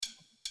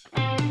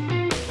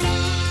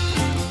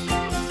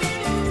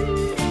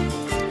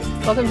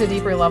Welcome to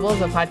Deeper Levels,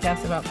 a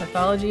podcast about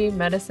pathology,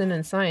 medicine,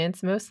 and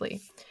science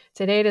mostly.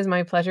 Today it is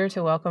my pleasure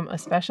to welcome a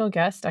special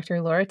guest,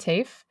 Dr. Laura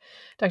Taife.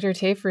 Dr.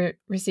 Taife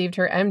received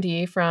her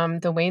MD from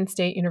the Wayne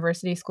State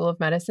University School of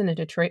Medicine in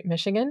Detroit,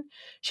 Michigan.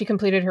 She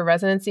completed her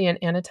residency in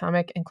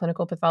anatomic and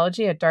clinical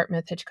pathology at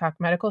Dartmouth-Hitchcock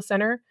Medical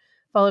Center,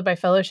 followed by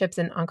fellowships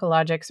in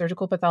oncologic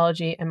surgical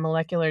pathology and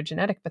molecular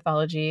genetic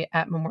pathology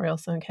at Memorial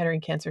Sloan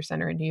Kettering Cancer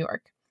Center in New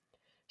York.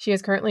 She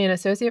is currently an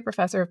associate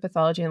professor of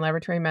pathology and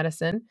laboratory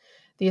medicine,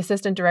 the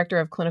assistant director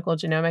of clinical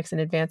genomics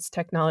and advanced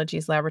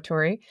technologies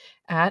laboratory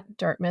at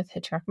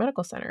Dartmouth-Hitchcock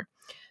Medical Center.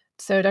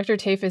 So Dr.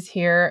 Taife is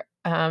here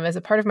as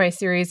a part of my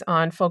series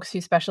on folks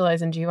who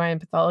specialize in GYN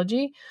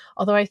pathology,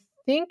 although I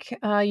think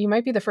you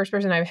might be the first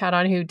person I've had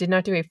on who did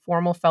not do a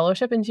formal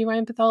fellowship in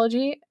GYN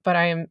pathology, but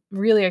I am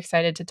really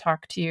excited to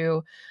talk to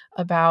you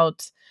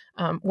about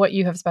what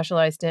you have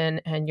specialized in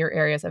and your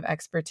areas of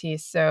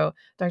expertise. So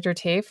Dr.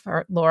 Taife,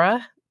 or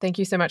Laura, thank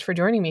you so much for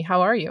joining me.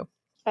 How are you?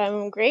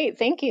 Great.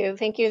 Thank you.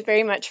 Thank you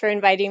very much for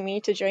inviting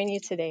me to join you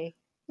today.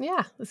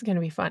 Yeah, this is going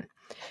to be fun.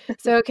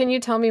 So can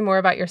you tell me more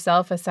about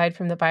yourself aside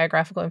from the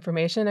biographical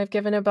information I've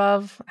given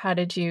above? How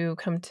did you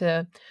come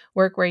to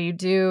work where you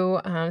do?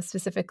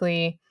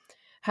 Specifically,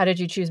 how did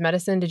you choose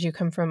medicine? Did you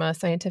come from a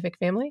scientific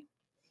family?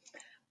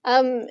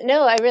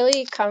 No, I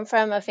really come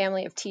from a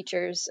family of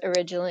teachers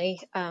originally.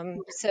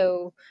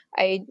 So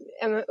I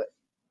am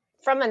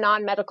from a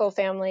non-medical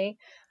family.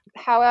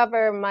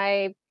 However,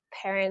 my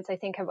parents, I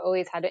think, have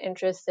always had an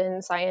interest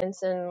in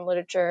science and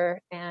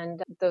literature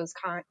and those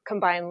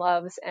combined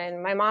loves.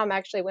 And my mom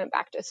actually went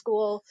back to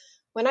school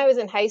when I was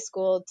in high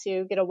school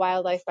to get a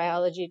wildlife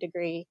biology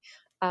degree.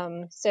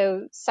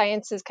 So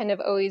science has kind of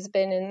always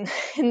been in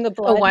in the A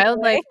blood.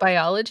 wildlife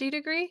biology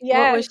degree?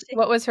 Yeah,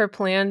 What was her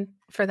plan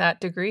for that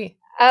degree?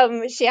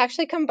 she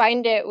actually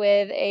combined it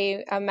with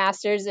a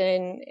master's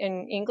in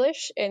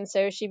English, and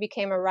so she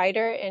became a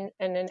writer and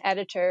an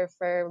editor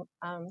for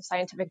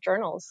scientific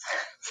journals.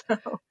 So,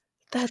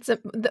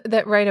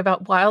 That right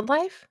about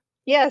wildlife?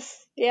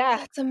 yes, yeah,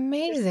 That's there's quite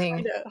amazing.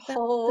 a That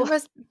whole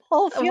must.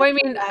 field I for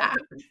mean, that,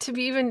 to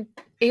be even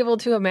able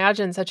to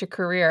imagine such a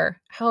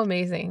career, how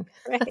amazing!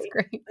 That's right?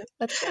 great.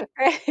 That's great.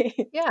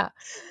 Right. Yeah.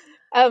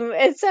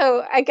 And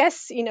so I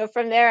guess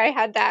from there I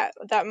had that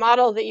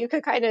model that you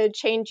could kind of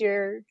change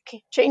your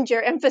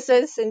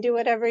emphasis and do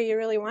whatever you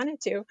really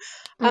wanted to.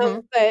 Hmm.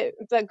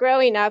 But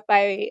growing up,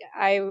 I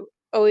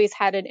always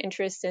had an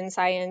interest in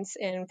science,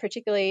 and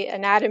particularly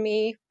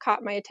anatomy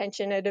caught my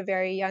attention at a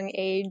very young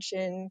age.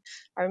 And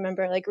I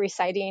remember like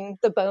reciting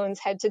the bones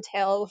head to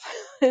tail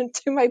to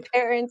my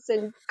parents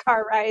and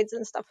car rides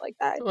and stuff like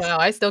that. Wow,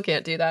 I still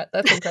can't do that.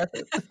 That's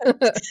impressive.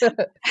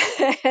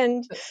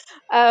 and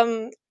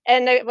um,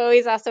 and I've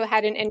always also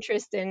had an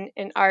interest in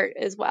art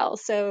as well.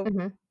 So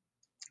Hmm.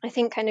 I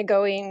think kind of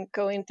going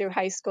through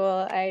high school,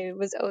 I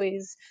was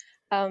always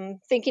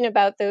thinking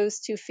about those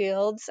two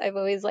fields. I've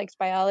always liked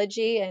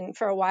biology, and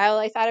for a while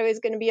I thought I was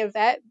going to be a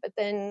vet, but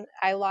then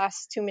I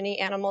lost too many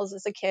animals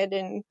as a kid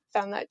and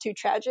found that too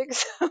tragic.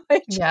 So I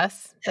changed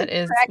Yes, that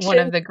is one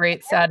direction. of the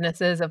great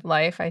sadnesses of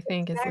life, I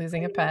think, is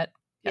losing a Exactly. pet.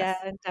 Yeah,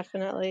 Yes.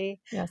 definitely.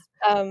 Yes.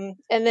 And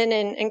then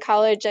in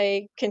college,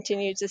 I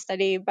continued to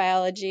study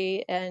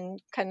biology and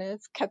kind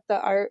of kept the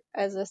art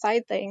as a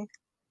side thing.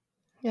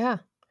 Yeah.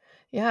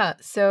 Yeah.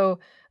 So,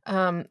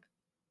 um,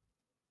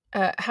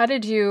 how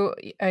did you,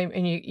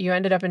 and you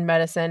ended up in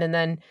medicine, and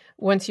then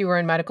once you were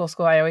in medical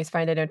school, I always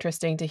find it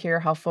interesting to hear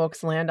how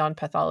folks land on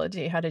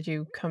pathology. How did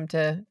you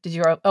did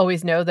you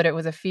always know that it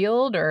was a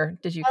field, or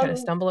did you kind of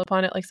Um, stumble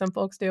upon it like some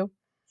folks do?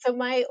 so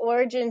my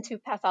origin to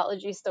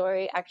pathology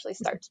story actually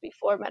starts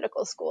before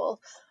medical school.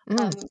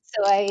 Mm,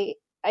 So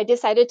I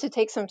decided to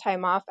take some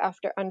time off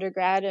after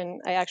undergrad,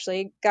 and I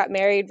actually got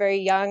married very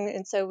young,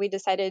 and so we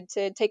decided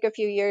to take a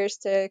few years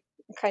to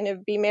kind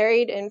of be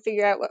married and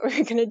figure out what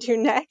we're going to do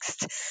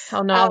next.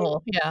 how Um,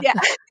 novel. Yeah. yeah.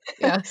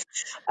 Yeah.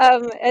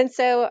 And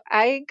so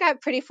I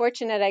got pretty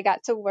fortunate. I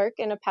got to work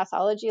in a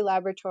pathology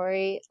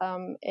laboratory.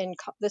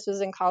 This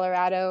was in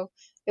Colorado.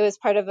 It was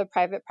part of a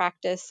private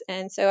practice,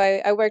 and so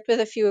I worked with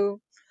a few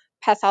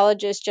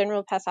pathologists,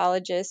 general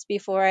pathologists,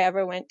 before I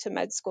ever went to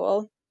med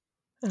school.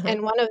 Uh-huh.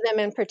 And one of them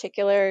in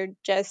particular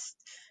just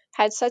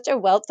had such a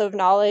wealth of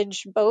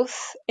knowledge,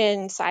 both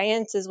in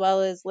science as well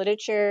as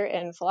literature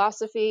and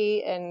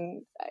philosophy.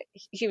 And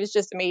he was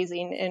just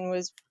amazing and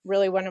was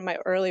really one of my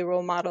early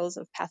role models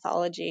of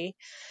pathology.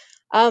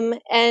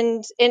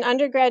 And in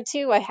undergrad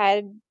too, I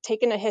had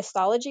taken a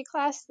histology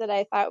class that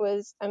I thought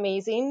was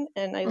amazing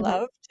and I Mhm.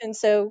 loved. And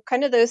so,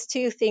 kind of those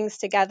two things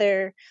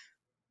together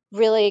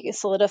really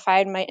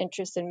solidified my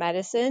interest in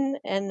medicine.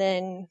 And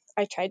then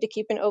I tried to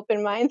keep an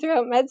open mind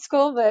throughout med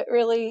school, but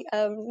really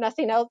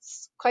nothing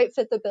else quite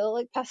fit the bill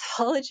like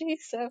pathology.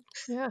 So,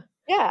 Yeah.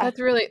 yeah.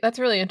 That's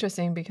really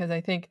interesting because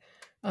I think,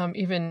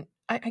 even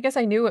I guess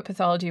I knew what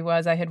pathology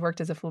was. I had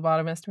worked as a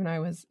phlebotomist when I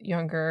was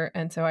younger,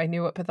 and so I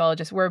knew what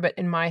pathologists were, but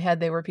in my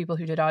head, they were people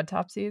who did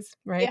autopsies,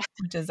 right? Yeah.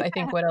 Which is, I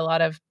think, what a lot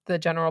of the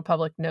general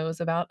public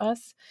knows about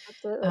us.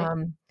 Absolutely.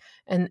 Um,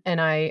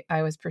 and I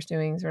was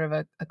pursuing sort of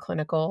a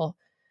clinical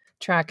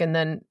track, and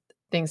then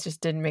things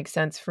just didn't make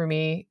sense for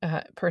me,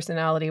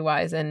 personality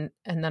wise. And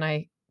then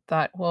I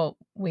thought, well,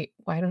 wait,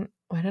 why don't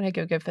I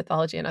go give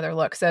pathology another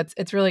look? So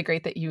it's really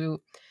great that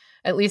you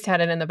at least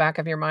had it in the back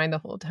of your mind the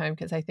whole time,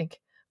 because I think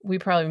we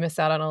probably miss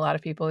out on a lot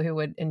of people who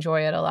would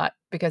enjoy it a lot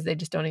because they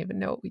just don't even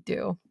know what we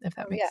do, if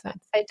that Yeah, makes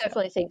sense. I So,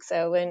 definitely think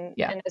so.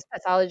 yeah. And as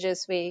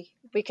pathologists, we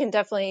can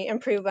definitely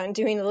improve on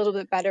doing a little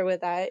bit better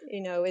with that.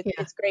 Yeah.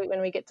 It's great when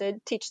we get to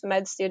teach the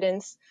med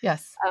students,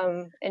 Yes.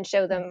 and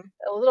show them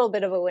a little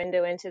bit of a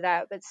window into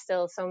that, but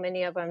still, so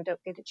many of them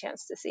don't get a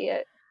chance to see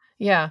it.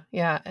 Yeah.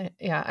 Yeah.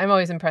 Yeah. I'm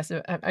always impressed.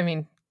 I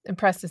mean,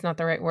 impressed is not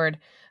the right word.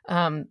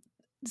 Um,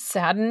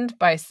 Saddened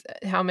by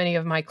how many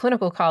of my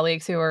clinical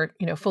colleagues who are,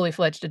 fully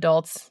fledged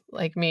adults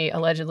like me,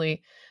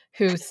 allegedly,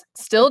 who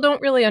still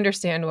don't really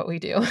understand what we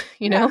do.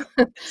 Yeah,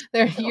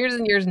 They're years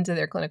and years into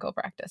their clinical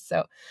practice.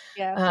 So,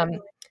 yeah, um, certainly.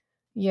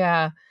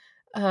 yeah.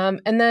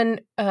 And then,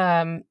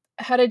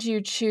 how did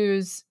you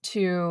choose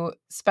to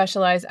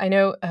specialize? I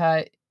know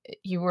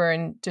you were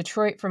in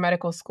Detroit for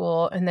medical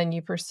school, and then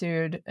you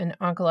pursued an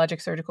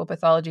oncologic surgical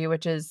pathology,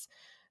 which is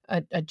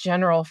a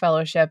general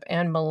fellowship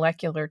and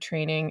molecular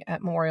training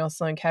at Memorial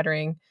Sloan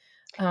Kettering.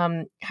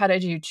 How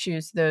did you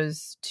choose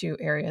those two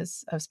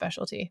areas of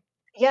specialty?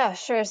 Yeah,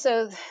 sure.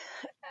 So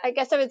I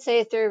guess I would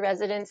say through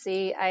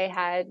residency, I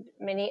had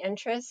many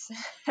interests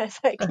as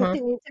I Uh huh.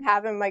 continued to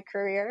have in my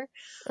career.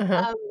 Uh huh.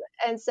 Um,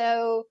 and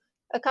so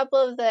a couple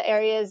of the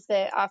areas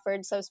that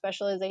offered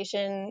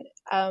subspecialization,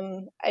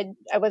 I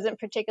wasn't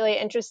particularly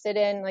interested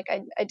in. Like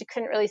I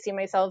couldn't really see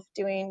myself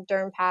doing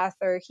derm path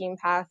or heme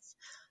path.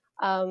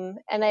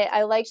 And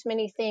I liked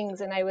many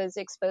things, and I was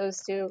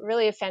exposed to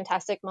really a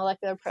fantastic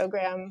molecular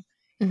program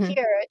Hmm.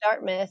 here at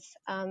Dartmouth,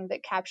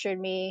 that captured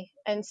me.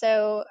 And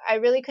so I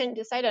really couldn't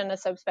decide on a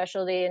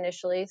subspecialty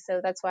initially.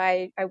 So that's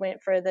why I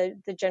went for the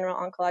general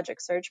oncologic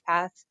surge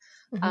path.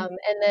 Hmm.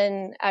 And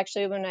then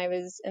actually, when I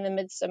was in the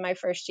midst of my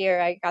first year,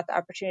 I got the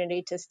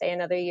opportunity to stay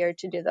another year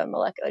to do the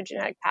molecular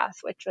genetic path,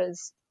 which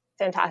was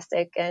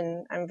fantastic.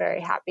 And I'm very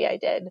happy I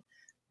did.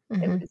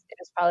 Hmm. It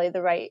was probably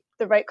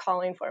the right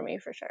calling for me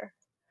for sure.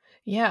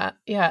 Yeah,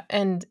 yeah,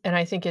 and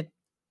I think it.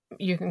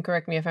 You can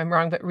correct me if I'm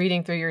wrong, but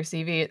reading through your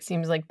CV, it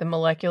seems like the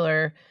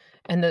molecular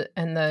and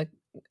the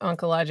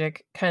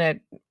oncologic kind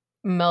of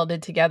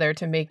melded together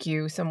to make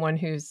you someone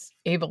who's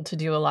able to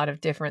do a lot of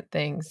different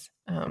things,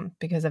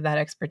 because of that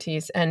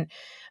expertise. And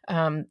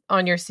on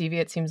your CV,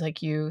 it seems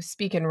like you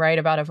speak and write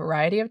about a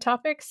variety of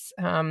topics.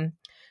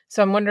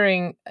 So I'm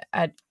wondering,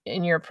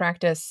 in your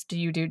practice, do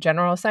you do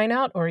general sign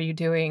out, or are you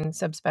doing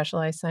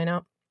subspecialized sign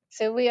out?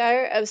 So we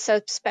are a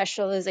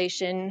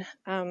subspecialization,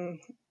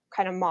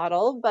 kind of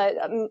model, but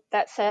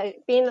that said,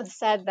 being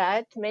said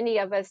that many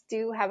of us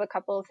do have a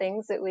couple of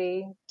things that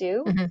we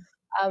do.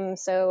 Hmm.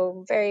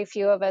 So very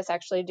few of us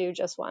actually do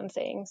just one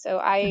thing. So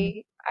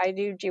Hmm. I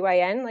do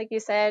GYN, like you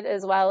said,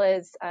 as well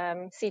as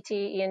CT,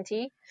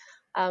 ENT.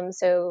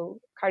 So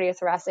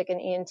cardiothoracic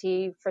and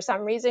ENT, for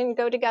some reason,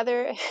 go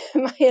together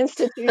in my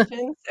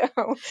institution.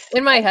 So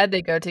In my that's, head,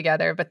 they go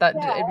together, but that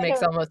yeah, it I makes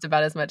don't. almost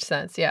about as much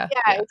sense. Yeah,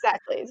 Yeah, yeah,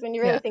 exactly. It's when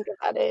you really yeah. think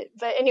about it.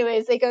 But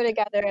anyways, they go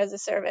together as a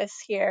service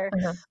here.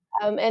 Uh-huh,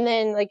 And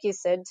then, like you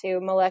said, too,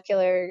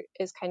 molecular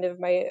is kind of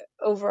my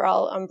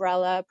overall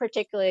umbrella,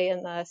 particularly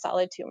in the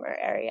solid tumor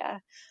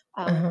area.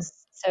 uh-huh.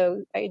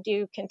 So I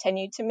do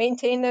continue to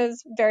maintain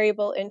those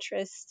variable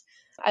interests.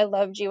 I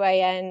love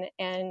GYN,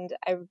 and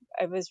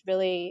I was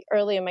really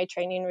early in my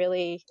training,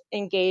 really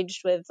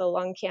engaged with the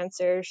lung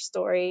cancer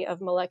story of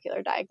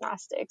molecular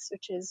diagnostics,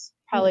 which is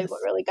probably what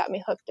Yes. really got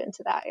me hooked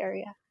into that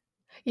area.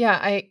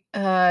 Yeah,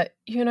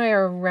 you and I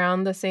are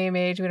around the same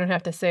age. We don't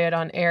have to say it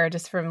on air,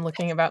 just from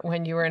looking about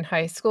when you were in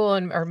high school,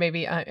 and or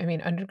maybe, I mean,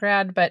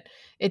 undergrad, but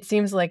it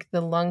seems like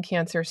the lung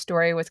cancer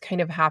story was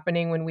kind of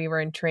happening when we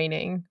were in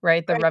training,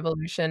 right? The Right.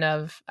 revolution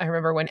of, I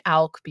remember when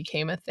ALK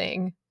became a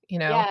thing,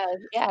 Yeah,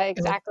 yeah, it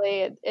was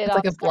exactly. It it's all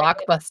like a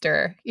started.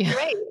 blockbuster. Yeah.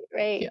 Right,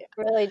 right. Yeah. It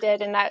really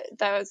did. And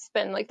that's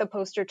been like the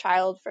poster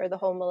child for the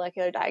whole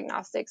molecular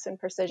diagnostics and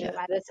precision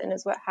Yeah. medicine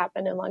is what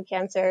happened in lung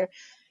cancer.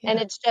 And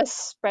Yeah. it's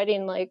just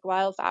spreading like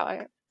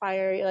wildfire.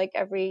 Like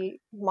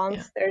every month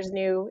Yeah. there's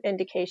new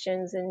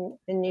indications and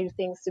new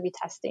things to be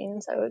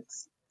testing. So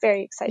it's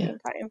very Yeah. exciting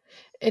time.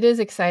 It is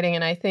exciting,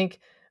 and I think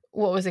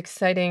what was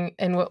exciting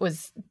and what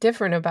was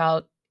different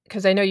about,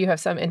 because I know you have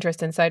some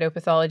interest in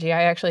cytopathology.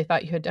 I actually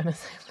thought you had done a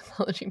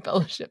cytopathology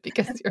fellowship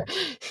because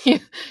you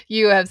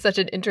you have such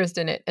an interest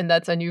in it, and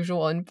that's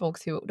unusual in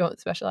folks who don't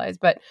specialize.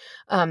 But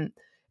um,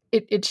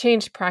 it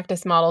changed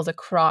practice models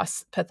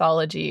across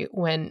pathology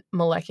when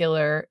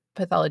molecular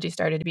pathology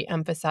started to be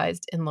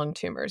emphasized in lung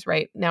tumors.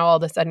 Right now, all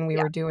of a sudden, we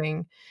Yeah. were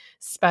doing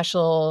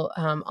special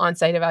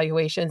on-site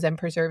evaluations and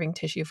preserving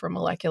tissue for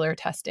molecular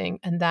testing,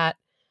 and that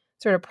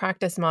sort of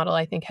practice model,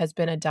 I think, has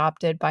been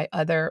adopted by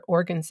other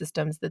organ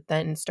systems that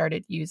then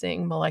started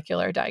using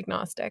molecular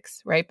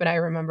diagnostics, right? But I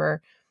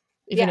remember,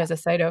 even Yeah. as a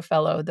cyto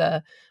fellow,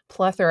 the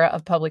plethora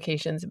of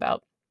publications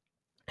about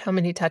how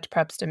many touch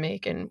preps to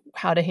make and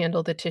how to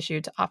handle the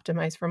tissue to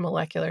optimize for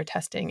molecular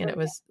testing. And Oh, it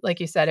yeah. was,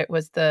 like you said, it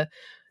was the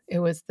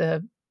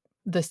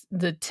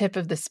the tip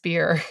of the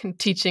spear,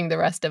 teaching the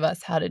rest of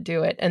us how to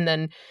do it. And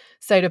then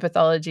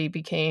cytopathology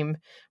became,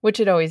 which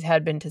it always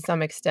had been to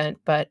some extent,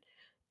 but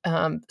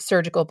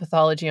surgical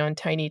pathology on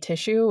tiny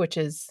tissue, which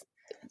a,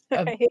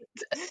 Right.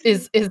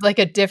 is like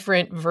a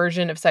different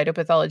version of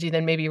cytopathology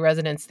than maybe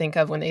residents think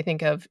of when they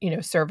think of,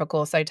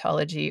 cervical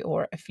cytology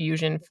or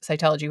effusion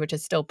cytology, which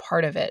is still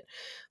part of it,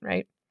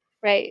 right?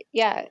 Right.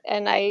 Yeah.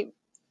 And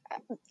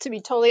to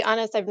be totally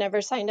honest, I've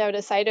never signed out a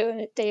cyto in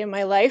a day in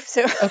my life,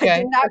 so I do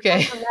Okay. not come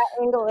Okay. from that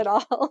angle at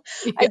all.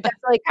 I Yeah.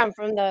 definitely come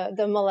from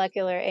the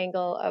molecular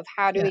angle of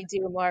how do Yeah. we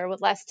do more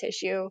with less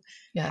tissue?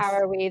 How Yes.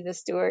 are we the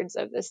stewards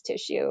of this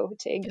tissue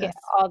to get Yes.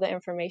 all the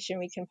information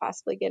we can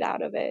possibly get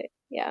out of it?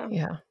 Yeah.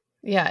 Yeah.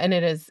 Yeah, and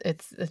it's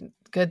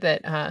good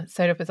that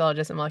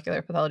cytopathologists and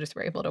molecular pathologists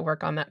were able to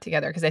work on that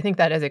together because I think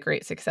that is a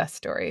great success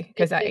story. It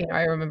Because is.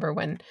 I remember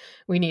when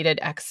we needed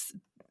X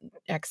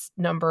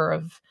number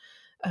of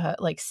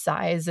like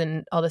size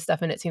and all this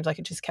stuff, and it seems like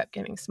it just kept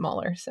getting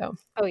smaller. So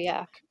Oh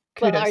yeah.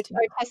 Well, kudos to you.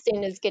 our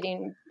testing is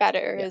getting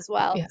better Yeah. as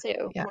well Yeah.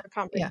 too, Yeah. more Yeah.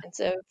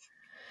 comprehensive.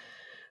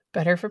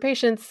 Better for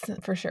patients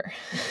for sure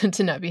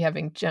to not be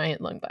having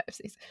giant lung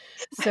biopsies.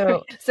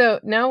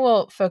 So now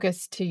we'll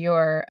focus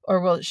to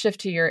we'll shift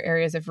to your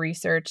areas of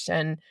research.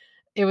 And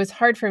it was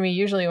hard for me.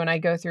 Usually when I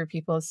go through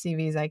people's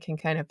CVs, I can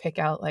kind of pick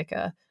out like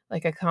a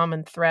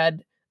common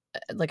thread,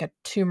 like a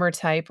tumor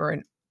type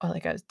or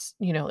like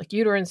like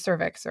uterine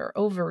cervix or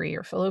ovary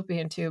or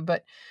fallopian tube.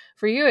 But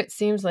for you, it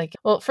seems like,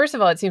 well, first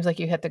of all, it seems like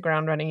you hit the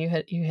ground running. You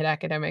hit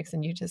academics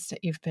and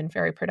you've been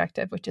very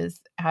productive, which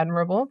is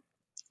admirable.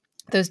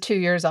 Those 2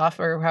 years off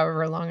or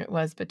however long it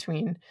was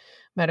between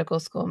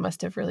medical school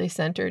must have really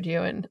centered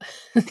you and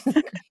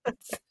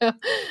so,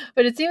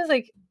 but it seems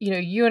like,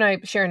 you and I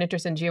share an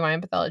interest in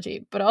GYN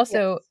pathology, but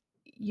also Yes.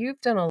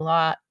 you've done a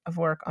lot of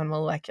work on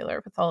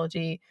molecular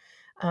pathology.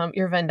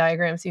 Your Venn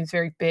diagram seems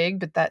very big,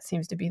 but that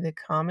seems to be the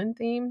common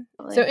theme.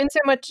 So Definitely. in so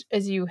much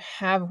as you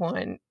have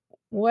one,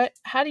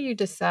 how do you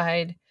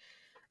decide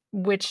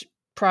which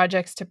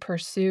projects to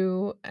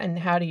pursue and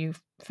how do you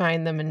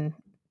find them and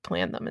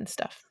plan them and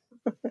stuff?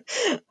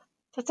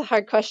 That's a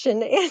hard question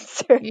to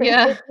answer.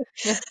 Yeah.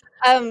 Yeah.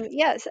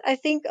 Yes, I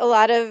think a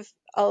lot of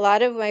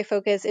my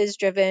focus is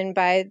driven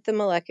by the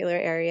molecular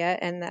area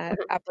and the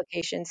Mhm.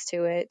 applications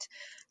to it.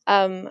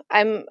 I'm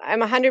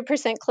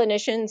 100%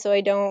 clinician, so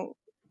I don't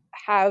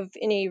have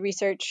any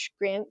research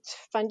grant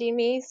funding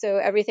me. So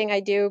everything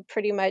I do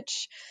pretty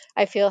much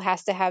I feel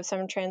has to have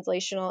some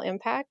translational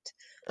impact.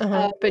 Um,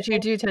 Uh-huh. But you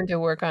and do tend to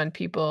work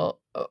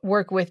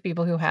with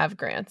people who have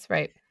grants,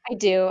 right? I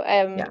do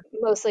Yeah.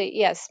 mostly,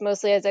 yes,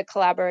 mostly as a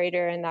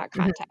collaborator in that Mhm.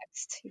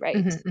 context, right?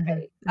 Mhm, mhm,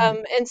 Right.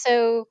 mhm. And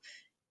so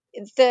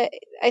the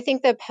I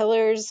think the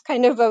pillars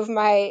kind of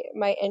my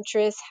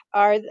interests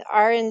are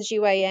in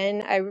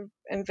GYN.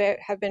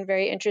 Have been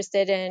very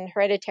interested in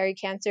hereditary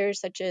cancers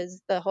such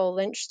as the whole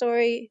Lynch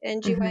story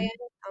in Mhm. GYN,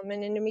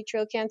 and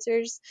endometrial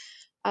cancers.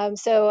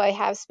 So I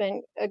have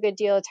spent a good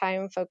deal of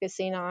time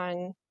focusing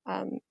on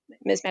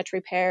mismatch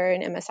repair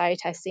and MSI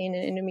testing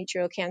and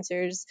endometrial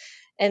cancers.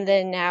 And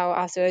then now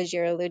also, as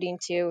you're alluding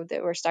to,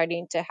 that we're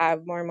starting to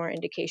have more and more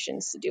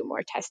indications to do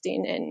more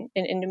testing in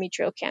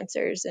endometrial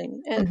cancers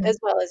and Mhm. as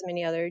well as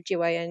many other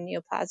GYN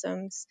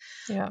neoplasms.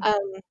 Yeah.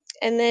 Um,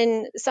 and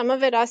then some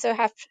of it also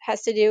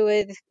has to do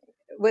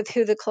with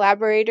who the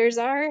collaborators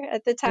are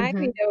at the time.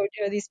 Mhm.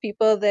 These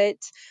people that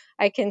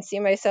I can see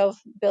myself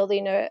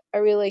building a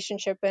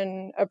relationship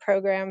and a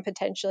program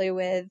potentially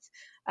with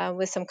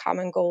some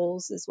common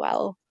goals as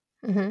well.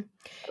 Mhm.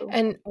 So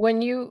And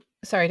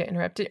sorry to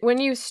interrupt. When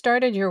you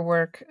started your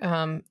work,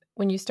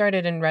 when you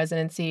started in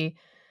residency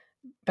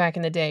back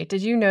in the day,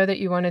 did you know that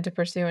you wanted to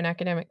pursue an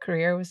academic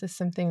career? Was this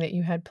something that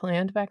you had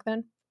planned back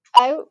then?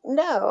 I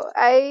no,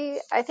 I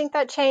think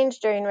that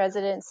changed during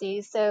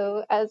residency.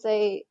 So as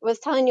I was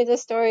telling you the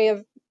story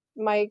of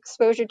my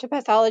exposure to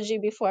pathology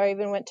before I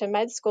even went to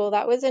med school,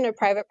 that was in a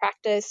private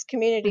practice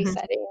community Mhm.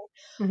 setting.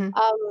 Mhm.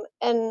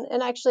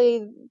 And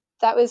actually,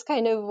 that was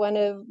kind of one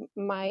of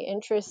my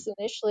interests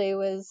initially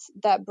was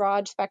that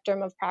broad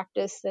spectrum of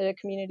practice that a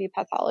community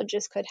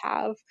pathologist could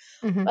have.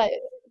 Mhm.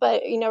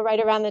 But right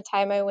around the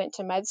time I went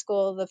to med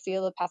school, the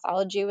field of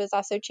pathology was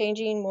also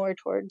changing more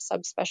towards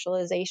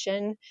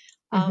subspecialization.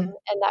 Mhm.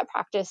 And that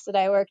practice that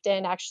I worked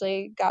in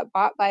actually got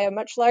bought by a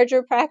much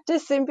larger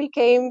practice and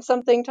became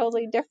something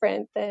totally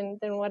different than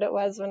what it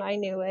was when I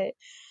knew it.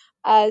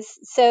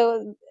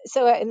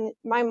 And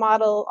my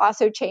model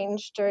also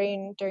changed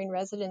during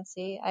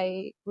residency.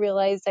 I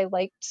realized I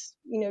liked,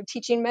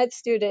 teaching med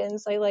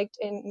students. I liked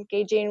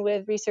engaging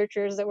with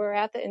researchers that were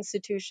at the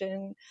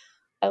institution.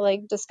 I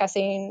liked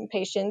discussing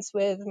patients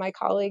with my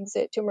colleagues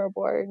at tumor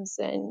boards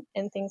and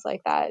things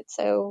like that.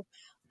 So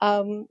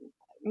um,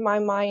 my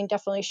mind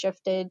definitely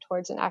shifted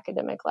towards an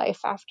academic life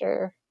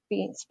after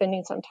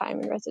spending some time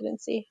in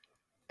residency.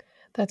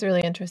 That's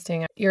really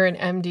interesting. You're an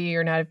MD,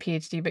 you're not a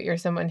PhD, but you're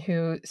someone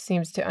who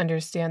seems to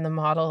understand the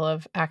model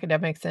of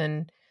academics.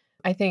 And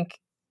I think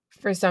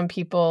for some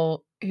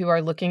people who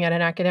are looking at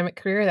an academic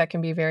career, that can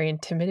be very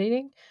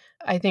intimidating.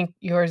 I think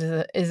yours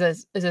is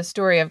a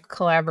story of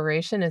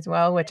collaboration as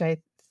well, which I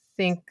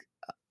think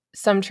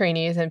some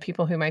trainees and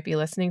people who might be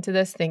listening to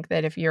this think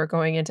that if you're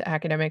going into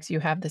academics, you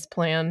have this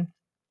plan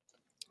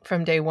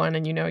from day one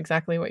and you know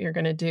exactly what you're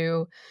going to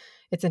do.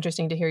 It's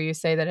interesting to hear you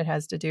say that it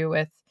has to do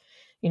with,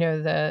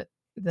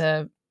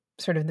 the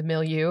sort of the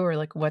milieu, or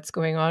like what's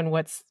going on,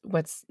 what's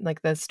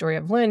like the story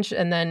of Lynch,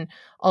 and then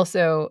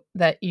also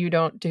that you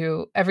don't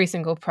do every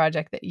single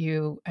project that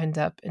you end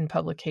up in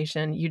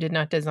publication. You did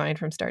not design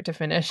from start to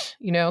finish,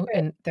 Right.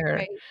 and there are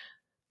Right.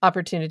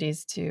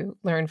 opportunities to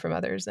learn from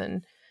others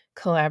and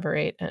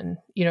collaborate, and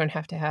you don't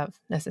have to have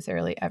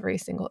necessarily every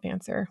single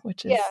answer,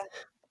 which Yeah. is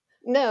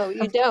No,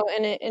 you don't,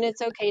 and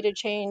it's okay to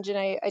change. And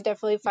I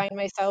definitely find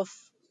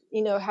myself,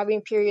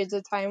 having periods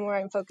of time where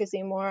I'm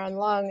focusing more on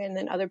lung, and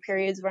then other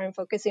periods where I'm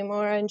focusing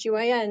more on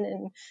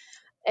GYN,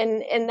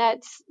 and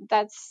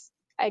that's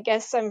I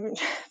guess I'm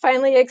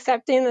finally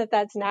accepting that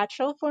that's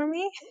natural for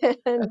me,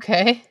 and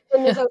okay.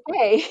 and is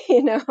okay.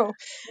 Yeah,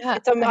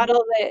 It's a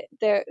model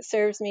that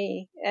serves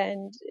me,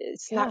 and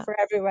it's not yeah. for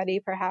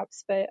everybody,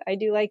 perhaps, but I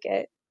do like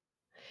it.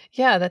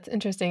 Yeah, that's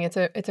interesting. It's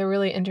a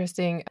really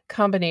interesting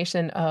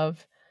combination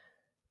of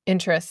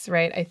interests,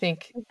 right? I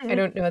think I Mhm.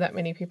 don't know that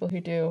many people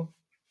who do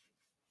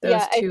Yeah,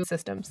 those two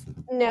systems.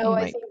 no, You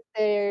I might. think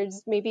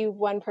there's maybe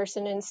one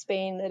person in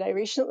Spain that I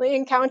recently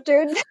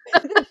encountered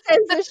that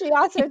says that she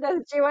also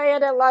does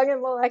GYN at lung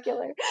and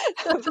molecular.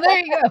 There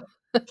But you go.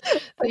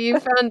 So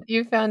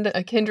you found a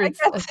I kindred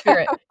guess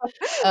spirit.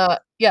 so.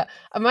 Yeah,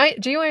 my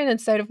GYN and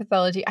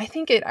cytopathology, I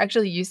think it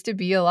actually used to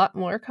be a lot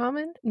more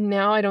common.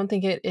 Now I don't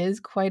think it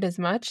is quite as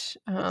much.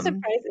 That's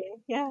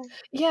surprising. Yeah.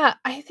 Yeah,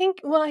 I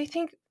think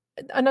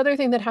another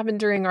thing that happened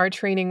during our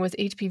training was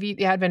HPV,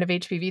 the advent of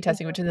HPV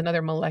testing, which is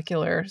another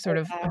molecular sort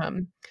Oh, of yeah.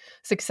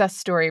 success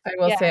story. I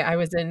will Yeah. say I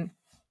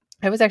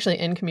was actually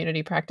in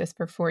community practice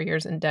for 4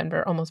 years in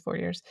Denver, almost 4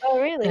 years. Oh,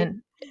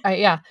 really?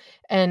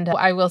 And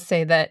I will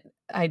say that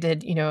I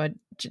did, a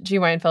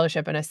GYN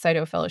fellowship and a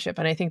cyto fellowship,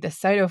 and I think the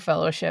cyto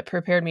fellowship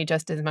prepared me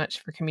just as much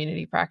for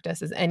community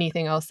practice as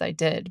anything else I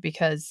did,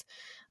 because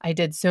I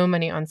did so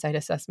many on-site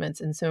assessments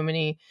and so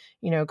many,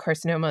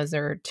 carcinomas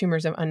or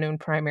tumors of unknown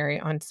primary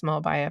on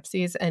small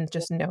biopsies, and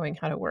just knowing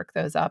how to work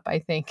those up. I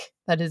think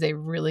that is a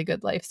really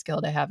good life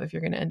skill to have if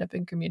you're gonna end up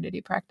in community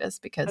practice,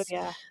 Oh, because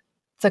yeah.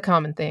 it's a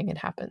common thing, it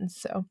happens,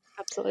 so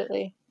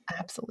Absolutely.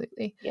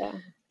 absolutely. Yeah.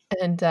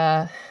 And,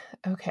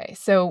 okay,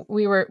 so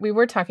we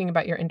were talking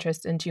about your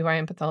interest in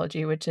GYN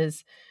pathology, which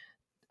is,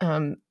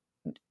 um,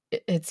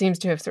 it seems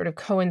to have sort of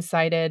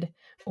coincided,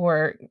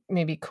 or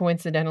maybe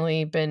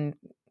coincidentally been,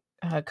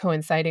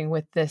 coinciding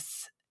with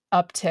this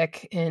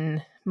uptick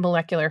in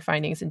molecular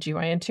findings in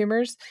GYN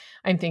tumors.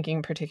 I'm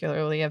thinking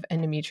particularly of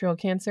endometrial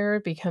cancer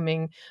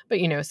becoming, but,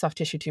 soft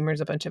tissue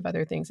tumors, a bunch of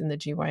other things in the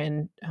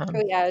GYN, Oh,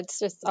 yeah. It's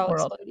just all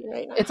world. exploding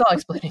right now. It's all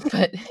exploding,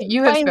 but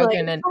you have Finally,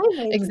 spoken, and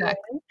finally,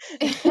 exactly.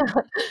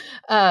 GYN.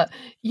 Uh,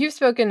 you've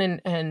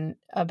spoken and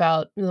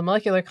about the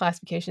molecular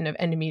classification of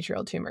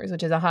endometrial tumors,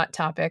 which is a hot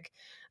topic,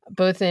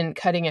 both in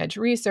cutting edge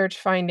research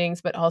findings,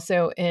 but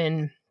also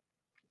in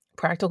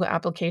practical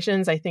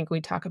applications. I think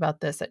we talk about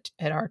this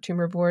at our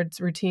tumor boards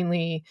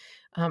routinely.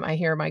 I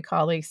hear my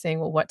colleagues saying,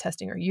 well, what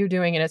testing are you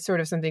doing? And it's sort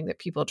of something that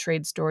people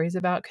trade stories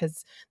about,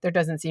 because there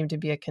doesn't seem to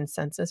be a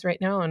consensus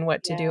right now on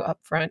what to do Yeah.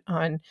 upfront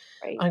on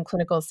Right. on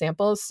clinical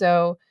samples.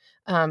 So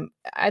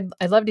I'd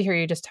love to hear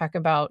you just talk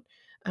about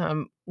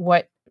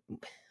what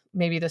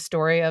maybe the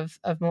story of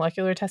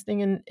molecular testing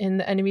in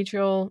the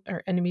endometrial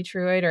or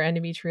endometrioid or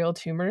endometrial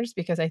tumors,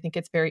 because I think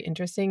it's very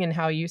interesting, and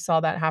how you saw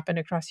that happen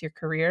across your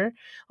career,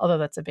 although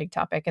that's a big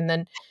topic. And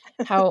then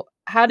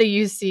how do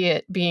you see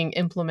it being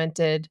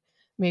implemented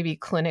maybe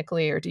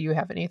clinically, or do you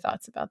have any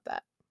thoughts about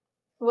that?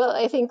 Well,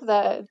 I think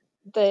the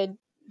the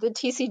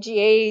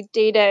TCGA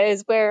data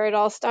is where it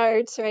all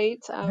starts, right?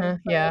 From the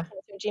Yeah,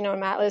 Cancer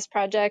Genome Atlas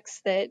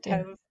projects that yeah.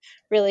 have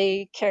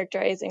really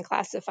characterized and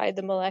classified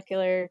the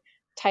molecular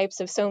types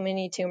of so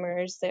many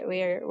tumors that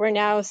we're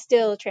now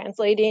still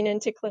translating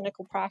into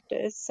clinical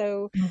practice.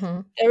 So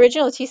Mhm. the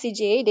original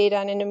TCGA data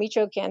on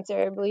endometrial cancer,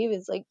 I believe,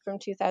 is like from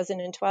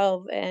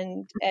 2012,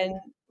 and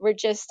we're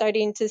just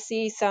starting to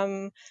see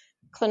some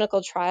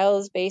clinical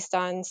trials based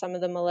on some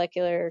of the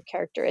molecular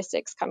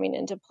characteristics coming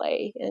into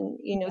play. And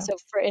Yeah. so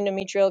for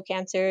endometrial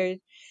cancer,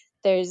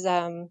 there's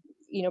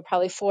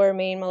probably four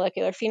main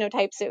molecular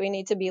phenotypes that we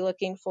need to be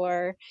looking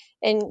for.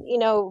 And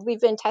we've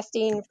been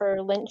testing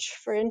for Lynch,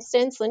 for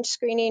instance. Lynch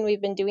screening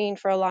we've been doing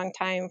for a long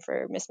time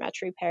for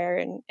mismatch repair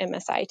and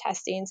MSI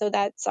testing, so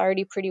that's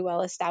already pretty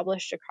well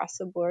established across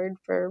the board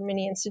for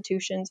many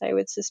institutions, I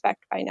would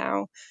suspect, by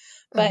now.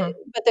 but Uh-huh.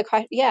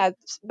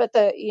 but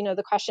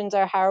the questions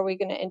are, how are we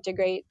going to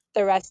integrate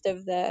the rest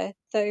of the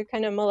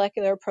kind of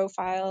molecular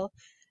profile?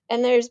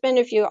 And there's been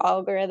a few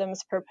algorithms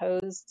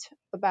proposed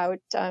about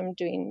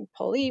doing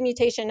POLE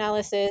mutation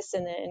analysis,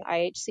 and then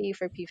IHC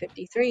for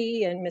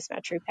P53 and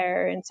mismatch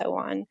repair and so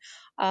on.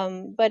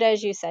 But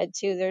as you said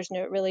too, there's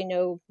really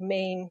no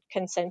main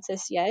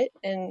consensus yet,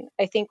 and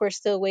I think we're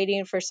still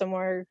waiting for some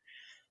more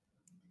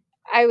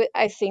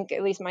I think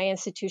at least my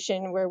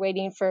institution, we're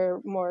waiting for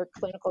more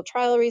clinical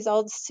trial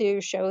results to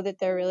show that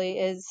there really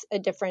is a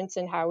difference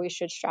in how we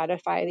should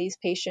stratify these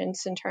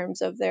patients in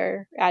terms of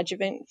their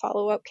adjuvant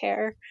follow-up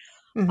care.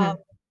 Um,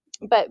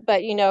 Mm-hmm. but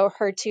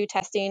HER2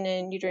 testing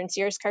and uterine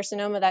serous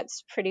carcinoma,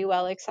 that's pretty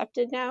well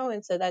accepted now,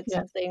 and so that's Yeah.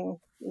 something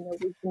we've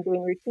been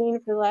doing routine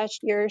for the last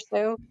year or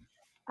so.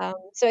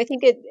 So I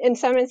think in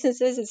some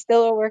instances it's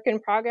still a work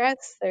in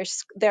progress.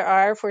 There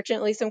are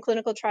fortunately some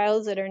clinical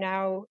trials that are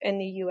now in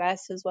the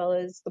U.S. as well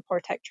as the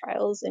PORTEC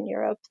trials in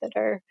Europe that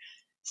are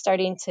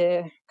starting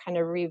to kind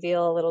of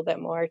reveal a little bit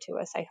more to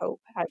us, I hope,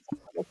 as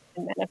this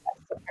can manifest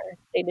in our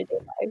day-to-day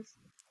lives.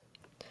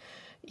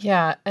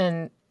 Yeah,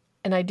 and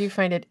I do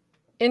find it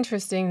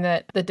interesting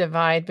that the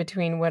divide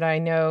between what I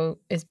know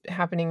is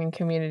happening in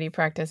community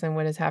practice and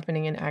what is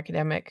happening in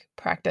academic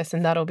practice,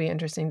 and that'll be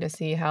interesting to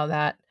see how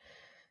that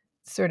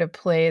sort of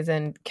plays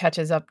and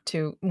catches up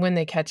to when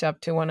they catch up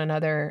to one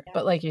another. Yeah.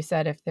 But like you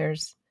said, if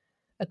there's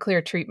a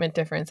clear treatment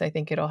difference, I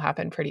think it'll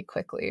happen pretty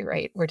quickly,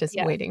 right? We're just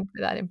Yeah. waiting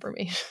for that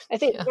information. I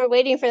think Yeah. we're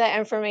waiting for that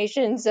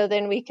information so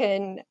then we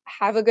can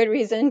have a good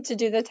reason to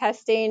do the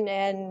testing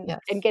and Yes.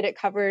 get it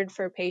covered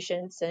for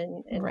patients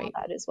and all Right.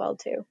 that as well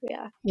too.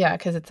 Yeah. Yeah,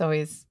 because it's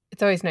always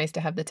nice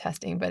to have the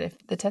testing, but if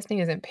the testing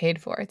isn't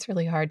paid for, it's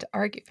really hard to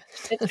argue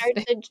for the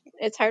testing.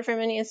 It's hard for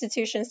many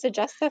institutions to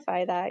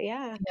justify that.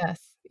 Yeah. Yes.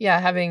 Yeah,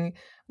 having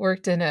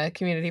worked in a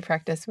community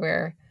practice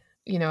where,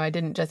 I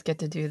didn't just get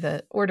to do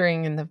the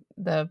ordering and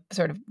the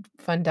sort of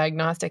fun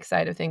diagnostic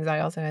side of things,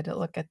 I also had to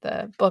look at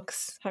the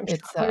books. I'm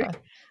It's sure. uh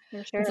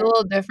I'm it's a sure.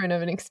 little different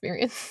of an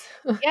experience.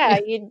 Yeah,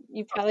 Yeah.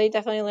 you probably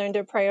definitely learn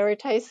to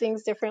prioritize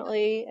things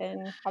differently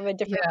and have a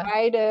different Yeah.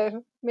 way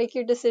to make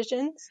your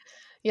decisions.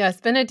 Yeah, I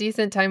spend a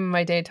decent time in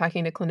my day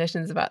talking to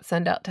clinicians about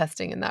send out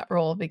testing in that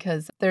role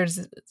because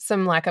there's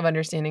some lack of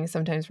understanding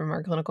sometimes from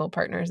our clinical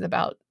partners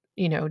about,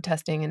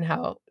 testing and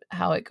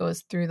how it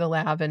goes through the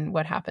lab and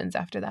what happens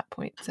after that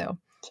point. So,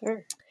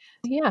 Sure.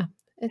 yeah,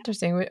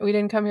 interesting. We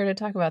didn't come here to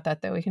talk about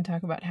that though. We can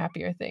talk about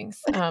happier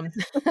things. And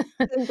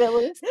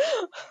billing.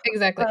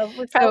 Exactly. Well,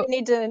 we So, probably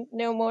need to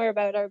know more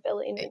about our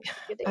billing and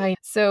ticketing.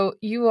 so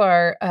you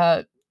are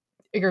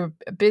you're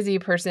a busy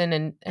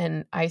person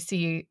and I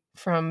see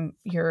from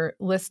your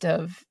list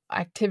of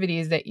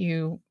activities that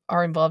you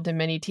are involved in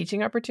many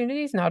teaching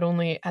opportunities, not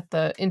only at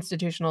the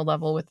institutional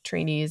level with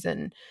trainees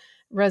and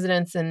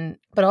residents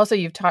but also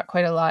you've taught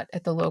quite a lot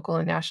at the local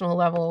and national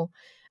level.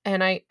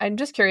 And I'm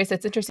just curious,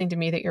 it's interesting to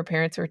me that your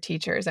parents were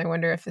teachers. I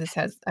wonder if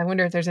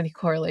there's any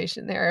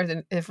correlation there,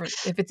 and if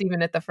it's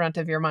even at the front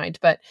of your mind.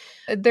 But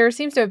there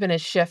seems to have been a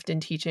shift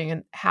in teaching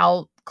and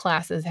how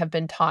classes have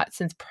been taught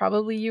since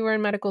probably you were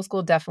in medical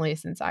school, definitely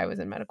since I was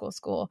in medical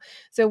school.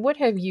 So what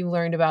have you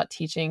learned about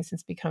teaching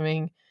since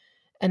becoming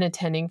an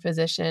attending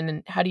physician,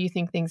 and how do you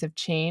think things have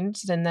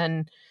changed? And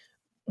then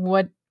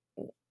what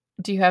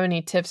do you have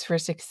any tips for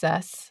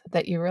success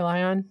that you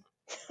rely on?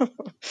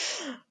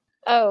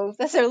 Oh,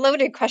 those are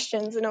loaded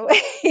questions in a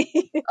way.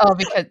 Oh,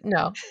 because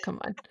no, come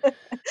on.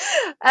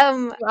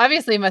 um, You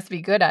obviously must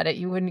be good at it.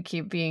 You wouldn't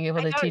keep being able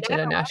I to don't teach know. at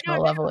a I national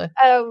don't level.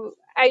 know.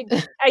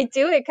 I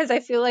do it because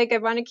I feel like I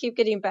want to keep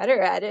getting better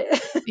at it.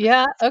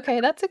 Yeah, okay,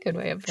 that's a good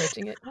way of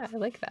approaching it. Yeah, I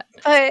like that.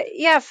 But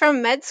yeah,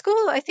 from med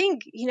school, I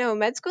think,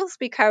 med school's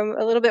become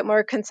a little bit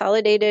more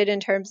consolidated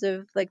in terms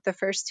of like the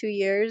first 2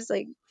 years.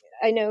 Like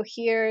I know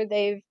here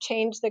they've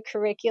changed the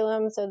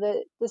curriculum so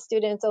that the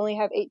students only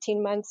have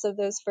 18 months of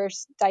those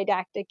first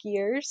didactic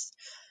years.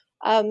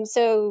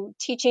 So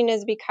teaching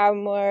has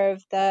become more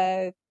of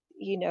the,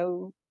 you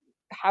know,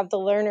 have the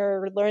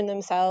learner learn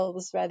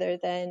themselves rather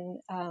than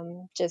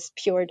just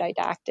pure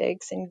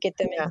didactics and get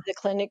them Yeah, into the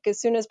clinic as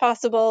soon as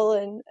possible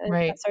and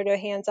right. that sort of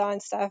hands-on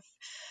stuff.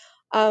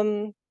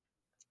 Um,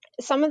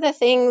 some of the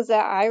things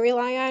that I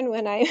rely on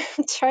when I'm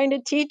trying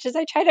to teach is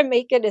I try to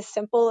make it as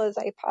simple as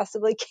I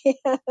possibly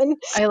can.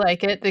 I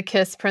like it, the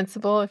KISS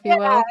principle, if you Yeah,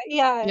 will.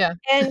 yeah, Yeah.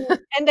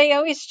 and I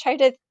always try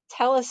to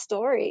tell a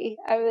story.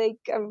 I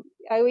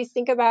always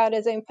think about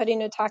as I'm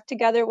putting a talk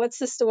together, what's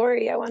the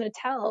story I want to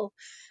tell?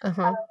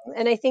 Uh-huh.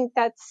 And I think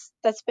that's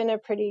been a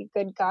pretty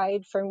good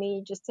guide for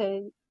me, just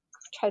to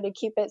try to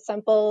keep it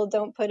simple.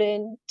 Don't put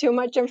in too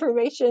much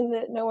information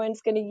that no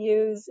one's going to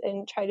use,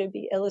 and try to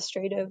be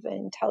illustrative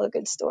and tell a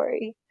good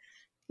story.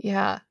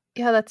 Yeah.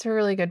 Yeah, that's a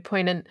really good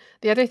point, and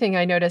the other thing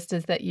I noticed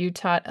is that you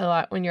taught a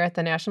lot when you're at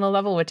the national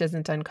level, which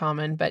isn't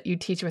uncommon, but you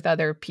teach with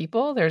other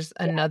people. There's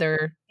Yeah,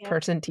 another yeah,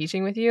 person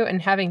teaching with you,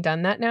 and having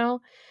done that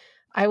now,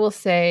 I will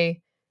say,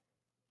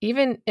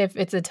 even if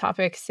it's a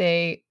topic,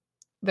 say,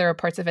 there are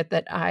parts of it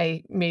that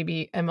I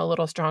maybe am a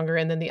little stronger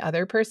in than the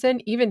other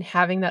person, even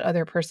having that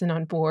other person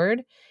on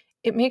board,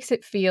 it makes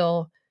it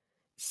feel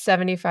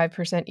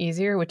 75%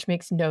 easier, which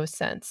makes no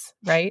sense,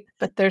 right?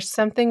 But there's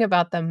something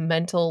about the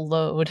mental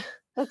load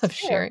that's of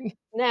true. sharing.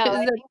 No,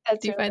 I think Do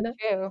that's you find really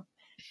that? true.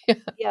 Yeah.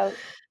 Yeah,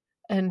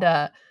 And,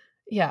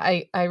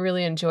 yeah, I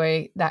really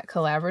enjoy that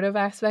collaborative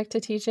aspect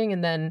to teaching,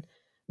 and then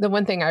the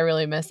one thing I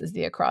really miss is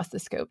the across the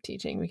scope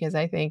teaching because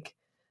I think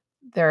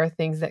there are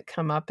things that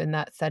come up in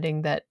that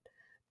setting that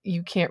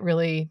you can't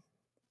really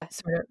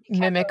sort of You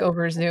can't mimic go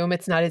over Zoom.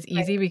 It's not as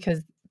easy right,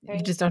 because you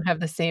right. just don't have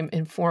the same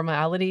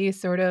informality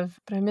sort of,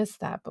 but I miss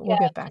that, but Yeah,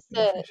 we'll get back just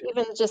there for sure.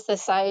 even just the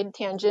side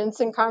tangents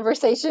and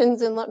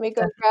conversations and let me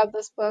go grab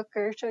this book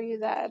or show you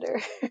that or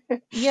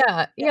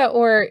Yeah, yeah, yeah,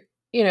 or,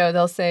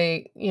 they'll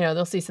say,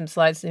 they'll see some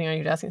slides sitting on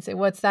your desk and say,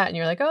 "What's that?" And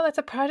you're like, "Oh, that's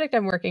a project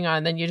I'm working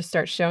on." Then you just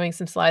start showing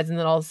some slides, and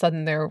then all of a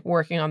sudden they're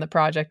working on the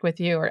project with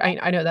you, or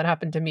I know that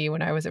happened to me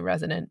when I was a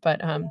resident,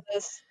 but,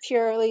 those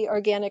purely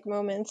organic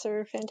moments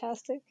are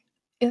fantastic.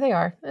 yeah, they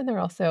are, and they're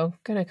also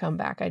gonna come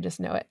back, I just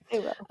know it. They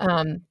will.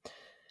 Um,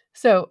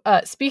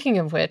 speaking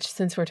of which,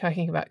 since we're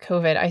talking about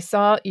COVID, I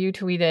saw you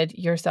tweeted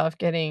yourself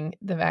getting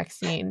the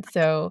vaccine,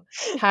 so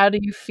how do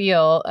you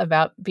feel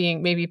about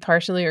being maybe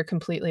partially or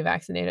completely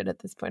vaccinated at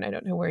this point? I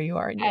don't know where you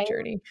are in your I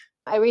journey.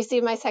 I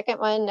received my second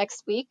one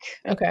next week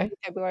in Okay.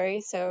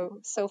 February,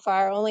 so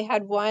far only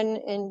had one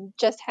and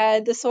just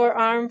had the sore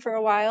arm for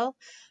a while.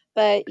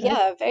 But Okay.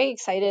 yeah, very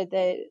excited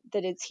that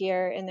it's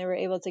here and they were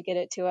able to get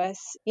it to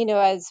us.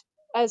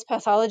 As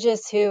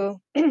pathologists who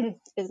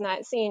is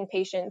not seeing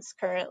patients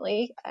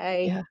currently,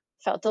 I Yeah,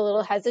 felt a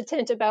little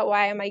hesitant about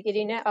why am I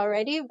getting it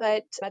already,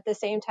 but at the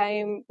same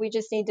time, we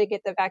just need to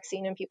get the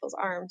vaccine in people's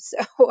arms.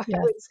 So I yes.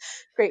 was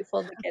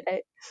grateful to get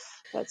it.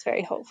 That's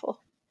very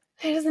hopeful.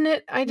 Isn't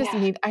it?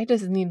 Yeah. I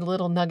just need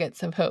little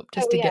nuggets of hope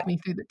just Oh to yeah. get me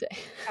through the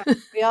Oh, day.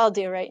 we all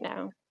do right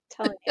now.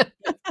 Telling you.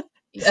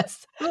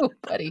 Yes. Oh,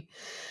 buddy.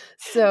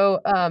 So,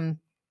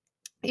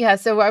 yeah,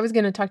 so I was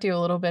gonna talk to you a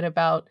little bit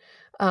about,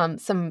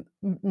 some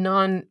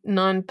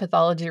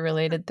non-pathology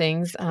related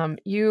things.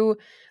 You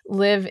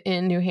live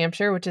in New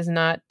Hampshire, which is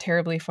not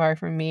terribly far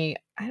from me.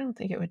 I don't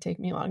think it would take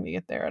me long to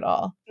get there at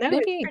all. No,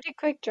 it's Maybe pretty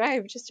quick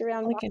drive just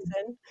around like an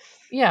Boston.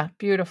 yeah,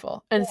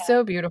 beautiful, and Yeah,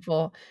 so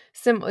beautiful.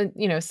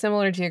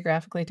 Similar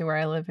geographically to where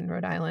I live in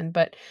Rhode Island,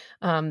 but,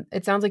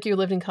 it sounds like you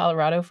lived in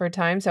Colorado for a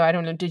time, so I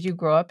don't know, did you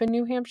grow up in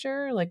New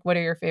Hampshire? Like, what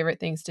are your favorite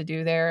things to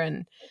do there?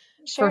 And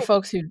for sure.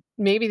 folks who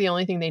maybe the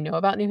only thing they know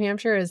about New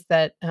Hampshire is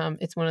that,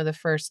 it's one of the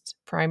first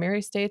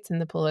primary states in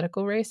the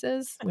political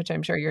races, which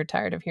I'm sure you're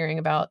tired of hearing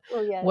about.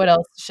 Oh, yes. What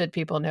else should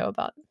people know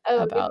about Oh,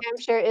 New about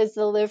Hampshire is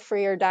the live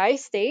free or die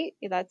state.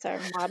 That's our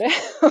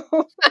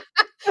motto.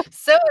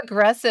 so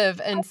aggressive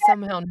and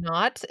somehow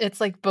not. It's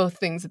like both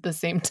things at the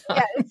same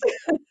time.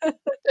 Yes.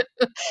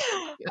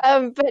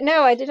 Yeah. But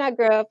no, I did not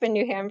grow up in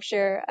New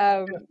Hampshire.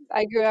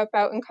 I grew up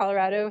out in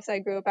Colorado, so I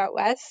grew up out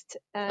west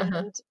Uh-huh,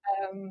 and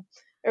um,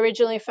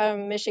 originally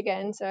from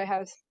Michigan, so I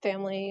have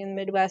family in the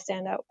Midwest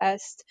and out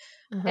west.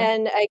 uh-huh.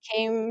 And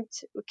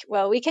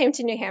we came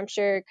to New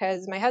Hampshire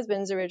because my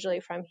husband's originally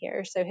from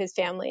here, so his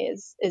family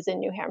is in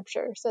New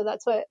Hampshire. So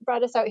that's what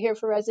brought us out here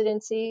for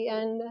residency,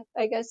 and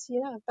I guess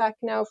back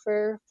now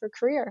for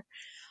career.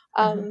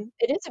 Uh-huh.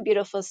 It is a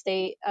beautiful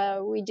state.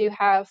 We do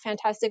have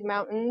fantastic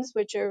mountains,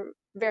 which are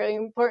very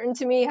important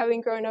to me,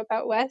 having grown up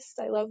out west.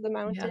 I love the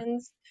Yeah.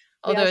 mountains.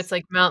 We Although also it's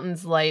like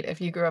mountains light,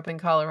 if you grew up in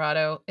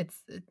Colorado,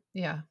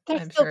 yeah, They're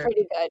I'm still sure.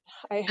 pretty good.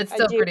 I It's I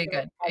still do pretty agree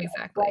with good. that. Black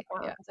Exactly. Yeah.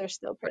 Mountains are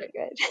still pretty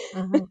Right.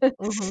 Mhm. good.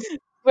 Mhm.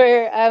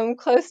 We're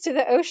close to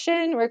the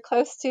ocean. We're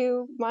close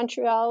to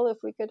Montreal, if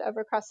we could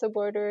ever cross the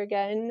border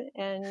again,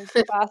 and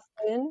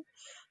Boston.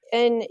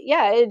 And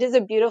yeah, it is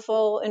a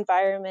beautiful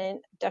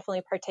environment.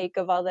 Definitely partake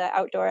of all the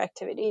outdoor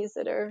activities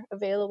that are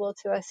available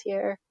to us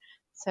here.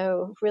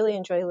 So really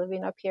enjoy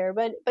living up here.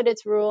 But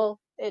it's rural.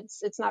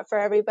 It's not for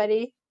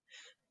everybody.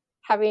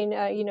 Having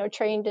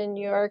trained in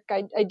New York,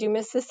 I do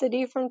miss the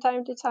city from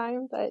time to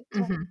time, but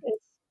Mhm.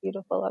 it's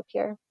beautiful up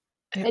here.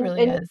 It And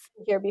really you've is.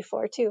 been here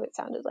before too. It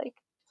sounded like.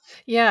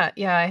 Yeah,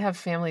 yeah, I have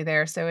family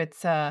there, so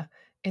it's a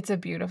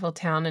beautiful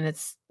town, and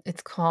it's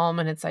calm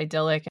and it's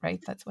idyllic, right?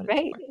 That's what it's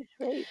Right,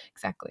 for. right.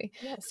 Exactly.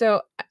 Yes.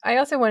 So, I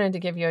also wanted to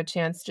give you a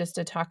chance just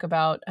to talk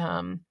about,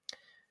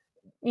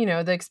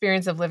 the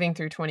experience of living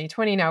through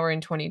 2020. Now we're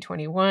in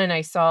 2021.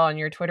 I saw on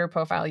your Twitter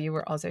profile you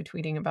were also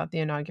tweeting about the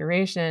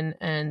inauguration,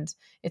 and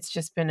it's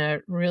just been a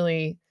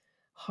really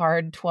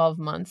hard 12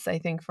 months, I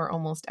think, for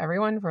almost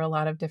everyone for a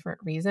lot of different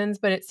reasons.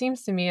 But it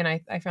seems to me, and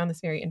I found this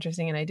very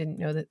interesting, and I didn't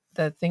know that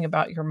the thing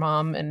about your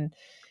mom and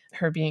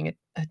her being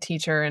a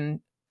teacher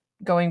and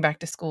going back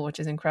to school, which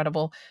is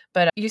incredible.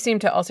 But you seem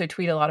to also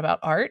tweet a lot about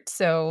art.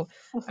 So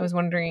I was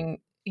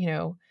wondering,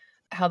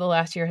 how the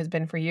last year has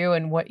been for you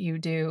and what you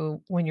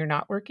do when you're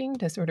not working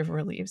to sort of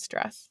relieve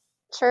stress.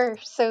 Sure.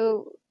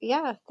 So,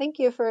 yeah, thank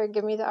you for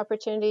giving me the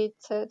opportunity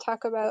to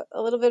talk about a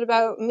little bit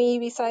about me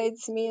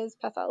besides me as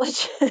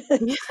pathologist.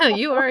 Yeah,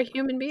 you are a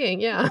human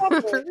being. Yeah,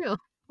 Exactly. for real.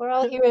 We're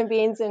all human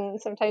beings,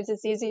 and sometimes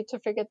it's easy to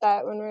forget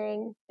that when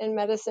we're in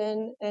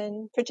medicine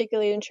and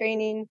particularly in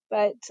training.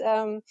 But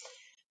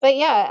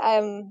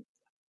yeah,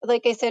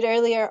 like I said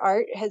earlier,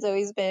 art has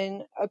always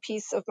been a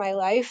piece of my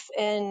life,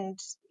 and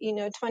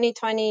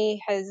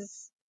 2020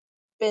 has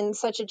been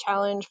such a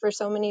challenge for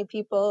so many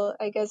people.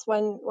 I guess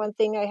one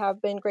thing I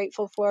have been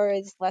grateful for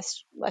is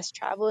less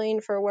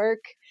traveling for work.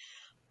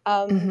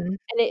 Mhm.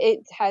 And it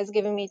has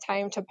given me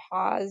time to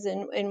pause.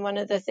 And one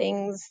of the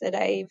things that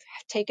I've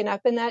taken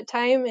up in that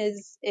time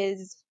is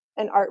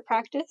an art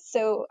practice.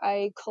 So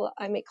I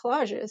make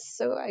collages.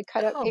 So I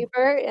cut up Oh,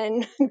 paper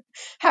and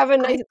have a I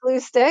nice glue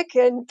stick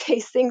and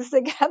paste things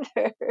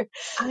together.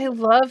 I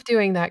love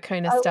doing that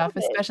kind of I love stuff,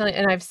 it. especially,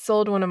 and I've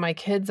sold one of my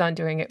kids on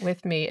doing it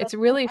with me. It's That's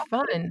really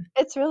fantastic. fun.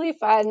 It's really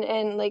fun,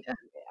 and like Yeah.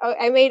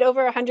 I made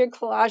over 100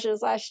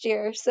 collages last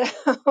year, so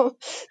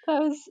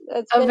that's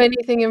Of been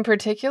anything in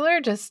particular?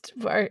 Just,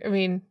 I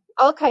mean,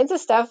 all kinds of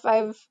stuff.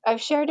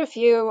 I've shared a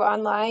few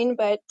online,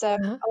 but uh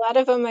a lot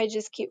of them I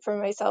just keep for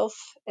myself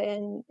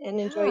and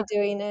enjoy yeah.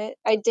 doing it.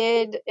 I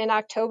did in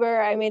October.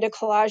 I made a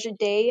collage a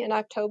day in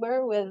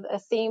October with a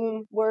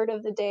theme word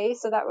of the day,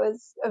 so that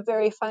was a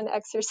very fun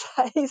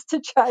exercise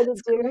to try to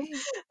That's do great.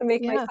 and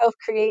make Yeah. myself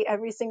create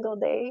every single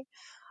day.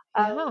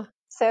 Yeah.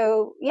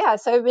 So yeah,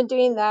 so I've been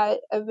doing that.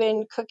 I've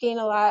been cooking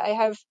a lot. I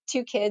have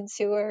two kids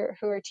who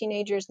are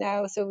teenagers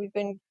now, so we've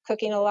been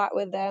cooking a lot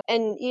with them.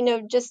 And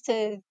just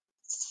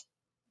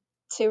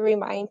to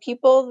remind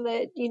people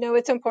that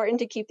it's important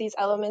to keep these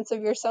elements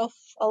of yourself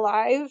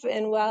alive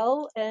and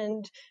well.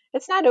 And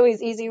it's not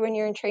always easy when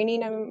you're in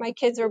training. My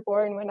kids were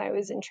born when I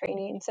was in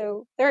training,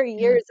 so there are Yeah.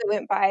 years that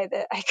went by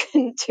that I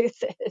couldn't do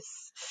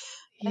this,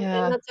 and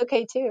Yeah. that's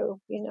okay too.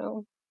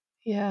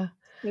 Yeah.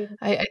 You-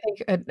 I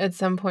think at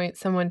some point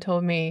someone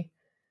told me,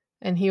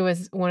 and he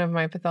was one of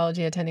my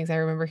pathology attendings. I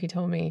remember he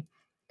told me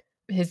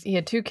he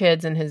had 2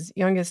 kids and his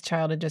youngest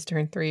child had just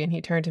turned 3, and he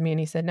turned to me and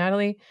he said,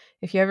 "Natalie,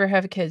 if you ever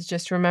have kids,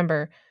 just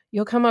remember,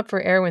 you'll come up for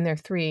air when they're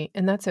 3,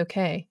 and that's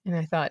okay." And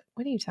I thought,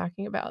 "What are you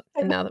talking about?" I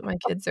And now that my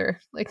kids are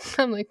like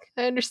I'm like,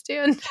 "I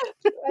understand."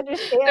 There are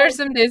understand.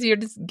 some days you're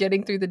just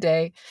getting through the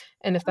day,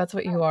 and if that's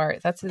what you are,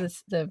 if that's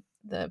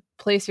the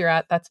place you're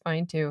at, that's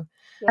fine too.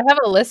 I Yeah. have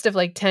a list of,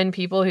 like, 10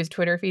 people whose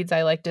Twitter feeds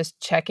I like just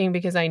checking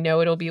because I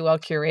know it'll be well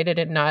curated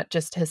and not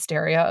just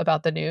hysteria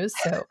about the news,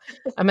 so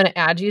I'm gonna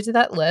add you to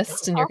that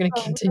list, and you're gonna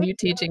Awesome. Thank continue you.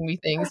 teaching me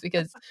things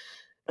because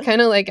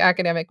kinda like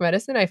academic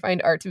medicine, I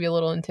find art to be a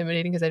little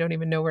intimidating because I don't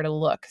even know where to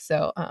look,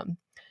 so, I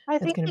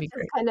it's think gonna you be just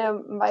great. kind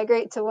of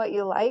migrate to what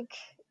you like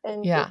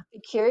and just Yeah, be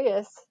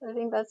curious. I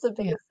think that's the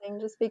yeah. biggest thing.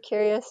 Just be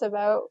curious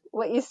about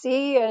what you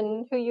see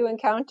and who you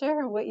encounter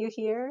and what you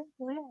hear.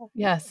 Yeah.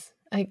 Yes,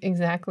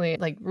 exactly.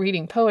 Like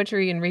reading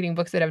poetry and reading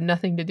books that have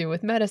nothing to do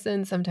with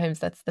medicine, sometimes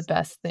that's the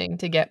best thing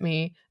to get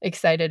me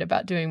excited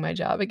about doing my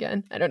job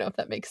again. I don't know if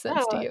that makes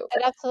sense to No, you, it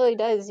but absolutely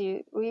does.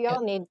 We yeah.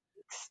 all need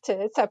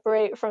to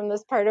separate from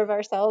this part of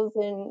ourselves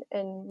and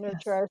nurture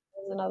Yes.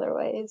 ourselves in other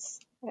ways.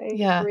 I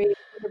Yeah. agree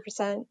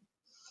 100%.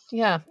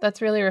 Yeah,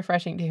 that's really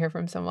refreshing to hear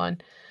from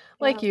someone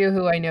like Yeah. you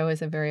who I know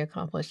is a very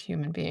accomplished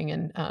human being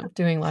and,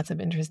 doing lots of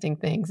interesting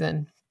things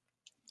and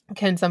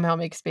can somehow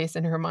make space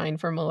in her mind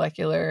for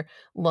molecular,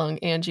 lung,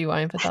 and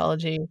GYN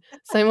pathology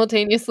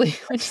simultaneously,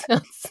 which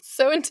sounds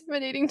so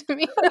intimidating to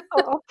me.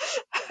 Oh.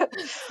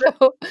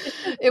 So, It's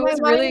just it was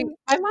really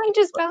my mind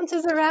just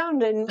bounces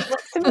around and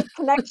wants to make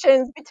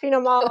connections between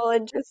them all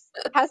and just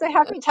has a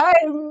happy time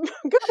going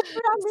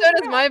around so and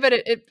does around. mine, but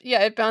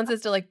it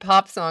bounces to, like,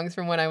 pop songs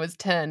from when I was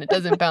 10. It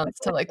doesn't bounce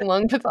to, like,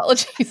 lung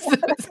pathology, so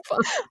it's fun.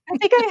 I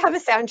think I have a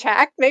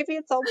soundtrack. Maybe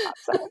it's all pop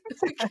songs.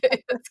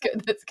 Okay, that's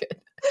good, that's good.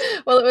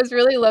 Well, it was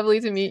really lovely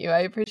to meet you. I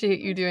appreciate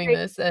you doing Great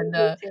this, to and,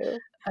 meet you too.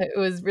 it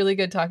was really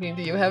good talking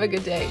to you. Have a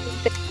good day.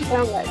 Thank you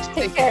so much. Take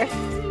Take care.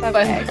 care. Bye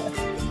bye.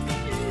 Bye.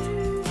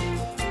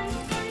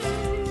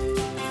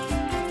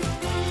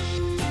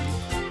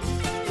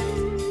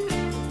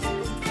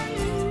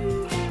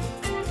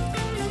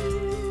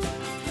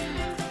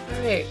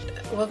 All right.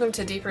 Welcome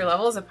to Deeper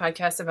Levels, a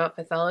podcast about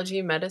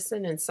pathology,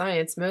 medicine, and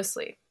science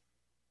mostly.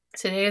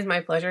 Today it is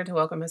my pleasure to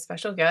welcome a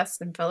special guest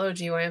and fellow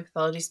GYN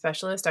pathology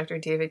specialist, Dr.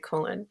 David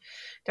Cullen.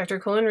 Dr.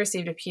 Cullen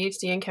received a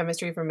PhD in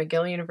chemistry from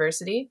McGill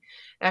University.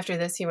 After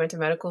this, he went to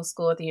medical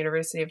school at the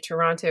University of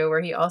Toronto,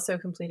 where he also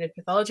completed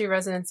pathology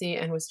residency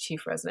and was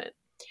chief resident.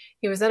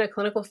 He was then a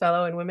clinical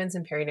fellow in women's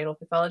and perinatal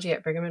pathology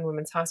at Brigham and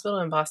Women's Hospital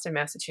in Boston,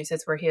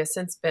 Massachusetts, where he has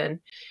since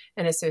been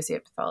an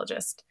associate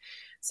pathologist.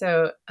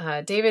 So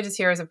David is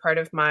here as a part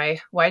of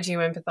my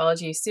YGYN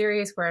pathology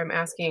series, where I'm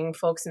asking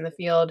folks in the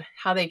field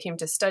how they came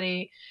to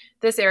study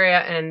this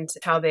area and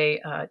how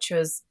they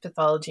chose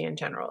pathology in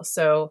general.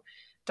 So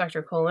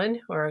Dr.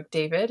 Cullen, or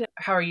David,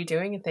 how are you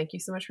doing? And thank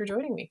you so much for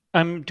joining me.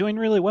 I'm doing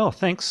really well.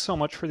 Thanks so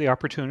much for the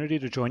opportunity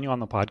to join you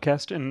on the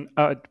podcast. And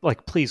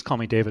please call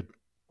me David.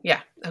 Yeah.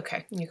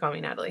 Okay. You call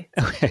me Natalie.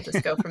 So Okay. we'll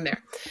just go from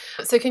there.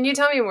 So can you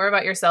tell me more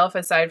about yourself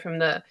aside from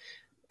the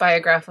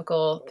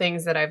biographical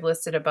things that I've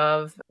listed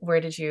above?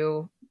 Where did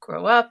you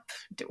grow up?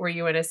 Were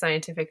you in a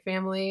scientific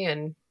family?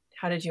 And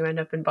how did you end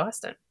up in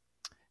Boston?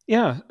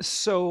 Yeah.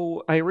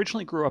 So I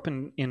originally grew up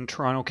in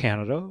Toronto,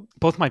 Canada.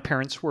 Both my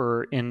parents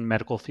were in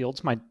medical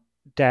fields. My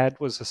dad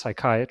was a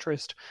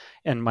psychiatrist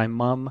and my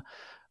mom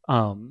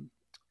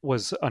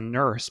was a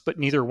nurse, but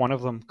neither one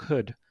of them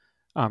could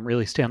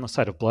really stay on the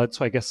side of blood.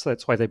 So I guess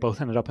that's why they both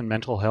ended up in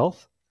mental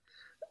health.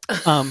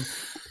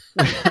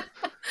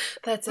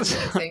 That's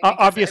amazing.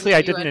 Obviously,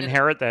 I didn't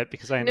inherit that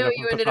because I ended up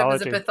in ended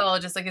pathology. up as a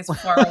pathologist, like as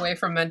far away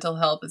from mental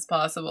health as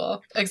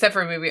possible, except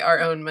for maybe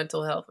our own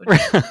mental health, which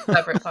is a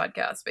separate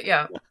podcast. But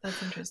yeah,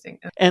 that's interesting.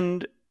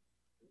 And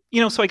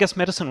So I guess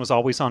medicine was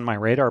always on my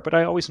radar, but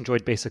I always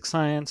enjoyed basic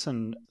science.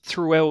 And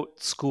throughout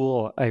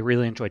school, I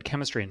really enjoyed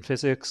chemistry and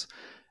physics.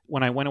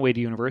 When I went away to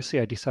university,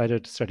 I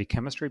decided to study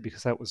chemistry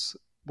because that was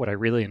what I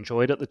really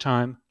enjoyed at the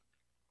time.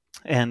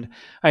 And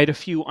I had a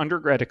few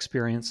undergrad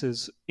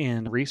experiences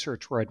in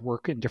research where I'd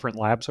work in different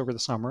labs over the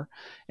summer.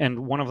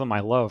 And one of them I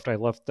loved. I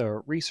loved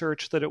the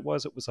research that it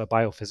was. It was a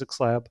biophysics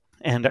lab.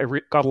 And I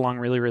got along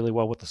really, really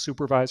well with the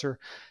supervisor.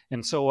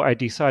 And so I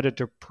decided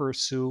to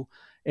pursue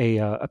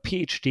a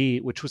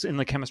PhD, which was in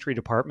the chemistry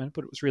department,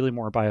 but it was really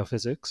more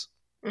biophysics.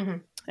 Mm-hmm.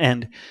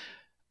 And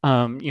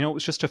it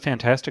was just a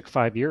fantastic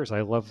 5 years.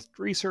 I loved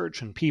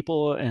research and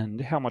people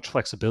and how much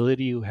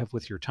flexibility you have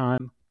with your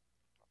time.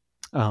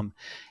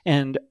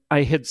 And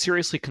I had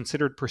seriously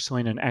considered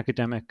pursuing an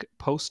academic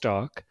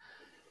postdoc,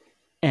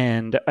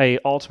 and I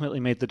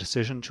ultimately made the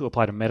decision to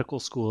apply to medical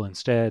school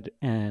instead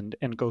and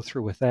go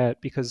through with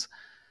that, because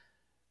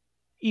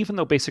even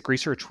though basic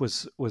research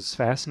was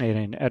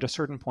fascinating, at a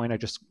certain point I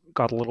just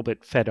got a little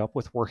bit fed up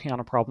with working on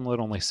a problem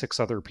that only 6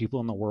 other people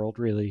in the world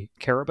really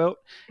care about.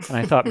 And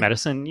I thought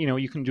medicine,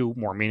 you can do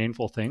more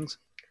meaningful things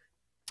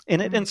in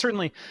it. And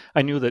certainly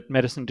I knew that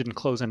medicine didn't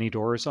close any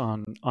doors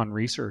on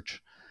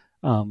research.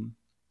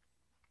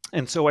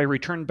 And so I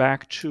returned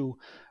back to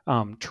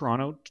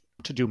Toronto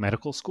to do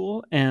medical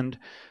school. And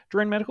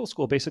during medical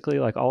school, basically,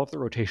 like, all of the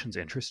rotations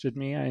interested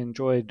me. I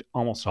enjoyed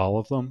almost all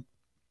of them.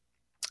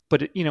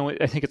 But,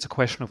 I think it's a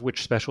question of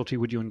which specialty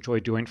would you enjoy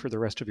doing for the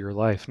rest of your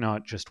life,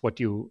 not just what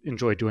you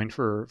enjoy doing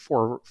for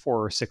 4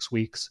 or 6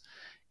 weeks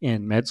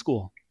in med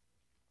school.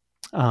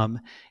 And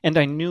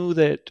I knew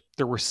that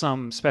there were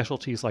some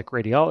specialties like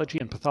radiology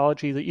and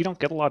pathology that you don't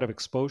get a lot of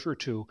exposure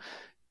to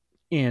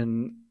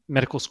in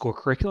medical school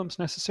curriculums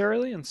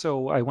necessarily. And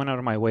so I went out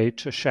of my way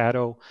to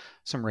shadow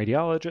some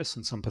radiologists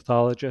and some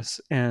pathologists.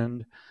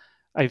 And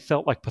I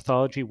felt like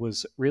pathology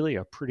was really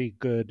a pretty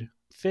good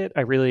fit.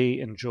 I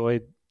really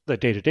enjoyed the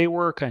day-to-day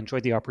work. I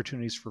enjoyed the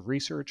opportunities for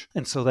research.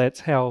 And so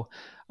that's how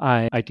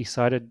I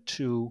decided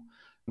to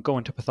go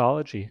into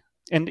pathology.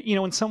 And,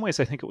 in some ways,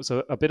 I think it was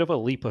a bit of a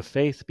leap of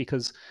faith,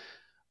 because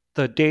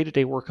the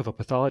day-to-day work of a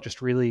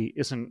pathologist really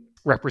isn't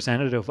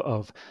representative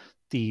of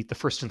the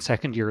first and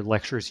second year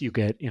lectures you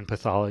get in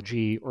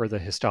pathology or the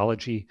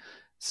histology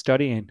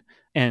studying.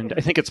 And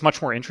I think it's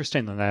much more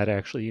interesting than that,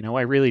 actually.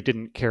 I really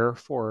didn't care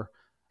for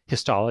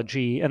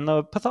histology, and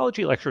the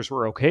pathology lectures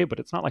were okay, but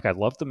it's not like I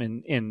loved them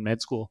in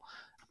med school.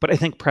 But I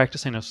think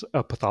practicing as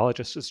a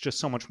pathologist is just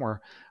so much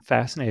more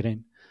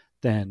fascinating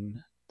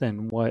than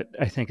what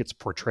I think it's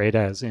portrayed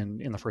as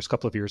in the first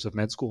couple of years of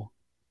med school.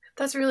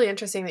 That's really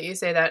interesting that you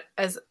say that,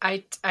 as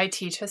I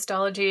teach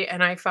histology,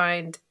 and I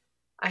find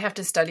I have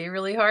to study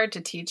really hard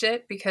to teach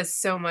it, because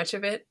so much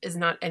of it is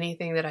not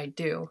anything that I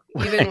do.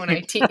 Even when I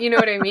teach, you know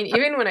what I mean?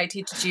 Even when I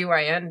teach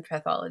GYN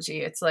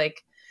pathology, it's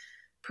like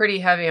pretty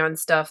heavy on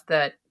stuff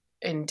that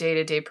in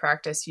day-to-day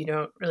practice you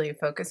don't really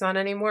focus on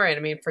anymore. And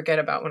I mean, forget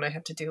about when I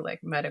have to do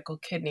like medical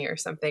kidney or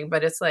something,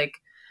 but it's like,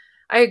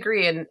 I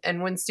agree.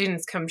 And when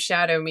students come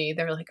shadow me,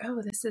 they're like,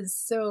 oh, this is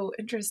so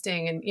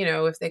interesting. And,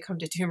 if they come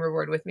to tumor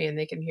board with me and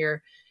they can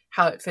hear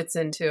how it fits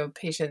into a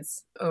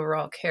patient's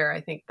overall care, I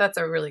think that's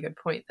a really good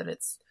point, that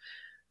it's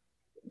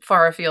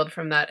far afield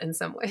from that in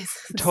some ways.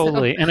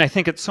 Totally. And I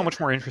think it's so much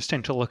more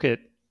interesting to look at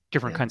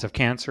different kinds of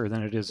cancer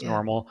than it is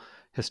normal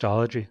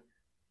histology.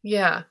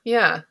 Yeah,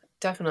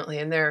 definitely.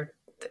 And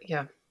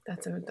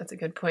that's a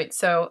good point.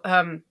 So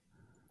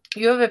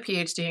you have a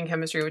PhD in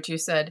chemistry, which you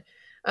said,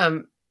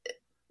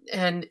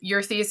 and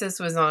your thesis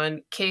was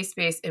on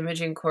case-based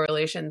imaging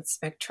correlation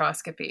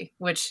spectroscopy,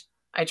 which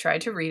I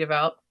tried to read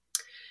about,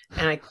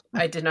 and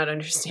I did not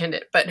understand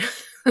it, but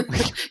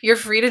you're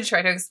free to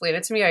try to explain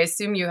it to me. I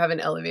assume you have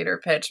an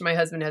elevator pitch. My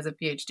husband has a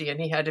PhD, and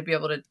he had to be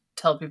able to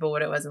tell people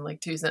what it was in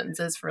like 2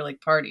 sentences for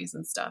like parties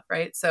and stuff,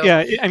 right? So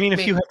yeah, I mean,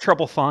 if you have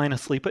trouble falling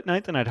asleep at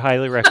night, then I'd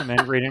highly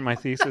recommend reading my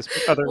thesis.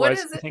 But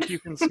otherwise, I think you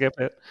can skip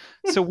it.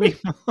 So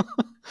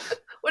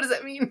what does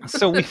that mean?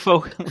 So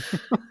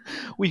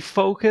we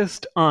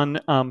focused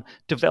on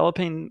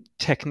developing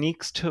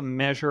techniques to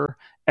measure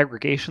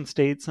aggregation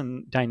states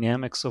and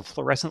dynamics of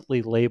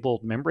fluorescently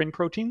labeled membrane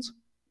proteins.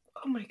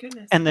 Oh my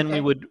goodness! And then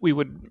we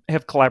would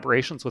have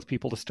collaborations with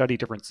people to study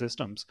different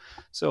systems.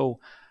 So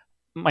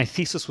my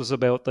thesis was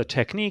about the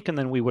technique, and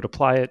then we would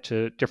apply it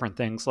to different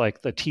things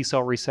like the T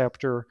cell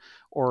receptor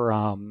or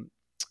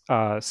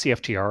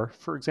CFTR,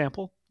 for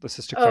example. The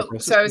cystic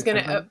fibrosis. So I was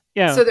going to,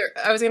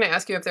 I was going to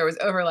ask you if there was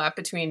overlap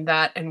between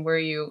that and where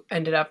you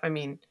ended up. I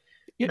mean,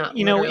 not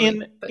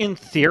in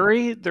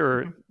theory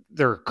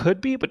there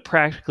could be, but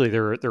practically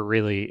there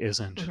really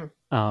isn't.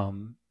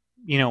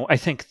 Mm-hmm. I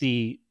think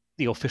the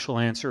official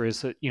answer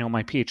is that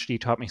my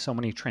PhD taught me so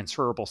many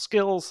transferable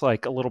skills,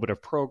 like a little bit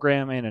of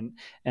programming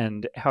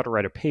and how to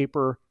write a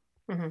paper.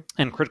 Mm-hmm.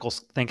 And critical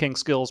thinking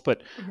skills,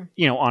 but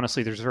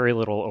honestly, there's very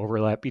little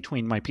overlap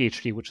between my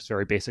PhD, which is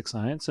very basic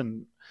science,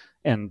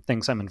 and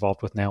things I'm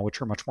involved with now,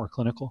 which are much more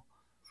clinical.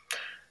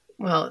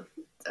 Well,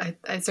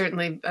 I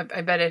certainly,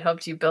 I bet it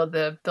helped you build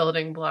the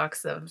building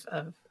blocks of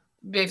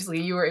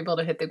basically you were able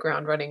to hit the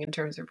ground running in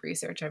terms of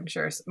research, I'm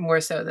sure,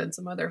 more so than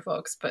some other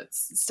folks, but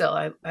still,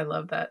 I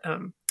love that.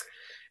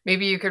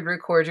 Maybe you could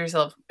record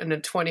yourself in a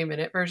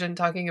 20-minute version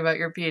talking about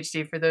your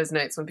PhD for those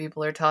nights when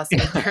people are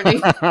tossing and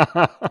turning.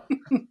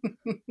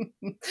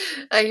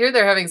 I hear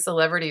they're having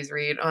celebrities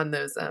read on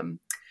those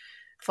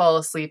fall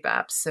asleep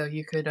apps, so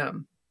you could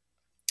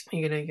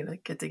you're gonna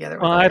get together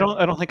with Well, I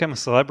don't think I'm a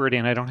celebrity,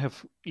 and I don't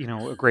have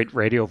a great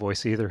radio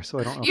voice either, so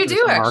I don't know you if do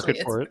there's a actually.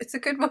 market for it. It's a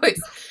good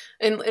voice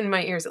in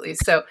my ears at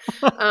least. So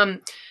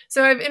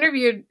so I've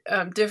interviewed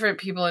different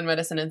people in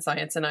medicine and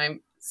science, and I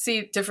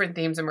see different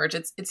themes emerge.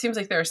 It seems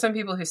like there are some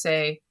people who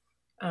say,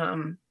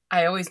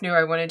 I always knew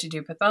I wanted to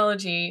do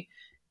pathology.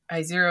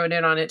 I zeroed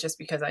in on it just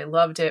because I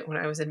loved it when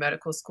I was in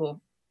medical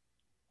school.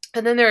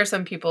 And then there are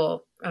some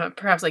people,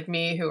 perhaps like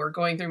me, who are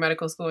going through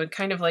medical school and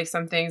kind of like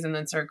some things and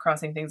then started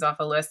crossing things off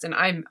a list. And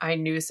I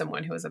knew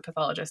someone who was a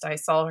pathologist. I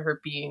saw her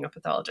being a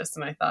pathologist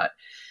and I thought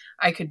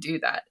I could do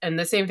that. And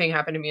the same thing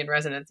happened to me in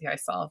residency. I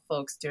saw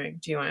folks doing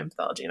GYN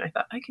pathology and I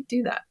thought I could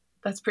do that.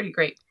 That's pretty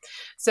great.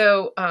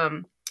 So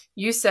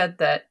you said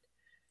that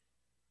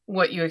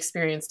what you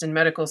experienced in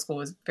medical school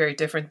was very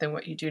different than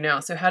what you do now.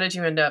 So how did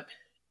you end up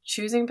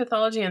choosing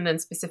pathology and then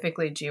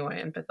specifically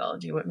GYN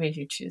pathology? What made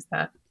you choose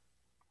that?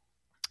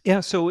 Yeah,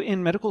 so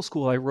in medical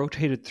school, I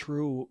rotated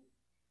through,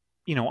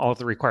 all of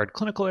the required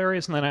clinical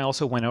areas, and then I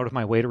also went out of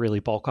my way to really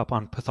bulk up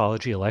on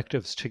pathology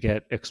electives to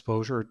get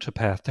exposure to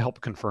path to help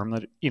confirm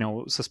that,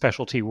 it's a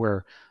specialty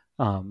where,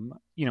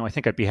 I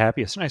think I'd be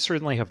happiest. And I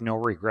certainly have no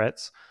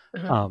regrets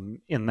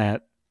in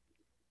that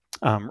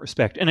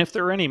respect. And if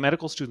there are any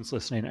medical students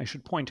listening, I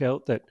should point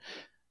out that,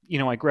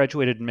 I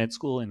graduated med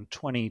school in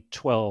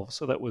 2012,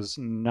 so that was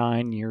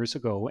 9 years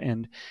ago.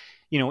 And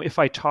if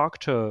I talk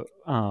to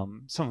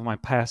some of my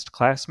past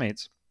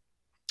classmates,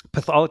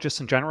 pathologists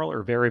in general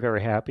are very,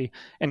 very happy.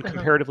 And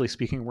comparatively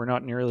speaking, we're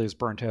not nearly as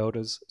burnt out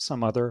as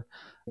some other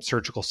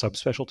surgical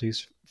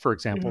subspecialties, for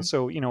example.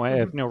 So, I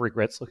have no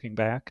regrets looking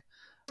back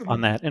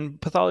on that. And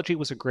pathology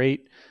was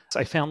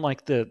I found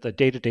like the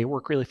day-to-day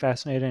work really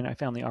fascinating. I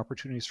found the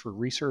opportunities for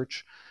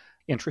research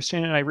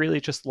interesting. And I really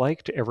just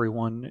liked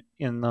everyone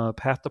in the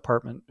path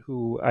department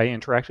who I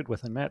interacted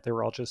with and met. They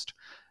were all just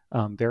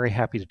very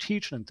happy to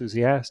teach and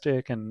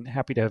enthusiastic and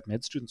happy to have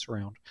med students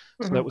around.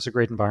 So that was a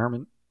great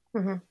environment.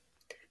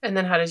 And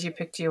then how did you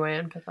pick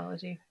GYN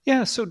pathology?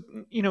 Yeah, so,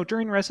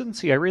 during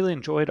residency, I really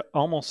enjoyed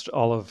almost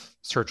all of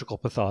surgical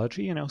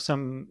pathology.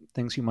 Some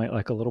things you might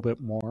like a little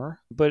bit more.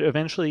 But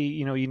eventually,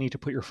 you need to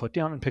put your foot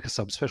down and pick a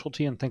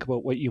subspecialty and think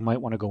about what you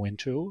might want to go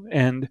into.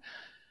 And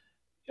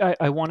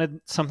I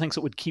wanted some things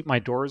that would keep my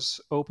doors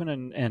open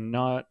and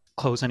not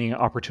close any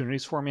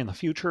opportunities for me in the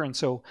future. And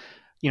so,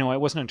 I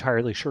wasn't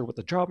entirely sure what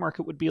the job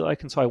market would be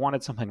like. And so I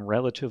wanted something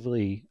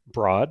relatively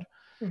broad.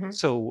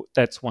 So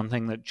that's one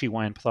thing that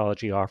GYN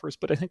pathology offers.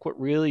 But I think what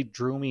really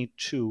drew me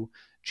to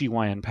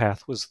GYN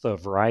path was the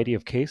variety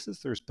of cases.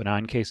 There's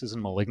benign cases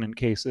and malignant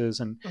cases,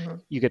 and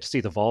you get to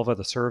see the vulva,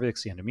 the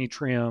cervix, the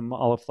endometrium,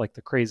 all of like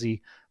the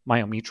crazy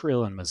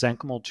myometrial and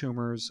mesenchymal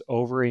tumors,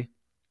 ovary.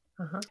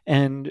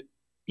 And,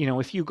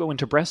 if you go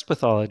into breast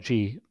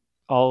pathology,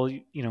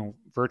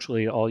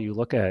 virtually all you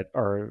look at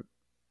are,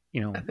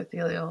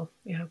 epithelial,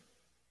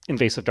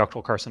 invasive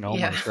ductal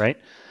carcinomas, right?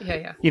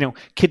 Yeah.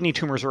 Kidney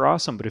tumors are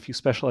awesome, but if you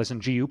specialize in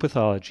GU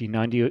pathology,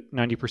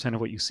 90%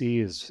 of what you see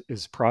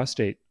is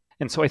prostate.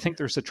 And so I think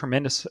there's a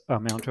tremendous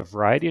amount of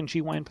variety in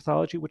GYN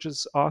pathology, which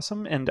is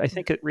awesome. And I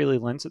think it really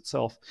lends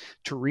itself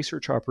to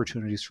research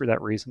opportunities for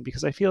that reason,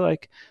 because I feel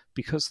like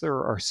because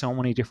there are so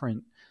many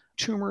different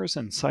tumors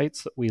and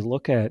sites that we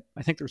look at,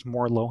 I think there's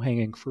more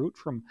low-hanging fruit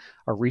from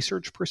a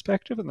research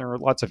perspective. And there are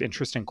lots of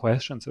interesting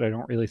questions that I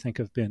don't really think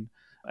have been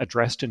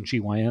addressed in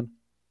GYN.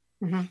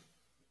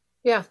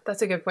 Yeah,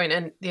 that's a good point.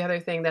 And the other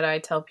thing that I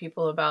tell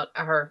people about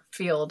our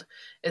field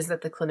is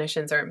that the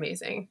clinicians are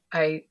amazing.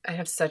 I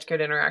have such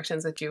good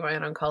interactions with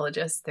GYN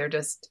oncologists. They're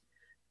just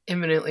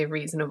eminently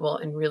reasonable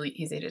and really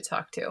easy to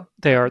talk to.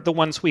 They are. The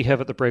ones we have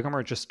at the Brigham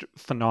are just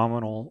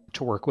phenomenal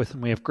to work with.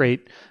 And we have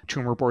great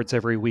tumor boards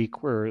every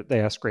week where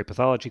they ask great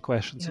pathology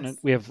questions. And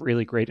we have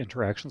really great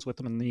interactions with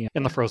them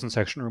in the frozen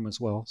section room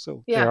as well.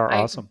 So they are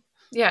awesome.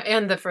 Yeah,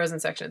 and the frozen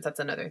sections, that's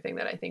another thing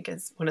that I think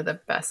is one of the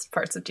best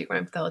parts of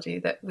GYN pathology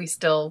that we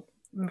still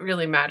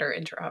really matter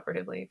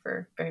intraoperatively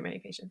for very many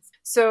patients.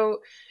 So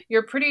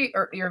you're very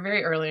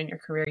early in your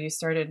career. You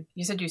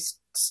said you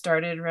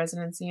started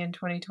residency in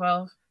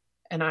 2012,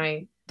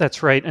 and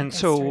That's right. And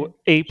so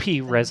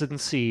AP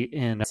residency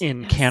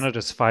in Canada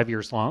is 5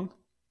 years long.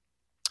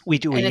 We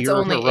do a year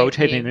of a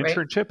rotating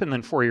internship and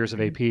then 4 years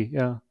of AP.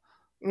 Yeah.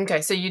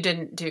 Okay, so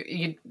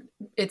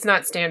it's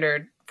not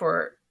standard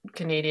for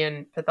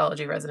Canadian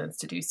pathology residents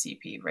to do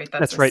CP, right?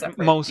 That's right.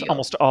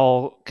 Almost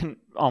all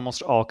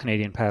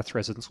Canadian path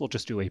residents will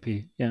just do AP.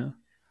 Yeah.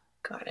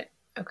 Got it.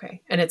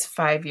 Okay, and it's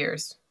 5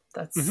 years.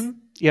 That's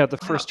yeah. The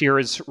first year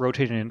is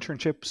rotating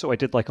internship. So I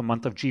did like a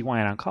month of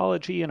GYN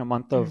oncology and a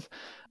month of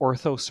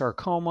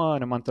orthosarcoma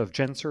and a month of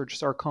gen surg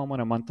sarcoma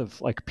and a month of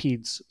like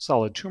peds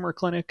solid tumor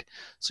clinic.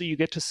 So you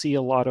get to see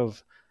a lot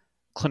of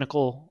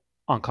clinical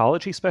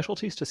oncology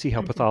specialties to see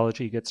how Mhm.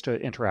 pathology gets to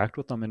interact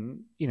with them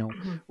and,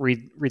 Mhm.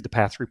 read the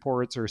path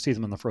reports or see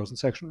them in the frozen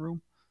section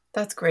room.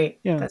 That's great.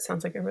 Yeah. That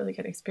sounds like a really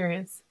good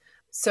experience.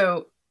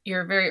 So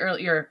you're very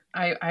early.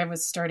 I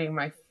was starting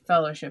my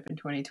fellowship in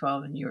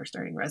 2012, and you were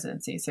starting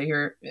residency. So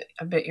you're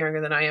a bit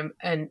younger than I am,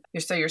 and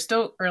you're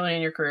still early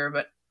in your career,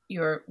 but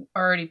you're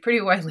already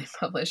pretty widely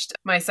published.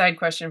 My side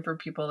question for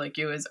people like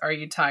you is, are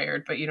you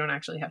tired? But you don't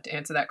actually have to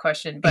answer that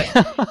question. But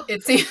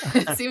it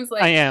seems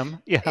like I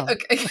am. Yeah.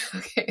 Okay.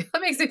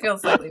 That makes me feel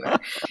slightly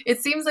better.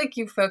 It seems like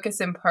you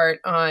focus in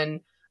part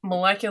on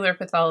molecular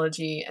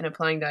pathology and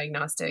applying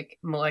diagnostic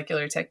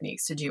molecular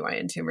techniques to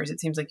GYN tumors. It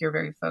seems like you're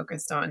very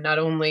focused on not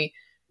only,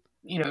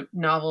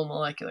 novel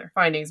molecular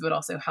findings, but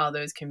also how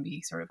those can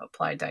be sort of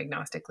applied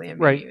diagnostically and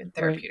maybe even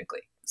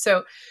therapeutically.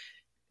 So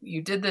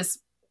you did this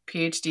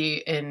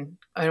PhD in,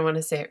 I don't want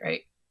to say it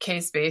right,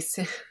 case-based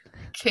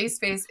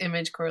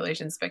image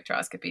correlation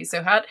spectroscopy.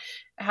 So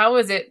how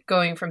was it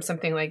going from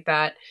something like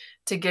that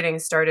to getting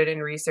started in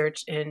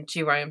research in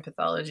GYN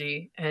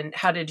pathology? And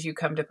how did you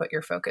come to put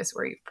your focus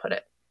where you put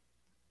it?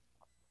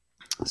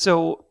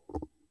 So,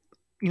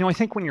 I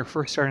think when you're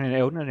first starting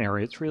out in an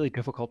area, it's really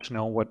difficult to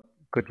know what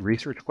good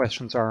research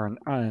questions are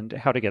and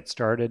how to get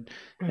started.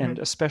 Mm-hmm. And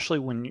especially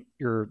when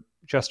you're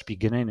just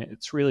beginning,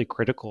 it's really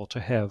critical to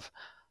have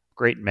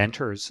great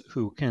mentors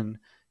who can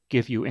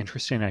give you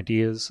interesting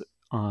ideas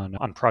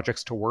on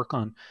projects to work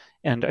on.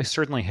 And I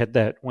certainly had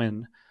that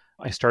when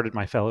I started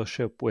my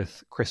fellowship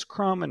with Chris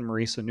Crum and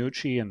Marisa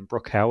Nucci and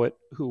Brooke Howitt,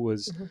 who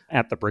was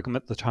at the Brigham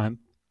at the time.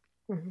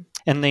 Mm-hmm.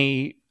 And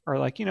they are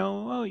like,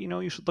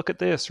 you should look at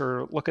this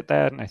or look at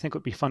that. And I think it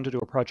would be fun to do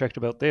a project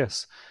about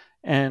this.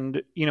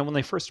 And, when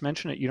they first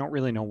mention it, you don't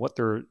really know what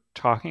they're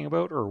talking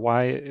about or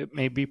why it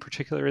may be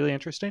particularly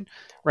interesting,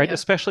 right? Yeah.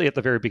 Especially at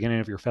the very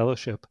beginning of your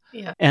fellowship.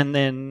 Yeah. And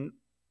then,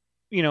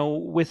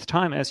 with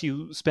time, as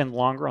you spend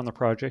longer on the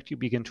project, you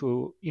begin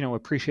to,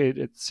 appreciate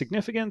its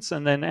significance.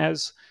 And then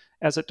as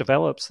it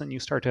develops, then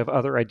you start to have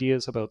other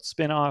ideas about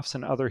spin-offs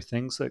and other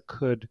things that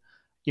could,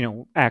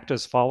 act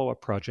as follow-up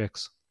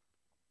projects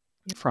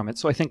from it.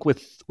 So I think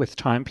with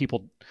time,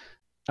 people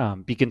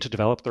begin to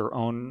develop their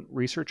own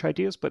research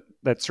ideas, but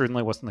that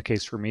certainly wasn't the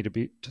case for me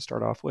to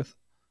start off with.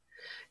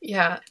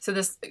 Yeah. So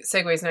this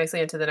segues nicely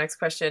into the next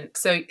question.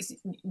 So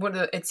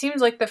it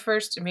seems like the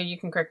first, maybe you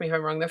can correct me if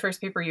I'm wrong, the first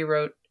paper you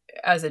wrote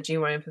as a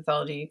GYN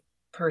pathology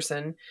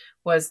person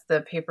was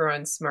the paper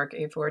on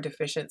SMARCA4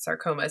 deficient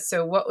sarcomas.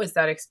 So what was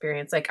that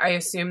experience like? I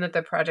assume that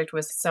the project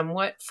was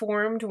somewhat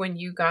formed when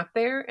you got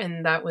there,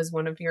 and that was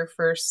one of your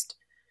first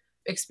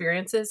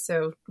experiences.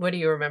 So what do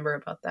you remember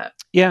about that?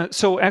 Yeah.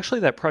 So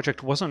actually that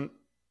project wasn't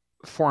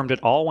formed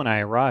at all when I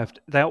arrived.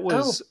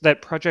 That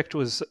project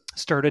was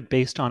started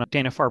based on a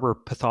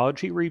Dana-Farber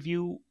pathology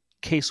review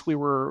case we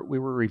were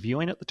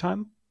reviewing at the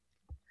time.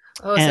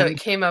 Oh, and so it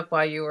came up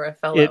while you were a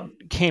fellow.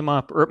 It came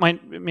up, or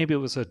maybe it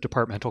was a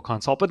departmental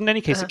consult, but in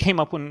any case, it came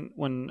up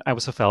when I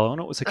was a fellow, and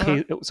it was a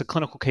case. It was a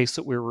clinical case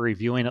that we were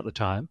reviewing at the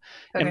time.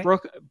 Okay. And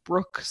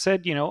Brooke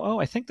said,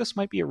 I think this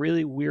might be a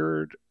really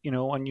weird,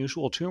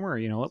 unusual tumor.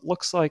 It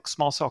looks like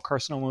small cell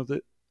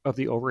carcinoma of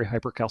the ovary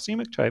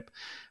hypercalcemic type,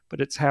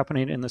 but it's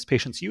happening in this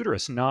patient's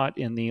uterus, not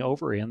in the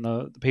ovary. And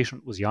the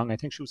patient was young. I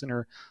think she was in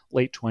her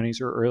late 20s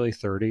or early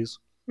 30s.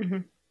 Mm-hmm.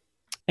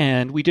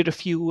 And we did a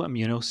few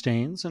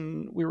immunostains,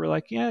 and we were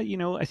like, yeah,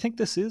 I think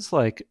this is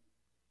like,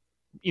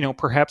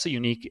 perhaps a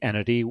unique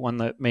entity, one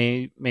that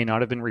may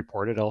not have been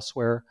reported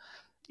elsewhere.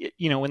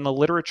 In the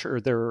literature,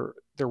 there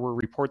were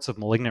reports of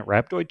malignant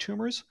rhabdoid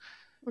tumors.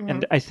 Mm-hmm.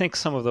 And I think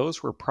some of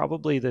those were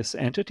probably this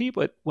entity,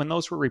 but when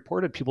those were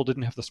reported, people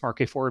didn't have the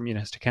SMARCA4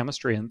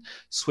 immunohistochemistry, and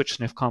switch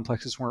SNF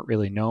complexes weren't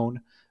really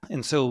known.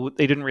 And so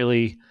they didn't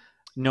really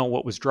know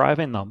what was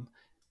driving them.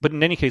 But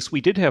in any case,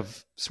 we did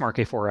have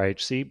SMARCA4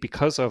 IHC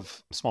because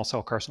of small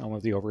cell carcinoma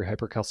of the ovary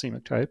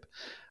hypercalcemic type.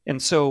 And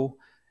so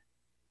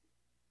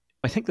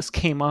I think this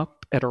came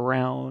up at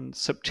around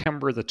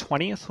September the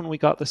 20th when we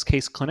got this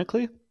case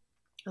clinically.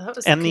 Well, that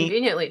was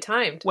conveniently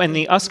timed. When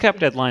the USCAP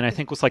deadline, I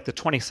think, was like the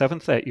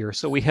 27th that year.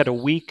 So we had a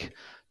week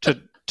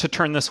to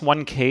turn this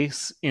one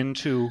case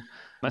into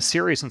a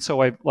series. And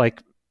so I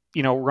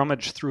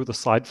rummaged through the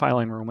slide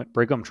filing room at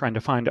Brigham trying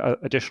to find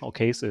additional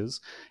cases.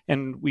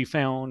 And we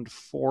found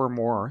 4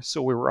 more.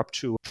 So we were up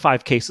to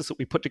 5 cases that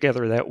we put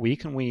together that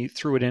week, and we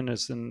threw it in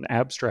as an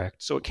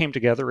abstract. So it came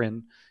together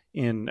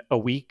in a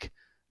week,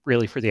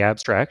 really, for the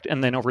abstract.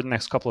 And then over the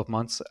next couple of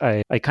months,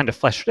 I kind of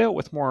fleshed it out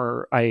with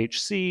more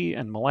IHC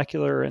and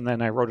molecular, and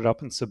then I wrote it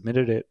up and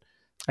submitted it,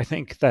 I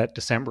think, that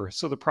December.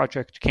 So the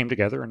project came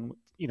together and,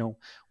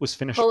 was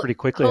finished pretty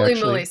quickly, Holy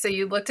actually. moly. So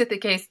you looked at the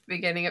case at the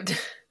beginning of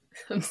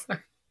I'm sorry,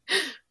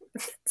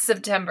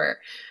 September.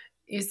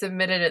 You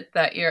submitted it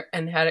that year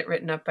and had it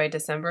written up by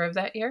December of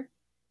that year?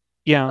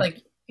 Yeah.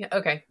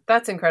 Okay.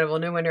 That's incredible.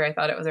 No wonder I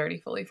thought it was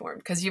already fully formed,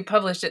 because you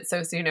published it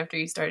so soon after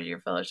you started your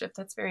fellowship.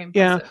 That's very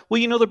impressive. Yeah.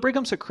 Well, the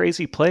Brigham's a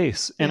crazy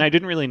place, and I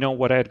didn't really know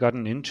what I had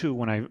gotten into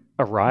when I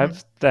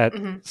arrived that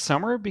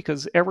summer,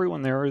 because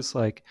everyone there is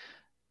like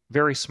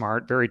very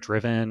smart, very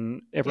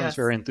driven. Everyone's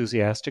very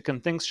enthusiastic,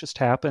 and things just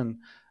happen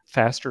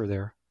faster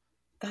there.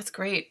 That's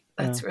great.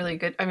 Yeah. That's really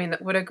good. I mean,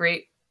 what a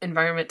great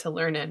environment to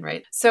learn in,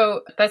 right?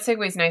 So that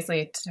segues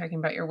nicely to talking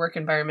about your work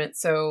environment.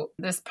 So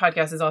this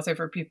podcast is also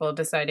for people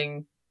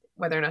deciding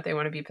whether or not they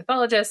want to be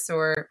pathologists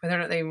or whether or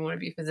not they want to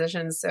be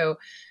physicians. So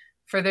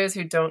for those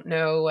who don't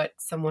know what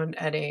someone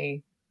at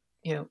a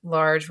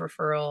large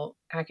referral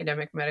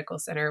academic medical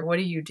center, what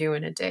do you do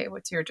in a day?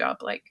 What's your job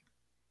like?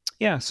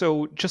 Yeah,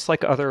 so just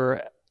like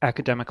other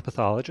academic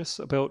pathologists,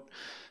 about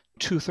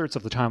 2/3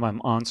 of the time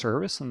I'm on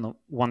service and the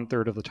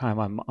 1/3 of the time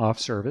I'm off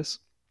service.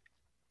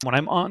 When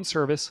I'm on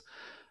service,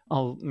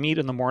 I'll meet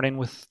in the morning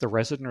with the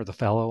resident or the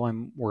fellow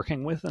I'm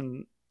working with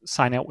and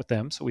sign out with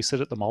them. So we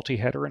sit at the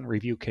multi-header and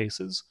review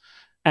cases.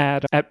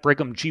 At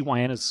Brigham,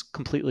 GYN is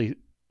completely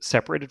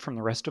separated from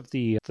the rest of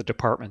the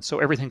department. So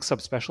everything's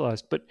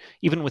subspecialized. But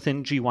even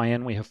within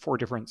GYN, we have 4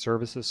 different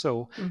services.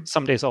 So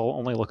some days I'll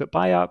only look at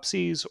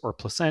biopsies or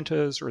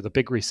placentas or the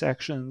big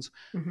resections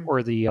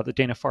or the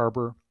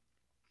Dana-Farber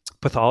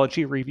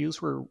pathology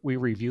reviews, where we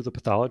review the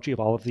pathology of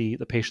all of the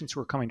patients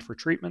who are coming for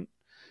treatment.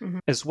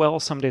 As well,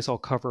 some days I'll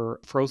cover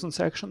frozen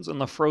sections,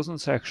 and the frozen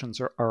sections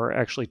are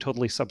actually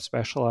totally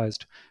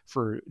subspecialized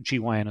for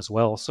GYN as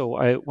well.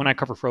 So when I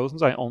cover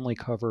frozens, I only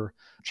cover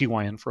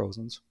GYN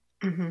frozens.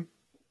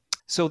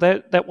 So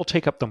that will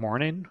take up the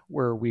morning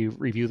where we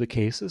review the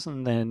cases,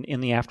 and then in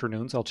the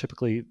afternoons I'll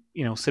typically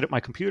sit at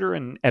my computer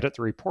and edit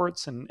the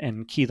reports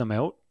and key them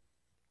out.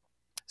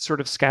 Sort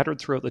of scattered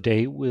throughout the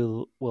day,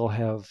 we'll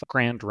have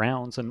grand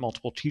rounds and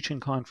multiple teaching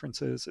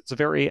conferences. It's a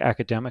very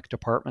academic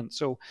department,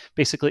 so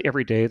basically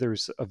every day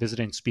there's a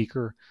visiting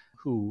speaker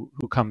who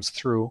comes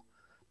through,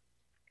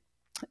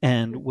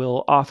 and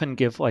will often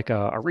give like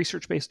a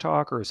research-based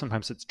talk, or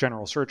sometimes it's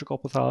general surgical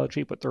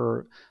pathology, but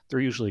they're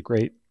usually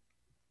great.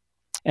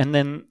 And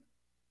then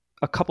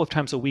a couple of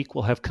times a week,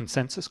 we'll have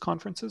consensus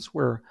conferences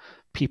where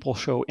people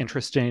show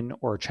interesting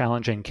or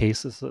challenging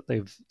cases that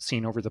they've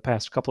seen over the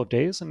past couple of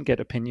days and get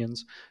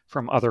opinions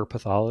from other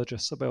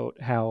pathologists about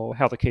how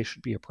the case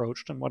should be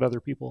approached and what other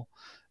people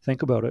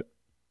think about it.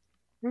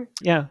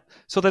 Yeah.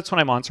 So that's when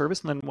I'm on service.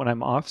 And then when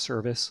I'm off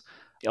service,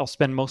 I'll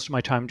spend most of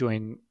my time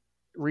doing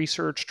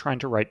research, trying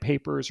to write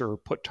papers or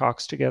put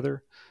talks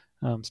together,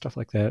 stuff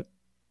like that.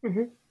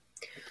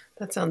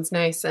 That sounds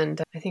nice.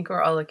 And I think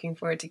we're all looking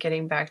forward to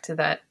getting back to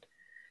that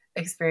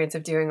experience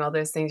of doing all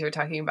those things you're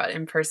talking about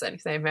in person,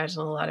 because I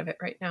imagine a lot of it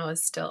right now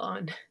is still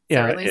on.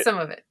 Yeah, or at least some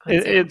of it.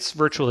 It's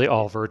virtually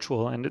all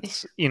virtual, and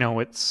it's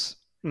it's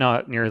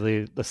not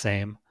nearly the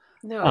same.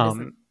 No, it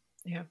isn't.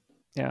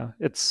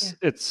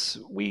 It's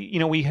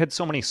we had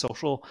so many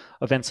social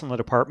events in the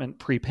department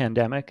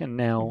pre-pandemic, and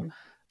now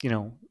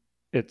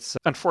it's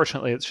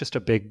unfortunately it's just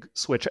a big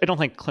switch. I don't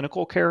think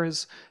clinical care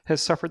has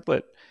suffered,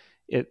 but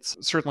it's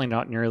certainly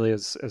not nearly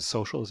as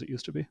social as it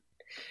used to be.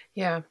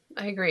 Yeah,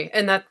 I agree,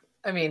 and that.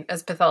 I mean,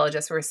 as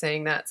pathologists, we're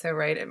saying that, so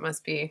right, it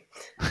must be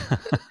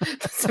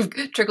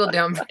trickled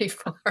down pretty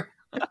far.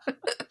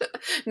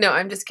 No,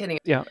 I'm just kidding.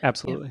 Yeah,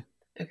 absolutely.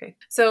 Yeah. Okay,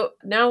 so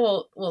now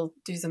we'll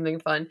do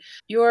something fun.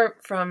 You're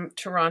from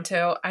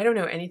Toronto. I don't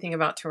know anything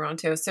about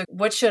Toronto, so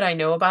what should I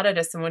know about it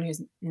as someone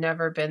who's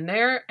never been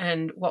there,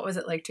 and what was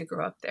it like to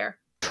grow up there?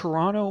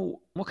 Toronto,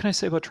 what can I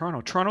say about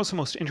Toronto? Toronto's the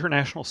most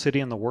international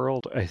city in the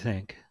world, I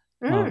think.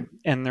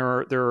 And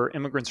there are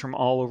immigrants from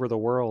all over the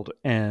world,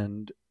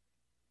 and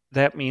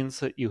that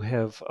means that you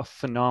have a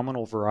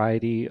phenomenal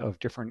variety of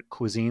different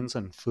cuisines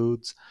and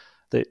foods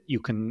that you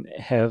can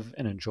have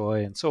and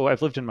enjoy. And so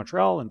I've lived in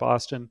Montreal and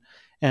Boston,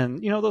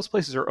 and those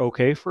places are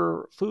okay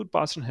for food.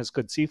 Boston has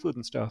good seafood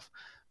and stuff,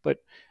 but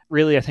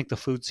really I think the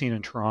food scene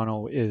in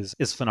Toronto is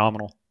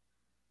phenomenal.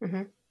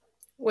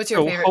 What's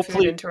your favorite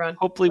food in Toronto?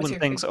 Hopefully when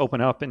things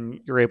open up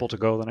and you're able to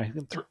go, then I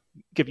can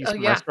give you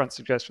some restaurant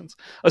suggestions,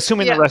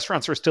 assuming the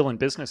restaurants are still in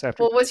business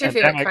after. Well, what's your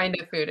favorite kind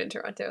of food in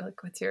Toronto?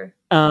 Like, what's your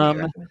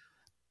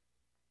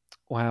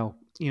wow.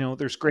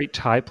 There's great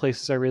Thai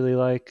places I really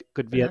like,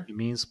 good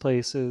Vietnamese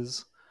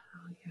places.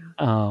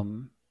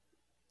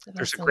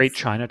 There's a great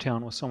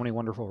Chinatown with so many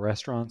wonderful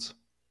restaurants.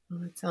 Oh,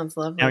 that sounds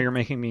lovely. Now you're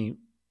making me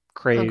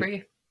crave.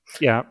 Hungry.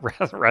 Yeah,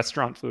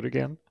 restaurant food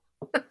again.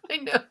 I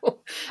know.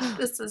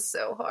 This is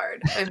so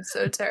hard. I'm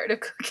so tired of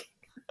cooking.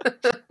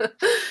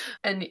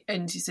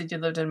 And you said you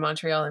lived in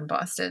Montreal and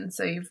Boston,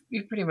 so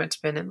you've pretty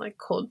much been in like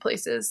cold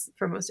places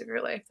for most of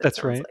your life.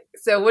 That's right. Like.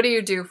 So what do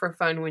you do for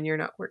fun when you're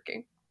not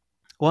working?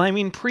 Well, I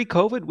mean,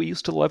 pre-COVID, we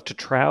used to love to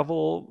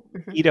travel,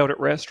 eat out at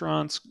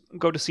restaurants,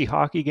 go to see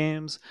hockey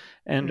games.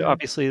 And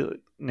obviously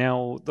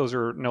now those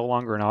are no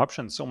longer an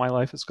option. So my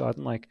life has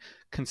gotten like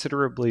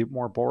considerably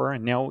more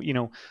boring. Now,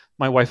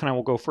 my wife and I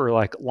will go for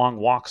like long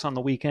walks on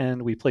the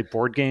weekend. We play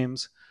board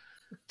games.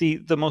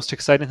 The most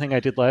exciting thing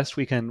I did last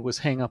weekend was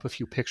hang up a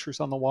few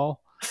pictures on the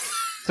wall.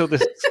 So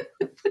this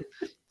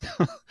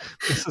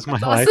is my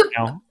life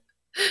now.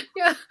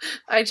 Yeah,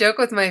 I joke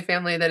with my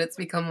family that it's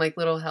become like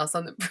Little House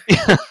on the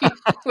Prairie,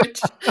 which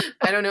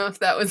I don't know if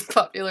that was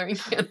popular in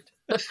Canada,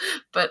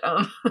 but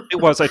it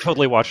was. I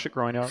totally watched it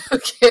growing up.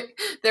 Okay,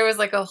 there was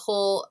like a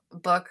whole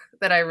book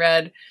that I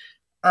read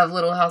of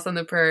Little House on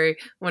the Prairie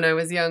when I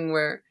was young,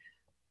 where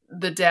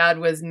the dad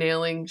was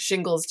nailing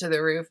shingles to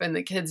the roof, and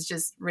the kids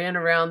just ran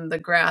around the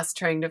grass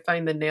trying to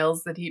find the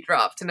nails that he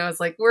dropped. And I was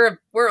like, we're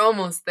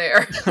almost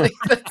there. Like,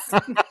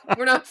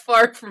 we're not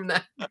far from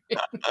that right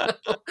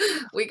now.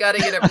 We got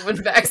to get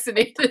everyone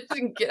vaccinated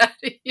and get out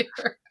of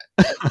here.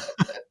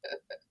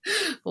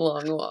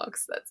 Long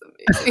walks. That's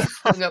amazing.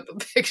 Hung up a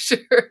picture.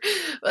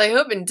 Well, I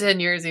hope in 10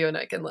 years you and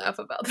I can laugh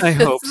about this. I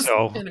hope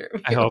so.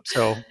 I hope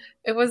so.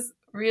 It was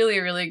really,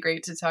 really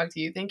great to talk to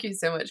you. Thank you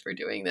so much for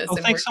doing this. Oh,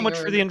 thanks so much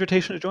for the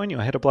invitation to join you.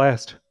 I had a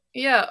blast.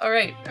 Yeah. All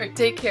right.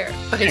 Take care.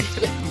 Bye.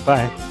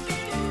 Bye.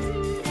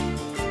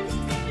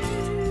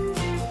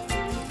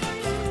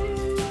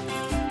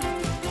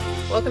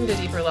 Welcome to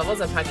Deeper Levels,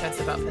 a podcast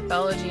about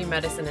pathology,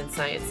 medicine, and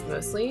science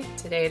mostly.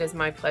 Today it is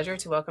my pleasure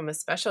to welcome a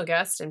special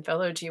guest and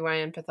fellow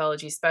GYN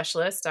pathology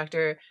specialist,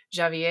 Dr.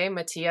 Xavier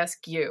Matias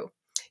Guiu.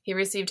 He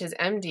received his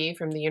MD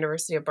from the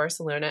University of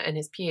Barcelona and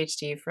his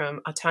PhD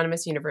from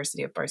Autonomous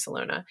University of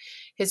Barcelona.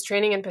 His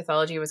training in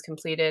pathology was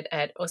completed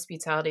at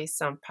Hospital de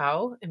Sant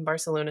Pau in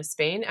Barcelona,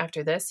 Spain.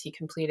 After this, he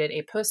completed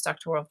a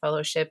postdoctoral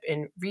fellowship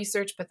in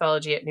research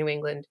pathology at New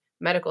England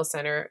Medical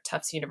Center,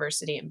 Tufts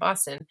University in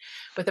Boston,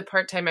 with a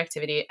part-time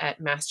activity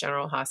at Mass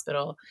General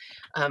Hospital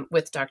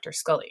with Dr.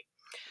 Scully.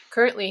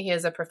 Currently, he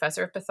is a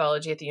professor of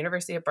pathology at the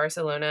University of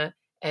Barcelona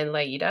and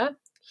Lleida.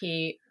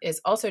 He is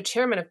also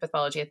chairman of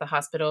pathology at the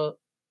Hospital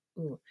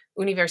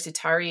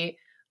Universitari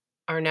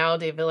Arnau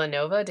de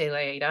Vilanova de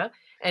Lleida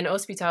and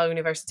Hospital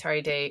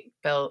Universitari de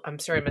I'm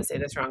sorry, I'm going to say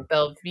this wrong,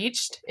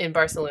 Bellvitge in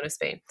Barcelona,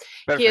 Spain.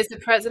 Perfect. He is the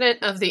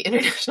president of the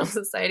International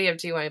Society of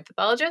GYN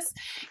Pathologists.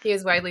 He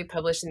is widely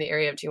published in the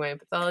area of GYN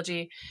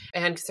pathology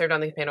and served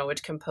on the panel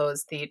which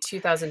composed the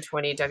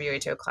 2020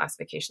 WHO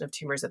classification of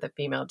tumors of the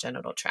female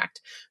genital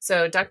tract.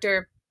 So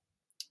Dr.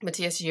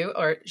 Matias Guiu,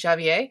 or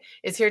Xavier,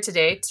 is here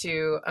today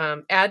to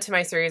add to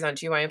my series on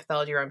GYN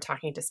pathology, where I'm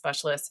talking to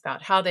specialists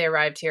about how they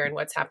arrived here and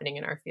what's happening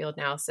in our field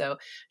now. So,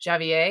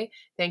 Xavier,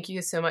 thank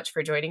you so much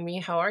for joining me.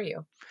 How are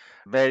you?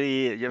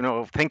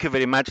 Thank you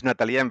very much,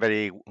 Natalie. I'm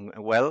very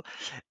well.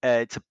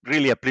 It's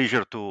really a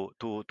pleasure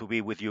to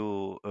be with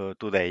you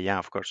today. Yeah,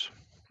 of course.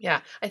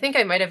 Yeah, I think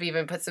I might have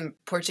even put some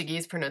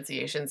Portuguese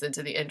pronunciations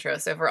into the intro.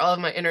 So for all of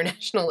my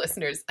international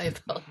listeners, I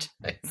apologize.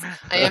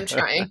 I am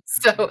trying.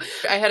 So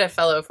I had a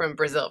fellow from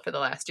Brazil for the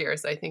last year,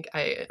 so I think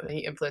he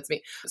influenced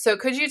me. So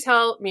could you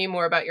tell me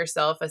more about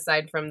yourself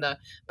aside from the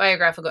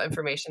biographical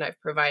information I've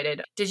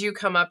provided? Did you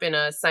come up in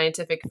a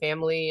scientific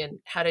family, and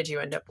how did you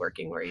end up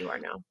working where you are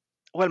now?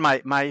 Well,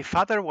 my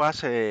father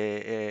was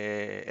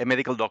a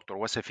medical doctor,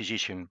 was a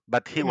physician,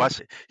 but he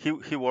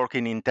worked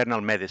in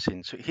internal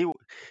medicine. So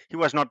he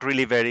was not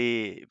really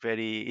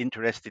very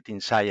interested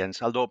in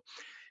science, although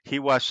he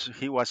was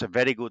a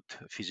very good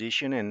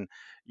physician and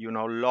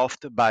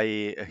loved by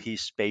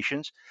his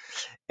patients.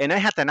 And I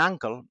had an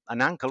uncle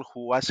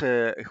who was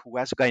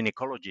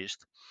gynecologist,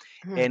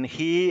 and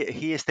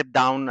he stepped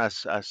down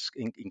as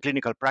in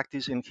clinical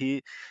practice, and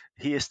he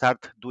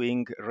started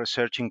doing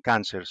research in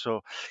cancer.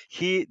 So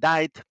he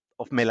died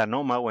of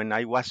melanoma when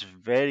I was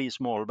very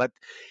small, but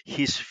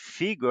his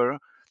figure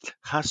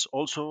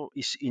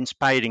is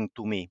inspiring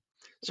to me.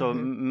 So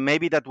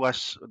maybe that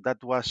was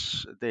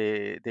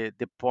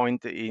the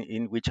point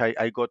in which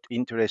I got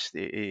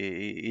interested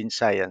in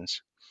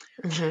science.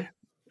 And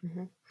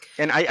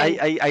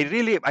I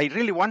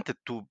really wanted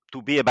to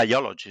be a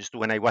biologist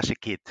when I was a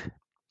kid.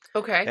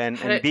 Okay. And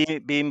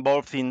be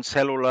involved in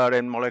cellular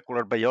and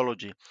molecular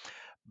biology.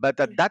 But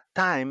at that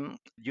time,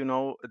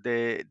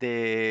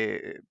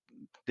 the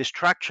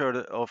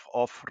structure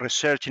of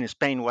research in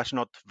Spain was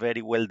not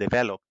very well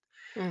developed.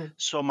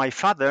 So my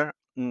father,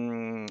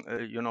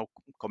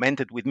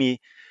 commented with me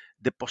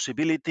the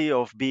possibility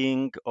of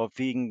being a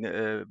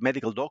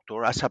medical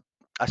doctor as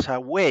a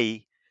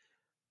way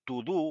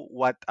to do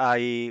what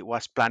I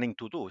was planning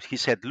to do. He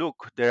said,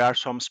 look, there are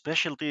some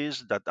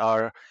specialties that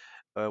are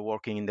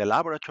working in the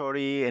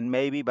laboratory, and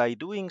maybe by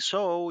doing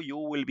so, you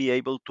will be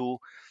able to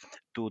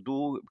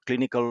do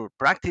clinical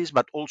practice,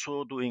 but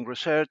also doing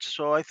research.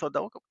 So I thought,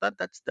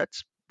 that's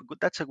good.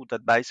 That's a good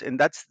advice, and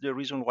that's the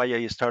reason why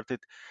I started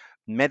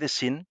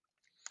medicine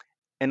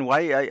and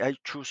why I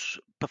choose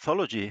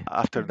pathology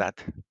after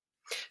that.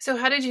 So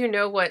how did you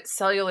know what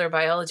cellular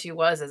biology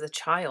was as a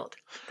child?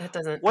 That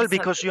doesn't. Well,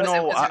 because was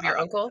it your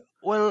uncle?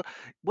 Well,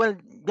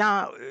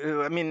 yeah.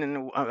 I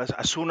mean,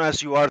 as soon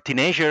as you are a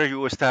teenager,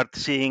 you start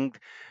seeing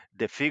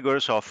the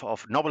figures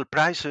of Nobel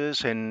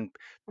prizes and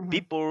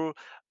people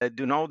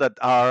that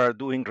are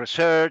doing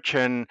research,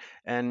 and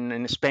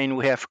in Spain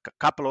we have a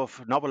couple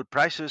of Nobel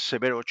prizes,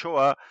 Severo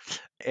Ochoa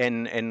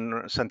and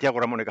Santiago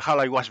Ramón y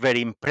Cajal. I was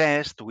very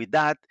impressed with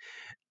that.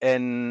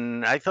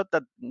 And I thought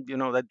that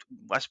that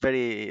was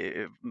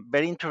very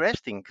very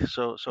interesting.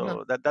 So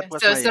that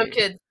was. So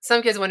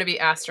some kids want to be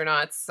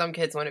astronauts, some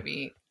kids want to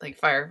be like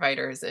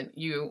firefighters, and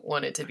you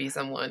wanted to be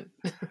someone.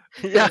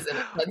 Yeah,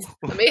 that's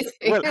amazing.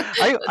 Well,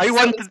 I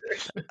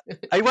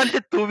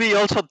wanted to be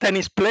also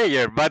tennis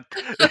player, but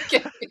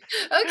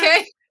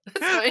okay, that's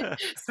fine.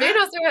 Spain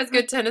also has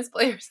good tennis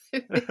players, so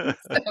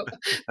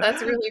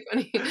that's really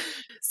funny.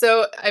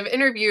 So I've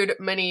interviewed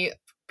many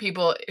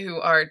people who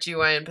are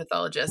GYN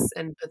pathologists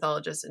and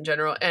pathologists in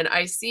general. And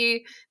I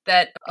see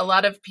that a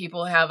lot of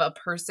people have a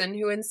person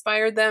who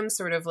inspired them,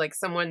 sort of like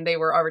someone they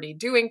were already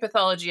doing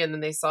pathology, and then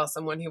they saw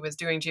someone who was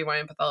doing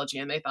GYN pathology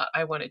and they thought,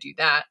 I want to do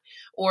that.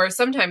 Or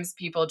sometimes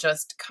people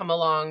just come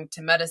along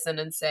to medicine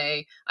and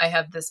say, I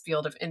have this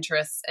field of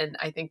interest and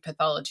I think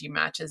pathology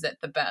matches it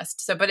the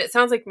best. So, but it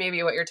sounds like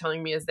maybe what you're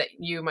telling me is that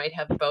you might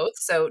have both.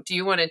 So do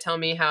you want to tell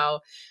me how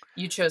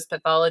you chose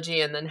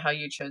pathology and then how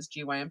you chose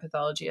GYN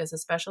pathology as a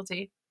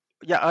specialty?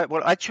 Yeah,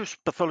 well, I choose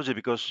pathology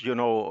because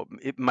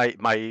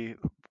my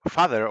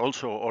father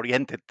also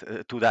oriented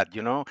to that.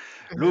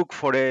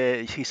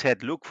 Mm-hmm. He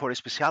said, look for a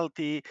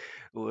specialty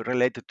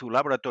related to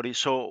laboratory.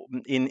 So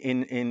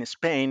in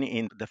Spain,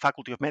 in the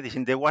Faculty of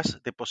Medicine, there was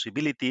the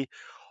possibility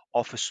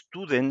of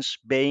students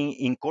being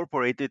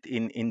incorporated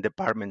in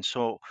departments.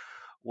 So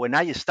when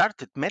I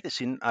started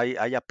medicine,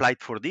 I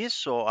applied for this.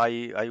 So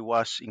I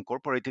was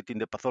incorporated in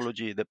the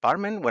pathology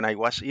department when I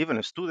was even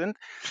a student.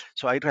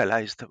 So I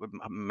realized,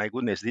 my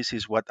goodness, this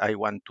is what I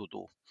want to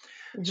do.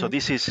 So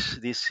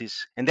Mm-hmm. this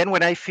is, and then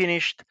when I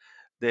finished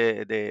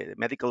the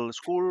medical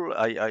school,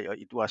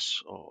 it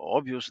was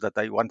obvious that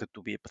I wanted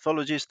to be a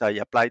pathologist.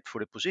 I applied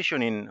for a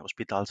position in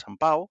Hospital San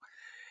Pau,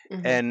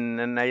 Mm-hmm.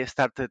 and I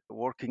started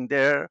working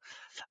there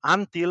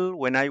until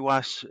when I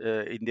was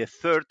in the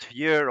third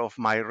year of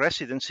my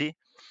residency.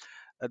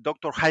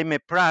 Dr. Jaime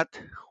Prat,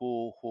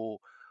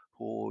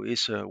 who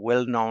is a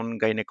well-known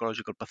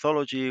gynecological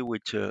pathology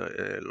with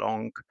a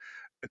long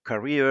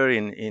career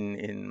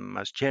in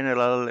Mass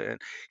General,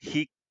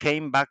 he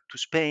came back to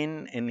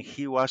Spain and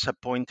he was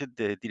appointed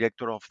the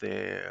director of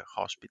the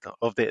hospital,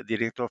 of the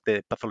director of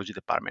the pathology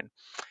department.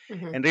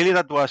 Mm-hmm. And really,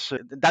 that was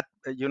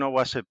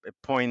a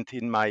point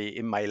in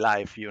my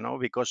life,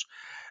 because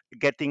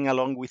getting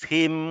along with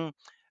him.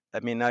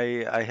 I mean,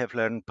 I have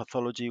learned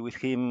pathology with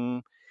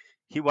him.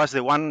 He was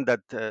the one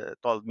that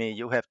told me,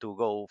 you have to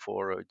go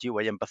for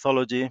GYN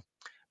pathology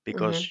Mm-hmm.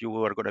 because you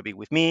were going to be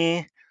with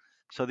me.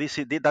 So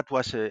that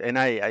was, and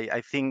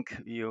I think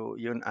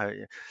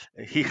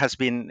he has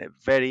been a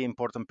very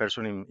important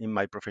person in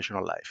my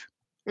professional life.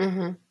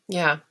 Mm-hmm.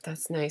 Yeah,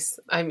 that's nice.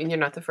 I mean, you're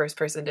not the first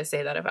person to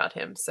say that about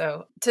him.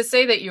 So to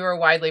say that you are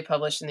widely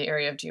published in the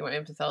area of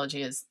GYN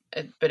pathology is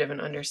a bit of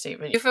an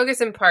understatement. You focus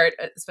in part,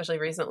 especially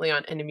recently,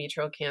 on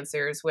endometrial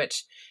cancers,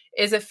 which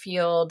is a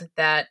field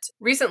that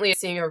recently is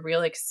seeing a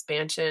real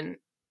expansion,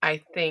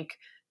 I think,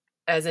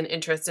 as an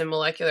interest in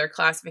molecular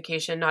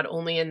classification, not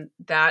only in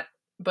that,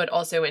 but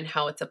also in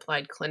how it's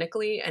applied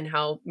clinically and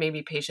how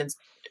maybe patients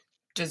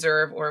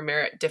deserve or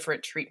merit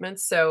different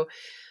treatments. So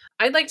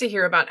I'd like to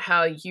hear about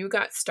how you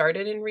got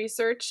started in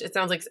research. It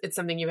sounds like it's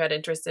something you had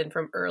interest in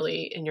from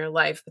early in your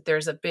life, but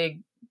there's a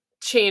big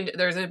change,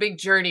 there's a big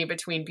journey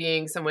between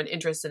being someone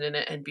interested in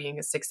it and being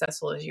as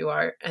successful as you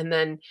are. And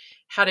then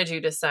how did you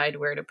decide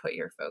where to put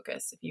your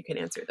focus? If you can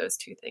answer those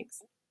two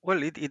things.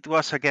 Well, it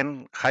was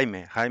again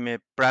Jaime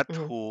Pratt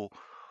Mm-hmm. who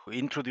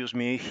introduced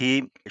me.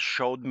 He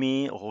showed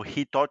me, or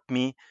he taught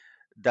me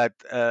that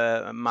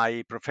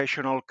my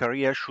professional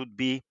career should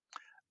be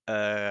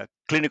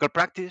clinical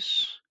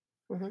practice,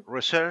 Mm-hmm.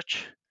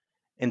 research,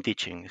 and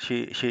teaching.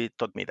 She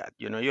taught me that.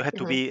 You had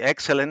to Mm-hmm. be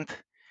excellent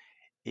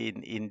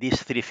in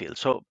these three fields.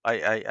 So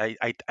I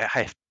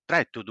have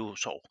tried to do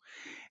so.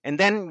 And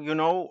then,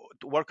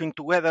 working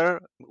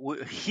together,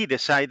 he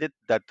decided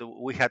that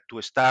we had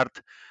to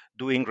start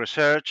doing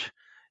research.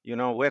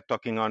 We're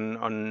talking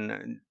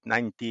on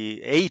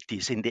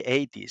 80s, in the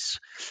 80s.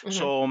 Mm-hmm.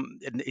 So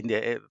in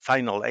the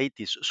final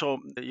 80s. So,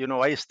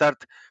 I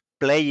start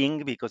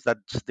playing, because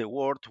that's the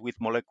word, with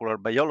molecular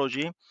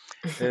biology.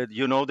 There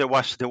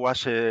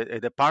was a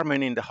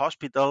department in the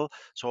hospital,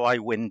 so I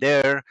went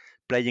there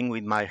playing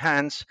with my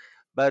hands,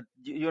 but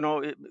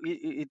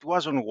it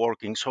wasn't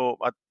working. So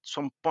at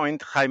some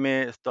point,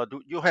 Jaime thought,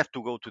 you have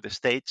to go to the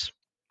States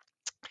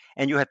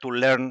and you have to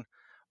learn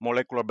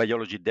molecular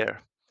biology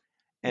there.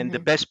 And the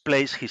Mm-hmm. best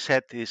place, he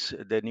said, is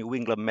the New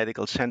England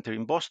Medical Center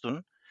in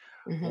Boston,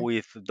 Mm-hmm.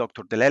 with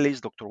Dr. Delelis,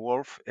 Dr.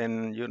 Wolf,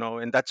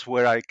 and that's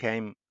where I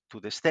came to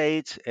the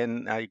States,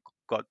 and I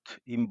got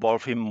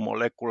involved in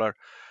molecular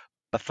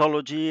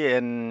pathology,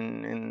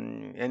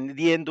 and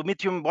the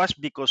endometrium was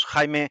because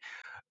Jaime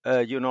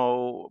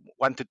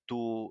wanted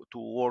to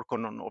work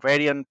on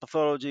ovarian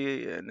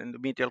pathology and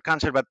endometrial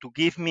cancer, but to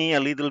give me a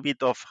little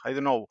bit of, I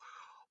don't know,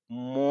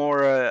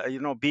 more,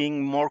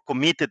 being more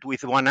committed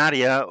with one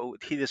area.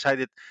 He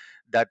decided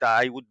that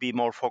I would be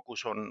more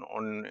focused on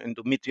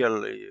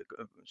endometrial.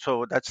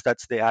 So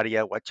that's the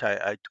area which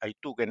I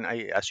took, and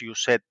as you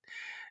said,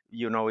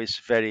 is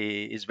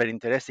very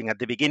interesting. At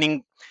the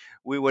beginning,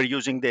 we were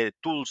using the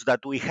tools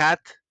that we had,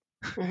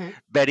 Mm-hmm.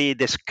 very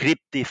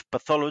descriptive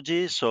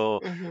pathology.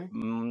 So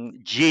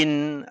Mm-hmm.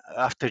 gene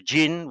after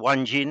gene,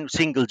 one gene,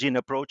 single gene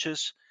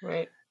approaches.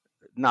 Right.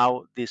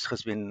 Now this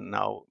has been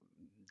now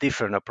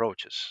different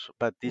approaches,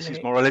 but this is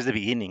Right. more or less the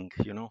beginning.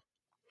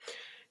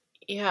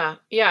 Yeah.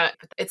 Yeah.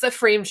 It's a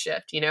frame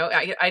shift,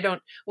 I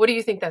don't, what do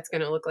you think that's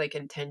going to look like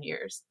in 10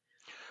 years?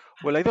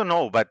 Well, I don't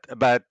know, but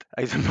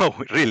I don't know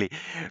really.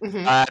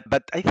 Hmm.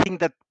 But I think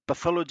that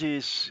pathology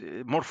is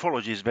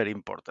morphology is very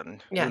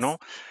important. You Yes. know,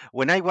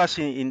 when I was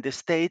in the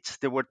States,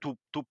 there were two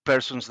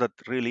persons that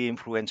really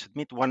influenced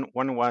me.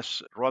 One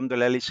was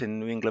Rondell Ellis in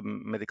New England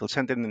Medical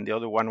Center, and the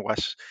other one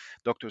was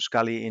Dr.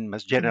 Scully in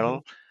Mass Hmm.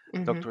 General.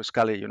 Hmm. Dr.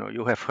 Scully,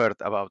 you have heard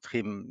about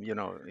him.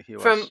 He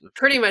From was,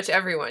 pretty much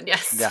everyone.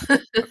 Yes. yeah,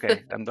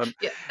 okay, I'm done.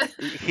 Yeah.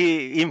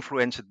 He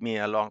influenced me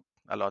a lot.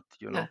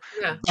 Yeah.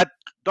 Yeah. But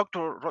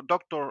Dr.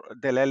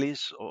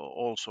 Delelis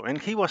also,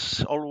 and he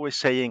was always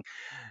saying,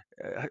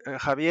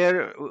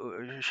 Xavier,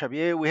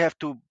 we have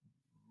to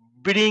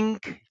bring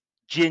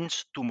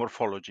genes to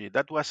morphology.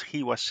 That was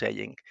he was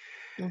saying.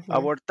 Hmm.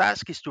 Our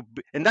task is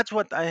and that's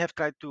what I have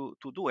tried to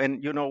do.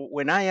 And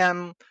when I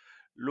am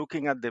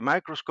looking at the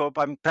microscope,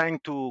 I'm trying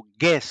to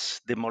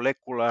guess the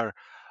molecular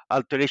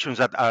alterations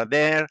that are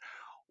there.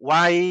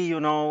 Why,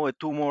 a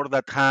tumor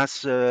that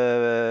has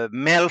a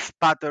MELF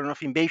pattern of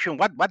invasion,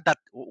 why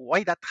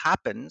that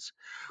happens?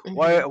 Hmm.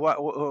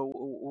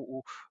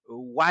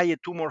 Why a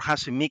tumor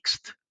has a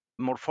mixed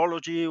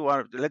morphology?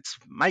 Or let's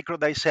micro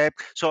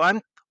dissect. So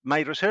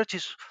my research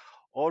is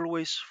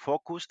always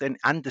focused and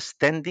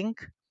understanding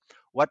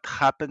what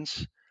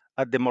happens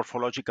at the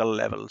morphological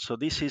level. So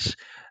this is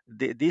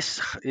the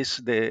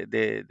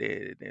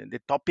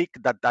topic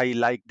that I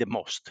like the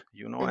most,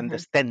 Hmm.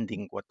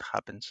 understanding what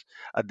happens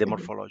at the Hmm.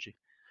 morphology.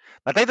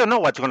 But I don't know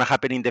what's going to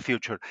happen in the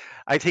future.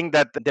 I think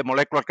that the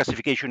molecular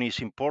classification is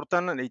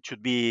important and it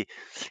should be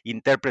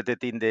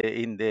interpreted in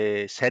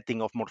the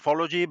setting of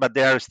morphology, but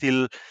there are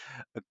still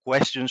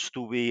questions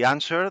to be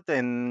answered,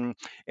 and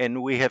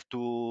we have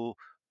to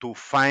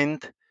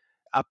find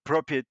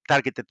appropriate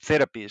targeted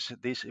therapies.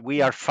 This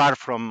we are far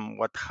from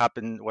what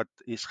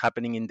is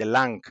happening in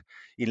lung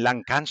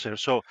cancer.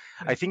 So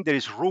I Right. think there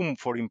is room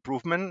for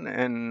improvement,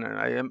 and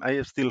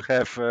I still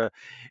have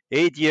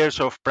 8 years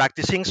of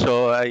practicing,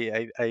 so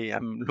I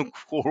am looking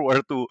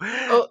forward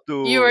Oh,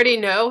 you to already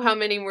know how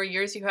many more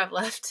years you have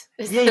left?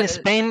 Is yeah. In that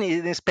Spain,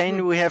 in Mhm.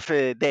 Spain we have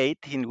a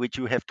date in which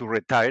you have to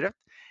retire,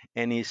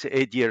 and it's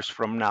 8 years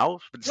from now.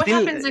 But What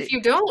still, happens if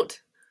you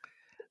don't?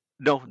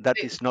 no, that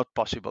It- is not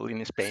possible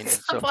in Spain. It's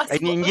not So, and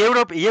possible. in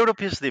Okay.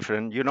 Europe is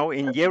different.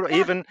 In Europe, Yeah.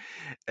 even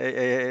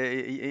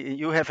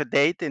you have a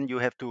date and you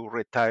have to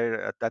retire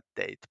at that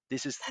date.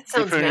 This is That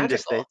sounds different in the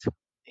magical. States.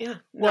 Yeah.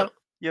 Well,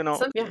 No.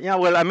 Yeah. yeah.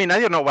 Well, I mean, I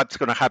don't know what's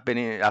going to happen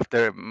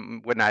after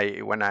when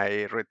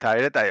I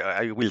retired.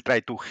 I will try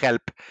to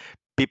help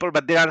people,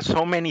 but there are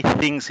so many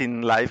things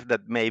in life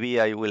that maybe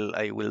I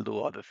will do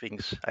other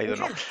things. I don't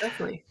know. Yeah,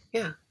 definitely.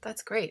 Yeah,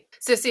 that's great.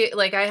 So see,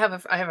 like I have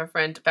a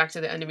friend back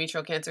to the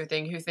endometrial cancer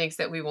thing who thinks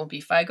that we won't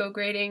be FIGO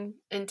grading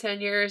in 10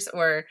 years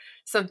or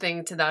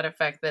something to that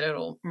effect, that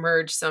it'll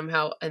merge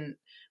somehow and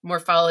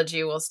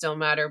morphology will still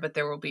matter, but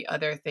there will be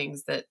other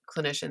things that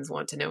clinicians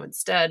want to know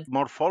instead.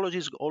 Morphology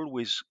is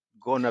always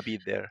gonna be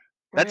there.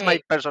 That's my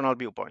Right. personal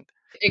viewpoint.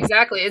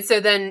 Exactly. And so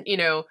then,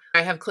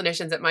 I have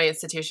clinicians at my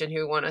institution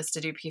who want us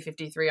to do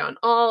P53 on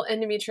all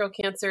endometrial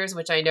cancers,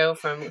 which I know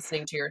from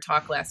listening to your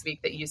talk last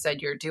week that you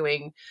said you're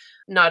doing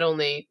not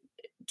only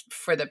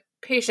for the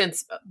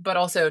patients, but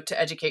also to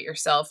educate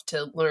yourself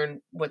to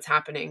learn what's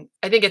happening.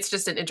 I think it's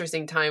just an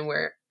interesting time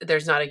where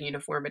there's not a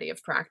uniformity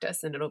of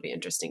practice, and it'll be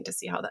interesting to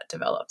see how that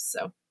develops.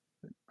 So,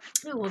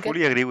 yeah, we'll get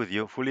Fully there. agree with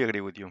you. Fully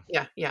agree with you.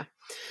 Yeah, yeah.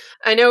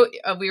 I know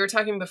we were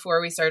talking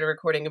before we started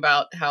recording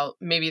about how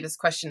maybe this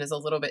question is a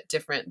little bit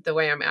different. The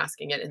way I'm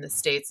asking it in the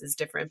States is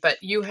different, but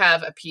you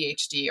have a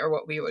PhD, or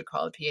what we would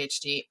call a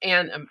PhD,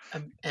 and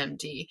a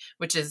MD,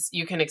 which is,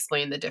 you can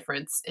explain the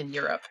difference in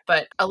Europe.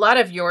 But a lot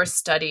of your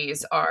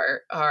studies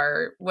are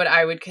what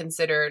I would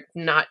consider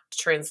not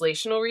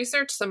translational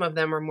research. Some of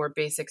them are more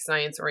basic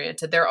science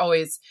oriented. They're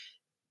always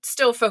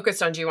still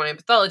focused on GYN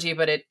pathology,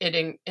 but it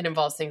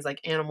involves things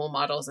like animal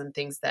models and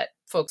things that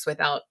folks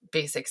without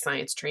basic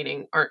science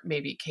training aren't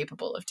maybe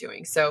capable of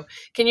doing. So,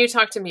 can you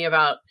talk to me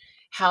about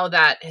how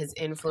that has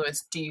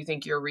influenced, do you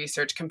think, your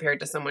research compared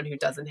to someone who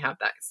doesn't have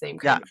that same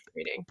Yeah, kind of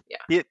training?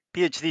 Yeah.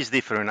 PhD is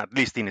different, at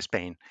least in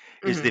Spain.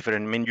 It's Hmm.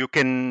 different. I mean, you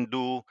can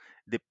do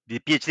the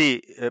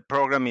PhD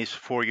program is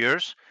 4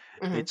 years.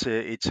 Hmm.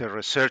 It's a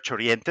research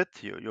oriented.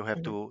 You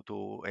have Hmm.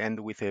 to end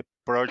with a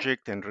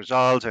project and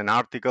results and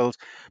articles,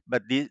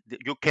 but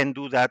you can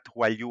do that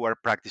while you are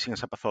practicing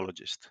as a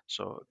pathologist.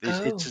 So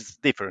Oh, it's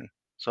different.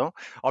 So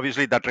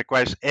obviously that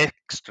requires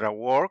extra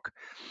work,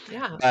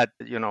 yeah. but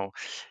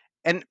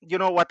and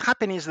what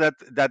happened is that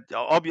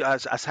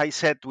as I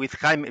said with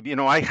Jaime,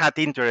 I had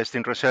interest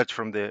in research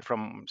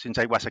from since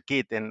I was a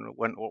kid, and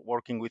when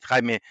working with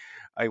Jaime,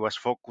 I was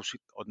focused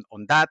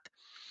on that.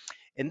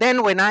 And then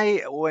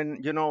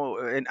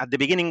and at the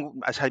beginning,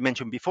 as I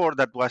mentioned before,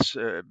 that was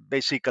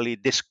basically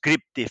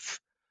descriptive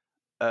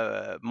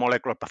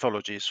molecular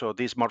pathology. So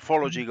this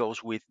morphology Mhm.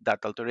 goes with that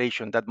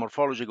alteration, that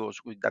morphology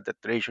goes with that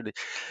alteration.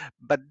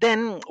 But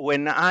then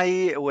when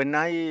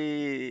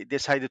I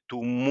decided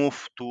to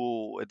move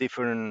to a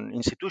different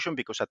institution,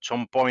 because at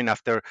some point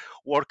after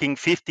working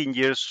 15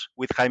 years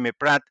with Jaime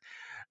Prat,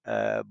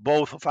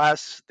 both of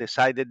us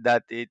decided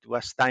that it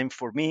was time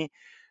for me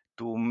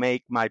to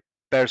make my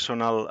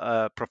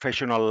personal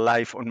professional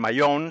life on my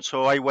own.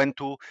 So I went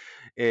to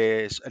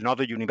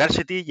another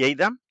university,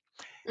 Lleida,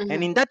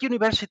 and in that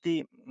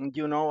university,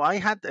 I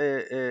had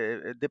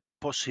the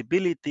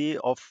possibility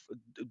of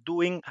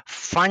doing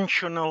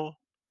functional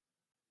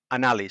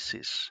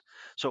analysis.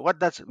 So what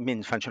does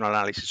mean functional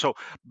analysis? So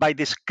by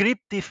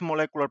descriptive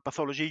molecular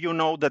pathology, you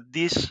know that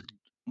this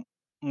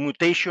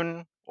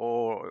mutation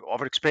or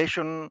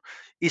overexpression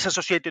is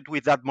associated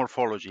with that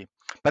morphology.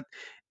 But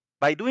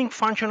by doing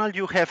functional,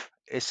 you have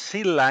a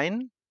cell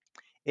line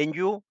and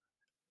you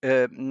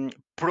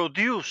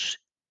produce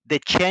the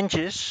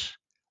changes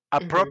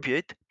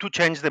appropriate to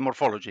change the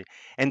morphology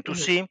and to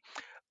see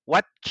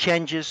what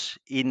changes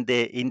in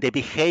the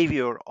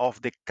behavior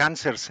of the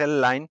cancer cell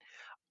line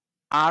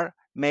are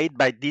made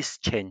by this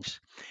change.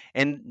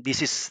 And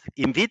this is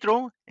in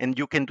vitro, and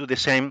you can do the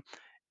same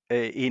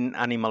in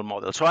animal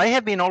models. So I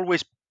have been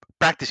always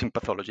practicing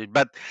pathology,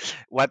 but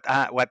what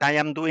I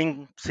am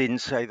doing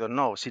since, I don't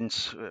know,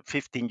 since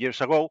 15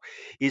 years ago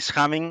is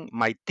having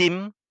my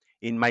team.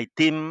 In my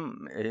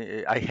team,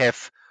 I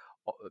have,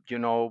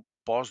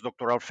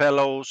 postdoctoral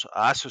fellows,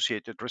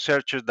 associated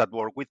researchers that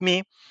work with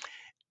me,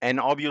 and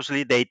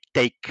obviously they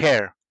take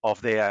care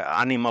of the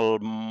animal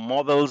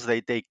models, they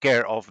take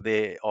care of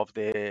the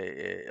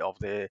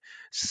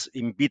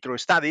in vitro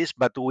studies,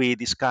 but we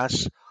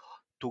discuss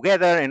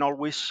together, and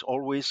always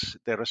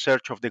the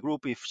research of the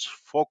group is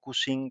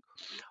focusing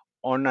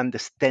on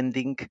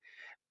understanding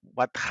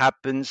what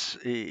happens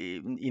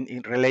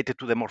in related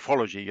to the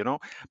morphology,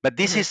 but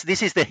this is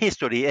the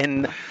history.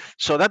 And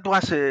so that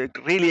was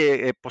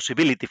really a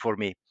possibility for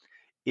me,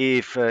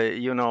 if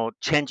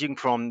changing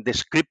from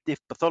descriptive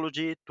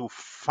pathology to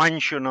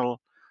functional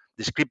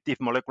descriptive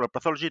molecular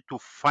pathology to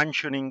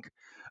functioning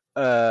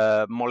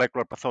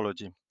molecular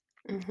pathology.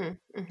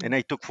 And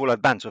I took full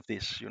advantage of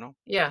this.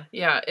 Yeah,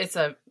 it's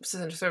a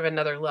sort of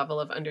another level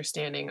of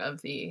understanding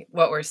of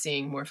what we're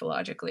seeing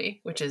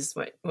morphologically, which is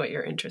what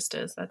your interest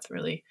is. That's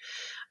really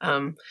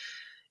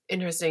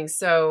interesting.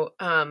 So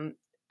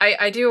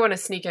I do want to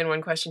sneak in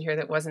one question here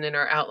that wasn't in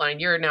our outline.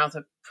 You're now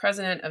the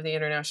president of the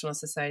International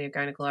Society of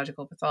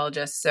Gynecological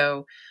Pathologists.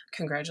 So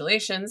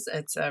congratulations.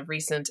 It's a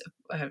recent,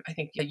 I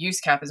think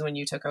USCAP is when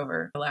you took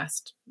over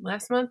last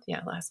month.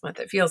 Yeah, last month.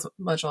 It feels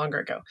much longer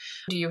ago.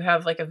 Do you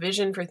have like a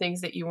vision for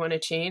things that you want to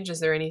change? Is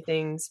there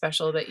anything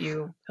special that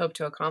you hope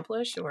to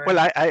accomplish? Or? Well,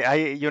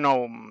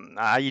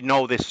 I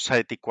know the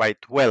society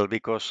quite well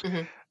because,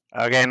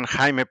 again,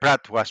 Jaime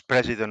Prat was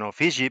president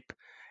of Egypt.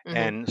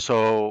 And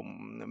so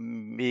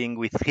being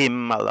with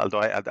him,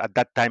 although at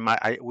that time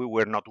we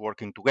were not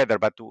working together,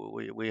 but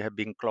we have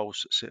been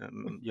close,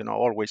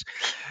 always.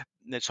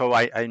 So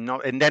I know.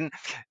 And then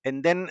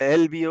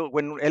Elvio,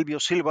 when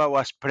Elvio Silva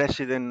was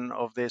president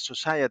of the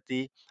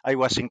society, I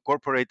was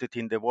incorporated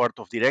in the board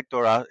of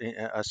director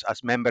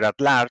as member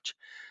at large.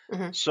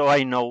 So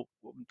I know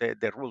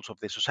the rules of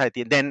the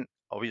society. And then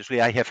obviously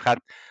I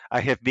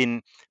have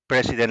been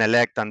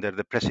president-elect under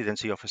the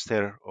presidency of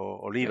Esther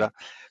Oliva. Right.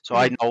 So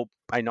I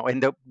know,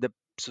 and the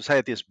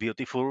society is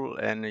beautiful,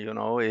 and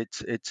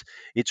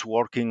it's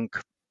working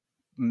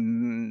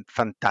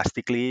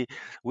fantastically.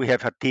 We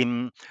have a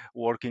team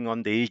working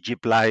on the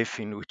Egypt Life,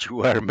 in which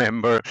we are a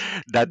member.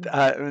 That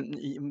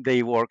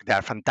they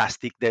are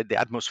fantastic. The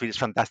atmosphere is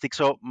fantastic.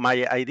 So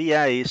my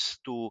idea is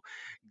to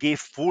give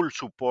full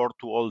support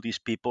to all these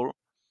people.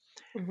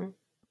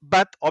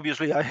 But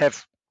obviously I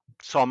have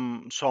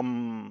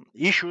some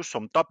issues,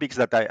 some topics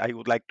that I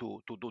would like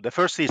to do. The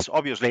first is,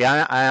 obviously,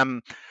 I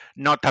am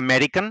not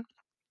American.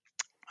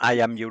 I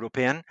am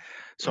European.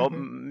 So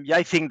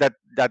I think that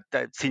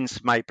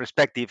since my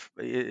perspective,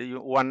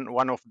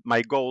 one of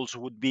my goals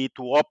would be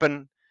to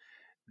open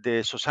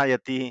the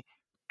society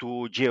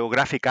to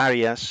geographic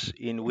areas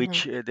in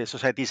which the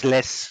society is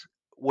less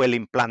well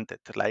implanted,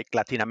 like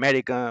Latin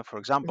America, for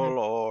example,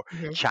 or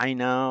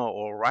China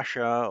or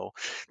Russia.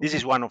 This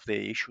is one of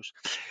the issues.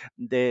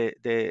 The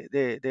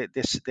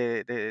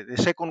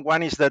second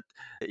one is that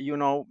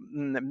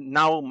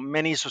now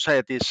many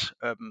societies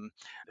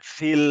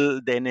feel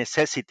the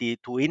necessity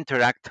to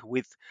interact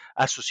with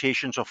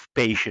associations of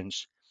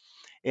patients,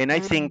 and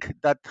I think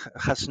that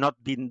has not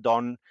been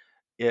done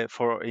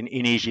in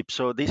Egypt.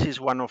 So this is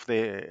one of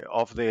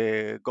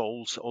the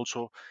goals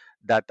also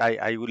that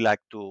I would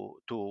like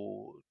to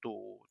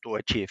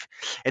achieve.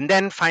 And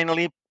then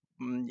finally,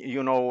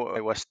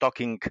 I was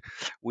talking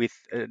with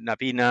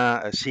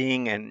Navina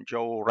Singh and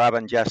Joe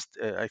Raban just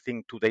I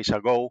think 2 days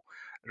ago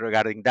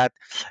regarding that.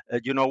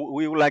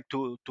 We would like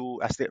to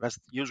as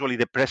usually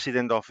the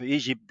president of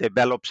Egypt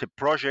develops a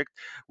project.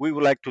 We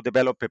would like to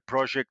develop a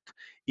project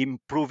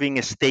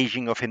improving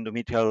staging of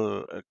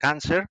endometrial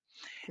cancer.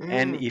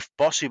 And if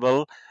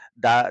possible,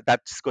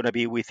 that's going to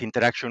be with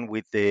interaction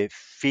with the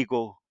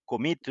FIGO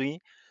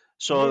committee.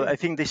 So I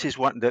think this is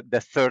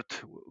the third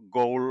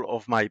goal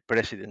of my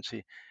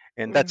presidency.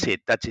 And that's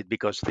it.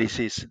 Because this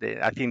is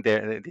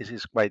this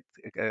is quite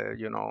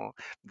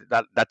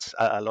that's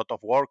a lot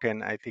of work,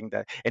 and I think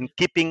that, and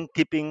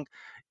keeping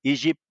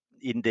Egypt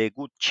in the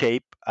good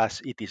shape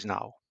as it is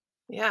now.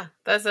 Yeah,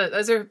 those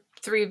are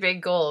three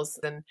big goals.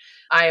 And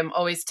I am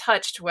always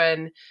touched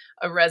when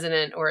a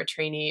resident or a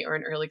trainee or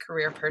an early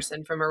career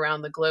person from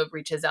around the globe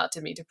reaches out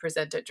to me to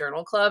present at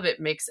Journal Club. It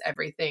makes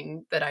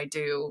everything that I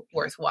do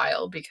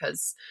worthwhile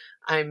because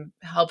I'm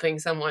helping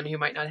someone who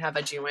might not have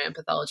a GYN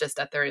pathologist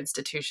at their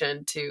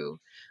institution to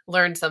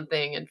learn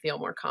something and feel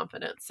more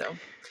confident. So,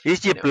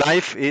 Egypt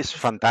Life is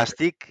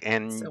fantastic,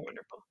 and so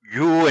wonderful.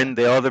 you and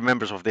the other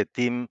members of the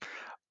team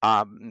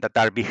that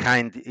are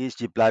behind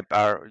Egypt Life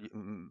are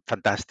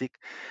fantastic.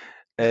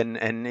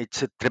 And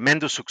it's a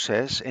tremendous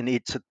success, and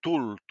it's a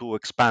tool to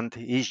expand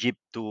Egypt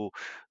to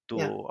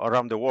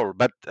around the world.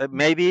 But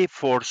maybe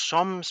for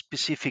some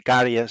specific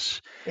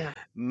areas,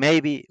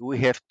 maybe we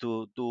have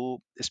to do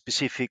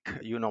specific,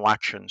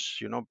 actions,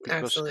 because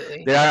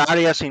Absolutely. there are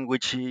areas in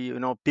which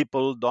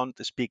people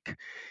don't speak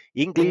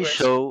English.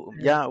 So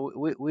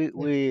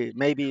we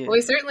maybe. Well,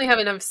 we certainly have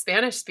enough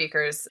Spanish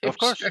speakers. I'm Of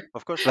course, sure.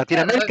 of course. Latin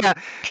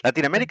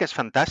Yeah. America is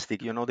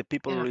fantastic. The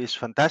people is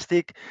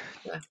fantastic,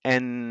 Yeah.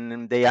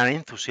 and they are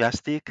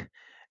enthusiastic.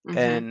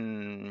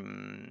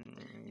 And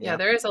Yeah,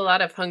 there is a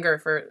lot of hunger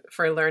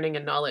for learning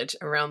and knowledge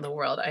around the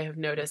world. I have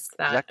noticed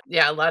that. Exactly.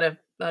 Yeah, a lot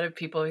of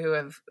people who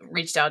have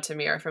reached out to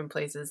me are from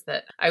places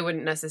that I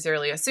wouldn't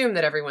necessarily assume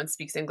that everyone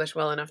speaks English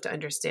well enough to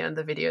understand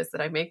the videos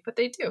that I make, but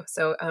they do.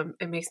 So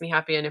it makes me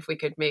happy, and if we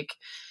could make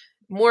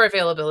more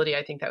availability,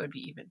 I think that would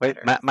be even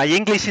better. My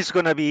English is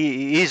going to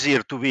be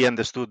easier to be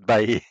understood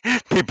by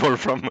people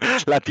from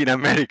Latin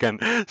America.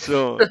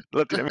 So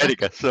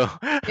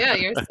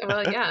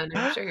Yeah, and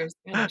I'm sure your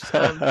Spanish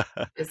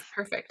is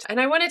perfect. And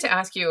I wanted to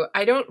ask you,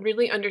 I don't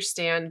really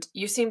understand.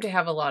 You seem to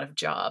have a lot of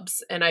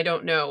jobs, and I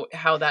don't know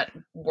how that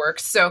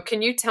works. So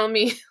can you tell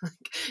me?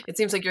 It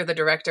seems like you're the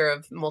director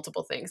of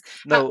multiple things.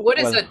 What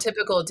is a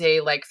typical day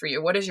like for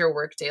you? What is your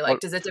work day like?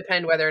 Does it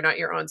depend whether or not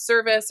you're on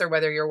service or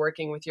whether you're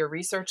working with your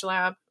research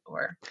lab?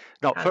 Or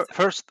no,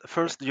 first,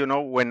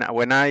 when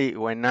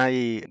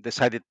I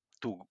decided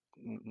to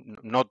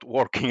not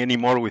working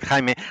anymore with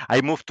Jaime,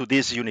 I moved to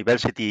this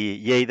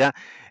university, Lleida,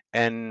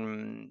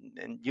 and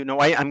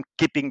I'm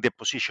keeping the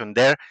position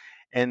there,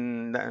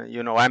 and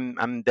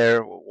I'm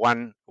there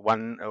one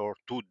or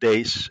 2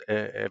 days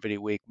every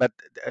week. But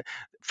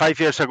 5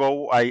 years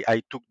ago,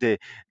 I took the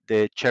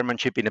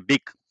chairmanship in a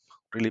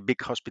really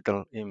big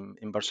hospital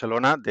in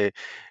Barcelona, the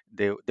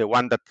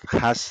one that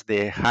has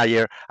the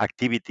higher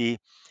activity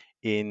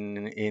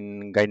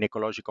in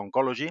gynecologic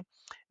oncology,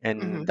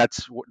 and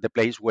that's the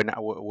place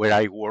where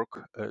I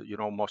work,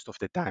 most of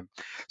the time.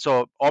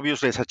 So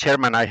obviously, as a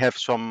chairman, I have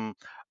some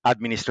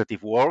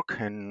administrative work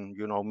and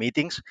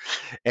meetings,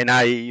 and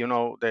I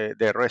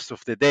the rest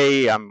of the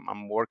day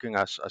I'm working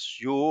as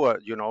you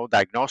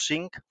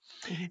diagnosing,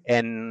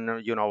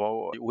 and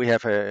we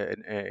have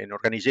an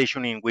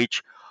organization in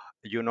which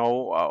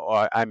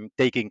I'm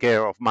taking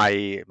care of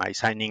my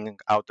signing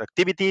out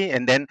activity,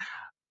 and then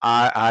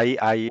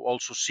I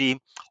also see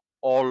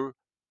all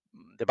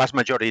the vast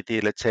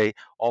majority, let's say,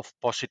 of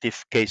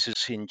positive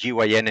cases in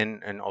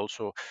GYN, and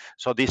also,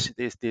 so this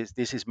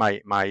is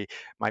my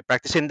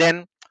practice. And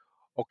then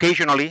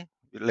occasionally,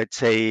 let's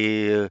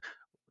say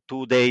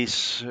 2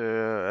 days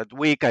a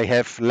week, I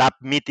have lab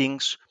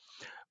meetings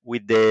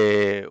with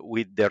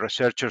the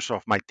researchers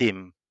of my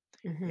team,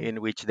 in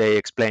which they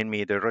explain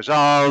me the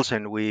results,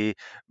 and we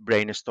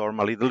brainstorm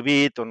a little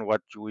bit on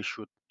what we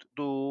should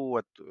do,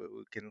 what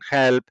we can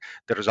help,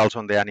 the results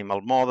on the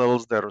animal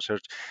models, the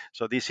research.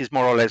 So this is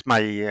more or less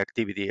my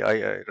activity.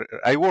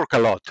 I work a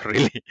lot,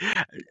 really.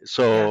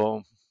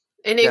 So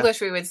in English,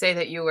 we would say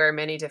that you wear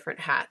many different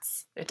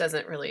hats. It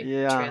doesn't really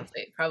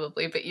translate,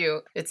 probably, but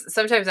it's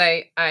sometimes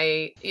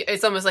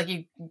it's almost like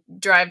you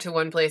drive to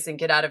one place and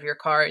get out of your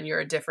car and you're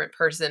a different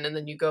person, and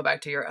then you go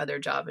back to your other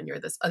job and you're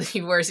this other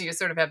so you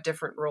sort of have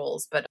different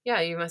roles. But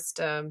yeah, you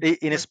must.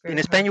 In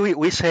Spain,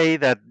 we say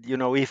that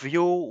if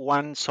you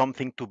want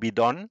something to be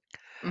done,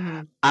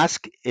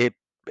 ask a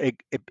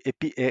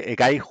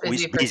guy who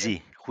is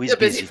busy. A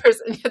busy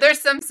person.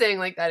 There's some saying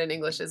like that in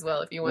English as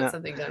well. If you want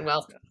something done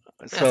well.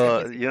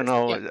 So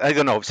I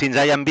don't know. Since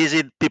I am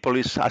busy, people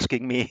is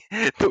asking me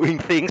doing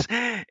things.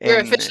 You're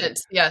efficient,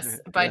 yes,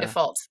 by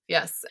default,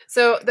 yes.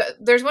 So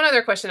there's one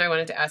other question I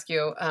wanted to ask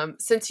you.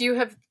 Since you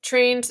have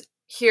trained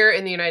here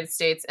in the United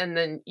States and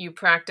then you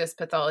practice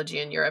pathology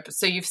in Europe,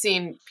 so you've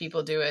seen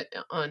people do it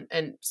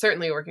and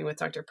certainly working with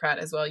Dr. Pratt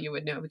as well, you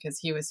would know because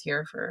he was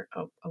here for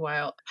a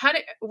while.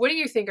 What do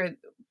you think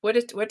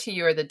what to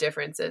you are the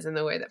differences in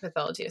the way that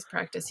pathology is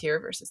practiced here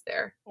versus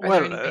there? Are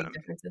there any big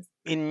differences?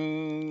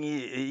 In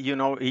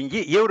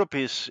Europe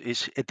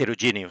is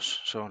heterogeneous.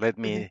 So let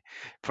me,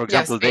 for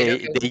example,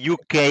 the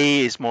UK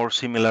is more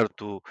similar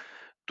to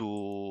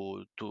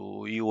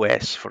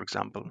US, for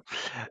example.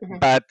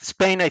 But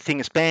Spain, I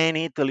think Spain,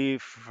 Italy,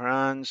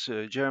 France,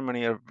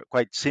 Germany are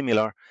quite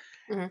similar.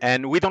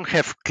 And we don't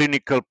have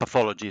clinical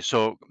pathology.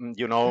 So,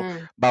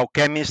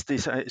 biochemist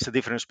is a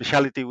different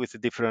specialty with a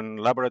different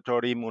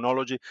laboratory,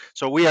 immunology.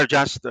 So we are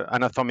just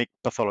anatomic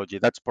pathology.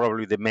 That's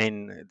probably the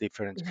main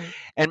difference.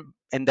 And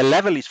the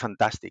level is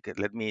fantastic.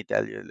 Let me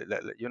tell you,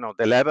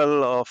 the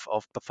level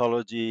of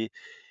pathology,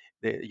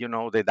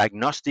 the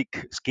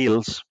diagnostic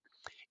skills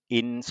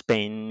in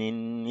Spain,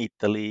 in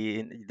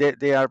Italy.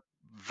 They are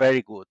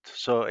very good.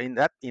 So in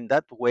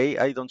that way,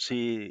 I don't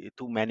see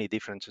too many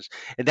differences.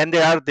 And then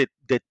there are the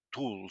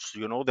tools,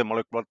 the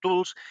molecular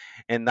tools,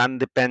 and then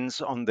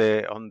depends on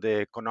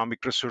the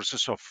economic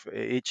resources of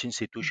each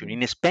institution. Hmm.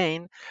 In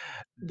Spain,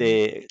 Hmm.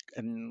 the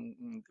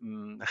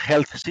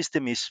health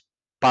system is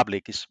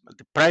public. Is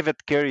the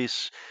private care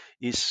is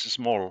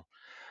small.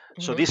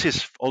 So Hmm. this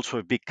is also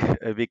a big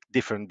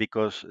difference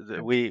because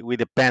Okay. we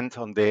depend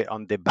on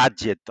the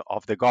budget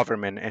of the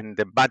government, and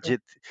the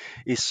budget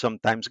is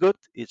sometimes good.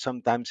 It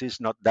sometimes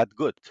is not that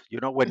good.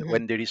 When Hmm.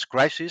 when there is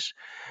crisis,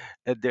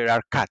 there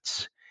are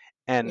cuts,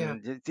 Yeah.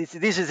 and this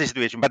is the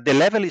situation. But the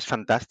level is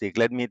fantastic.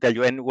 Let me tell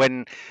you. And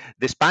when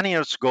the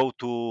Spaniards go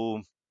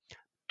to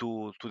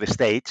the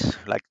States,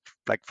 like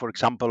for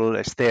example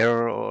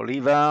Esther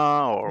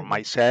Oliva or Hmm.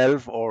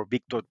 myself or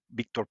Victor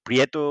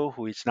Prieto,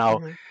 who is now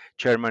Hmm.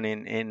 chairman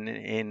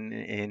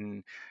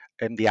in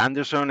MD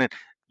Anderson, and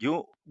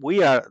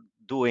we are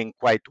doing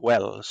quite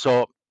well.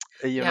 So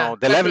Yeah,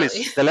 the level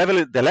definitely. is the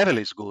level the level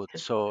is good.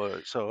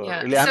 So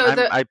Yeah. really, I'm So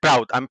I'm the I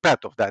proud I'm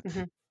proud of that.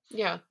 Mhm.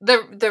 Yeah,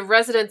 the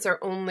residents are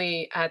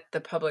only at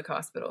the public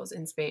hospitals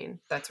in Spain.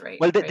 That's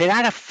right, Well, there right?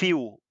 are a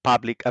few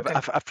public,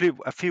 Okay.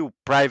 a few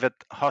private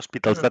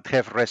hospitals Uh-huh. that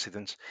have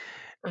residents,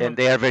 Uh-huh. and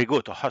they are very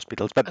good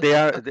hospitals, but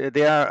Okay. Okay.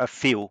 they are a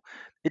few.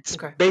 It's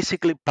Okay.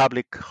 basically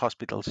public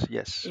hospitals,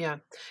 yes. Yeah.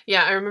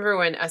 Yeah, I remember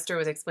when Esther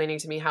was explaining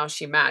to me how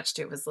she matched,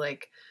 it was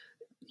like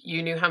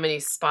you knew how many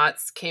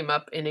spots came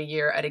up in a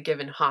year at a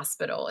given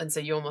hospital, and so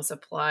you almost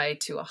apply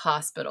to a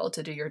hospital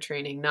to do your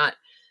training. Not,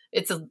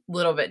 it's a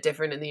little bit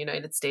different in the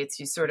United States.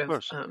 You sort Of of,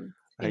 course,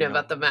 you I know, know.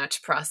 about the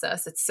match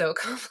process. It's so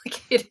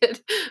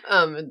complicated.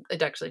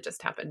 It actually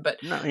just happened, but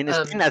No, in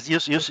Spain, um, as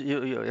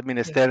I mean,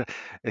 yeah, Esther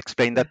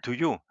explained yeah, that to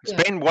you.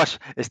 yeah,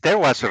 Esther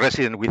was a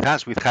resident with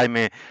us, with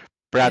Jaime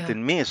Prat yeah.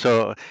 and me.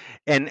 So,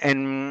 and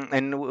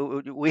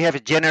we have a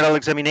general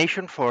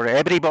examination for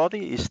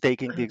everybody is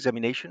taking the Uh-huh.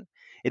 examination,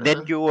 and then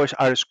Uh-huh. you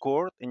are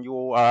scored, and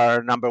you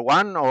are number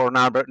one or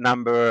number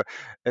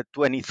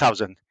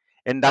 20,000,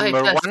 and I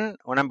that's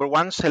number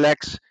one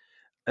selects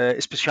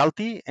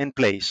specialty and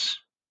place,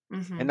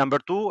 and hmm number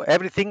two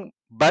everything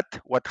but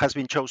what has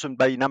been chosen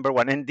by number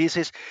one. And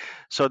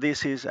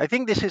I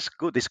think this is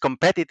good, it's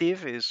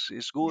competitive,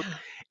 is good. yeah.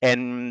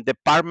 And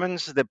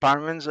departments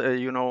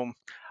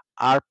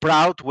are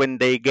proud when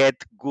they get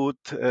good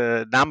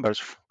numbers.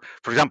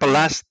 For example,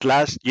 Yeah.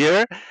 last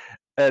year,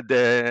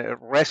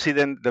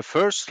 the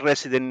first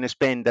resident in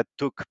Spain that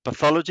took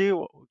pathology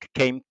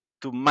came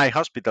to my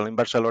hospital in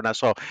Barcelona.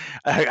 So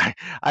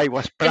I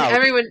was And proud.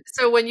 everyone,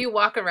 so when you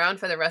walk around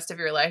for the rest of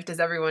your life, does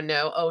everyone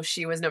know, oh,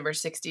 she was number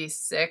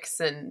 66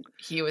 and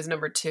he was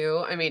number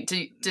 2? I mean,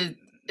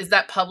 is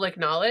that public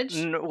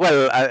knowledge?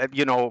 Well,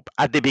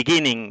 at the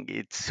beginning,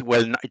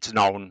 it's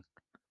known,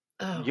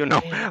 Oh, you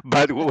know, man.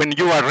 but That's when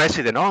you so are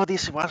resident, oh,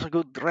 this was a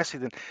good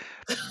resident,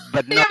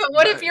 but Yeah, not. but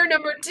what if you're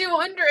number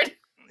 200?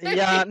 I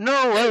Yeah, mean,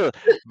 no, well,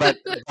 but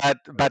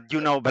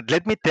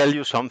let me tell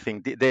you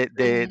something.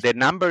 mhm, The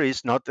number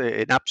is not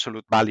an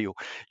absolute value.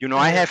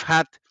 I uh-huh, have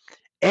had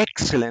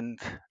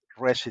excellent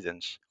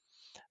residents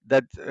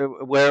that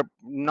were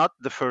not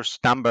the first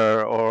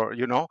number, or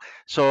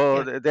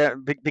so yeah,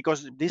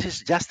 because this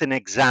is just an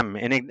exam,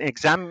 and an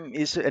exam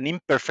is an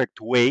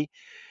imperfect way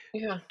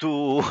yeah.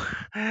 to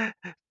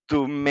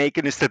to make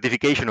a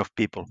stratification of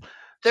people.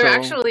 They're So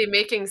actually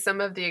making some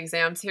of the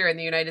exams here in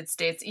the United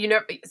States. You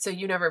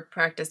never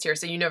practiced here,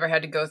 so you never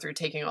had to go through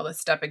taking all the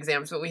step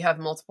exams, but we have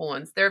multiple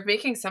ones. They're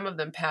making some of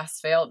them pass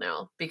fail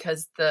now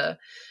because the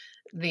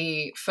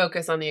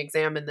focus on the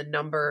exam and the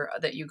number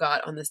that you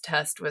got on this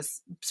test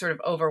was sort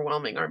of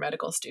overwhelming our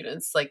medical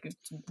students, like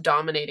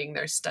dominating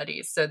their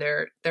studies. So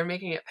they're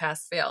making it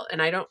pass fail.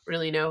 And I don't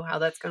really know how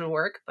that's going to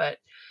work, but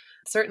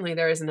certainly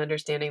there is an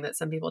understanding that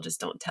some people just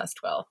don't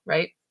test well,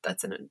 right?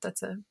 That's a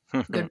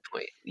good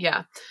point.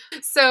 Yeah.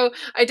 So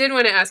I did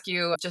want to ask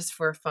you, just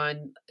for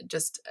fun,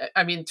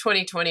 I mean,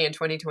 2020 and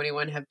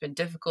 2021 have been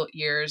difficult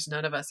years.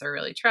 None of us are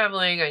really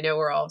traveling. I know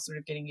we're all sort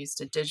of getting used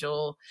to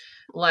digital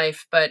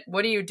life, but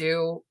what do you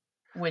do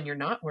when you're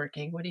not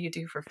working? What do you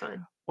do for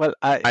fun? well,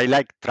 I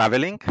like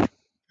traveling,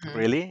 Mhm.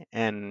 really.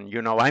 And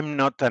I'm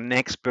not an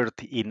expert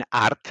in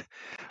art,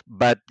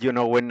 but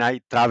when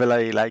I travel,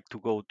 I like to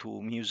go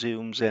to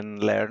museums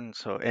and learn.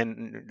 So,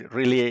 and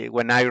really,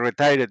 when I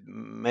retired,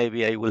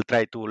 maybe I will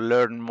try to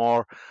learn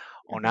more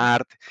on Mhm.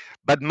 art.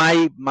 But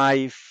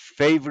my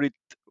favorite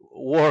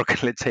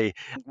work, let's say,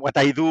 what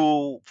I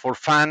do for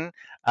fun,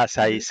 as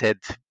I Mhm. said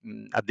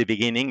at the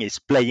beginning, is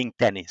playing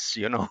tennis.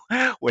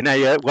 When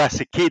I was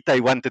a kid, I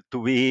wanted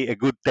to be a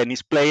good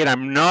tennis player.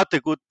 I'm not a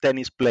good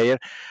tennis player,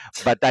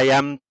 but I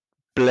am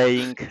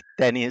playing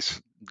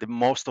tennis the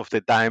most of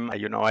the time.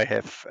 I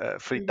have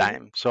free Mhm.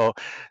 time. So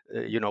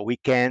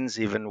weekends,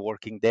 even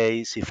working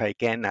days, if I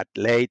can, at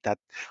late, at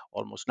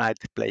almost night,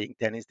 playing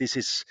tennis. This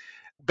is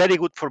very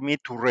good for me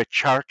to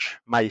recharge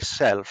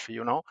myself,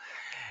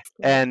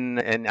 Yeah. and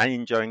I'm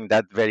enjoying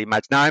that very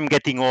much. Now I'm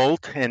getting old,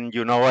 and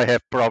I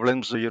have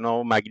problems,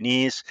 my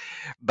knees,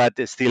 but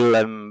still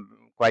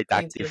I'm quite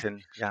Me too. active,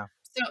 and yeah.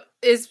 So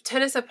is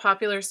tennis a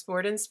popular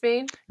sport in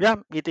Spain? Yeah,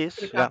 it is.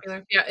 Pretty Yeah,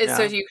 popular. Yeah.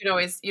 So you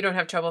can you don't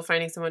have trouble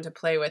finding someone to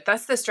play with.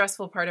 That's the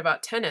stressful part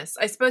about tennis.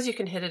 I suppose you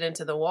can hit it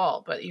into the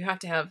wall, but you have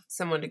to have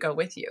someone to go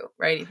with you,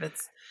 right? If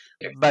it's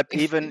but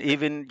even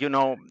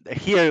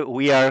here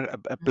we are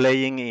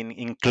playing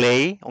in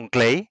clay, on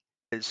clay.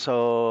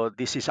 So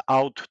this is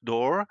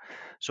outdoor.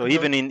 So Uh-huh.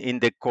 even in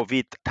the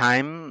COVID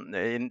time,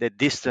 in the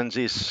distance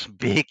is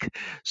big.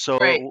 So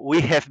Right.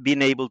 we have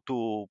been able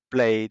to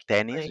play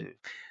tennis. Right.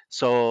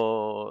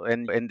 So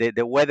and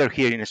the weather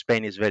here in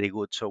Spain is very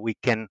good. So we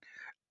can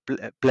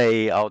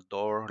play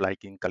outdoor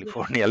like in Yeah.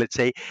 California, let's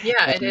say.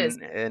 Yeah, it is.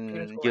 And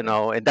Beautiful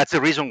weather. and that's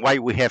the reason why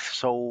we have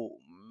so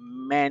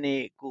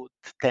many good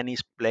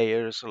tennis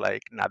players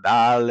like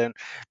Nadal, and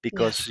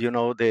because Yes.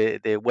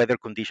 the weather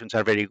conditions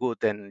are very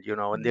good, and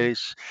and there Mhm.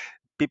 is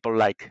people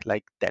like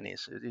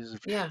tennis. It is a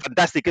Yeah.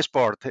 fantastic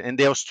sport, and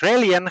the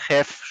Australian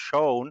have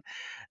shown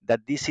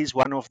that this is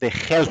one of the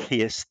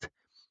healthiest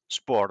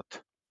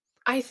sport.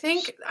 I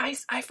think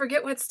I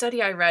forget what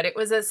study I read. It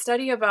was a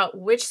study about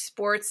which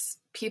sports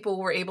people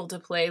were able to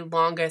play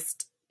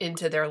longest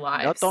into their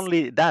Not lives.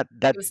 only that,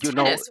 It was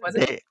tennis,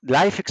 wasn't it? the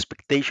life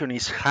expectation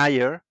is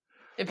higher.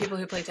 And people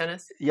who play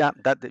tennis. Yeah,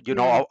 that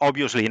Mm.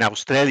 obviously in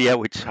Australia,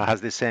 which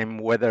has the same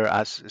weather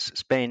as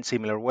Spain,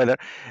 similar weather,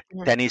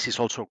 Mm. tennis is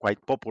also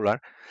quite popular.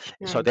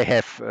 So Mm. they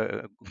have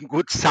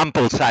good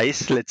sample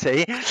size, let's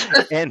say,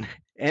 and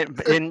and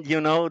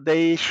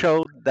they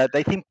showed that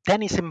I think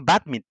tennis and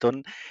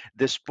badminton,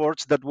 the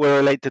sports that were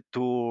related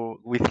to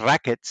with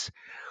rackets,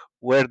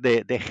 were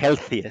the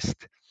healthiest.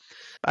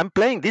 I'm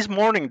playing this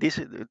morning.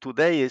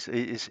 Today is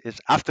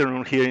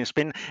afternoon here in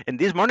Spain, and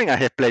this morning I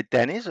have played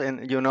tennis,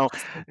 and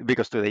Awesome.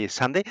 because today is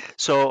Sunday.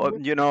 So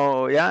Mhm.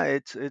 yeah,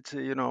 it's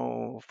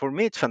for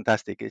me it's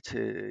fantastic. It's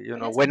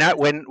That is when I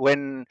fantastic.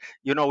 when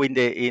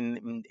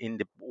in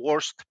the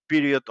worst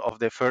period of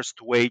the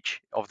first wave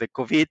of the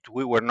COVID,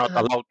 we were not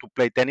Uh-huh. allowed to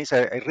play tennis.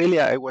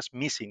 I was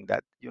missing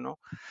that.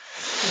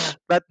 Yeah.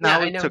 But Yeah,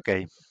 now I it's know.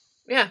 okay.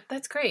 Yeah,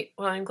 that's great.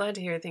 Well, I'm glad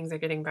to hear things are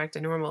getting back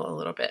to normal a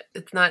little bit.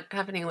 It's not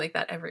happening like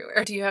that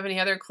everywhere. Do you have any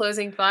other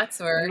closing thoughts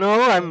or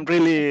No, I'm um,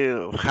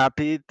 really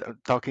happy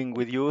talking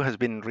with you. Has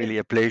been yeah, really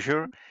a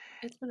pleasure.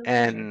 it's been a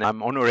pleasure. And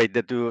I'm honored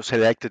that you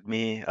selected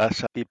me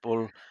as a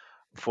people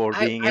for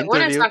being I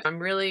want to interviewed. talk. I'm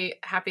really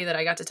happy that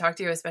I got to talk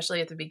to you,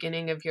 especially at the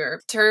beginning of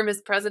your term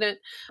as president.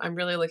 I'm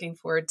really looking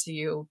forward to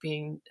you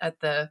being at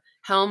the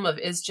helm of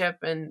ISGEP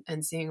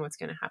and seeing what's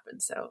going to happen.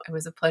 So it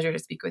was a pleasure to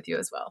speak with you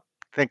as well.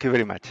 Thank you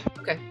very much.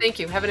 Okay. Thank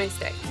you. Have a nice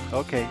day.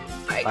 Okay,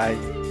 Bye.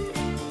 bye.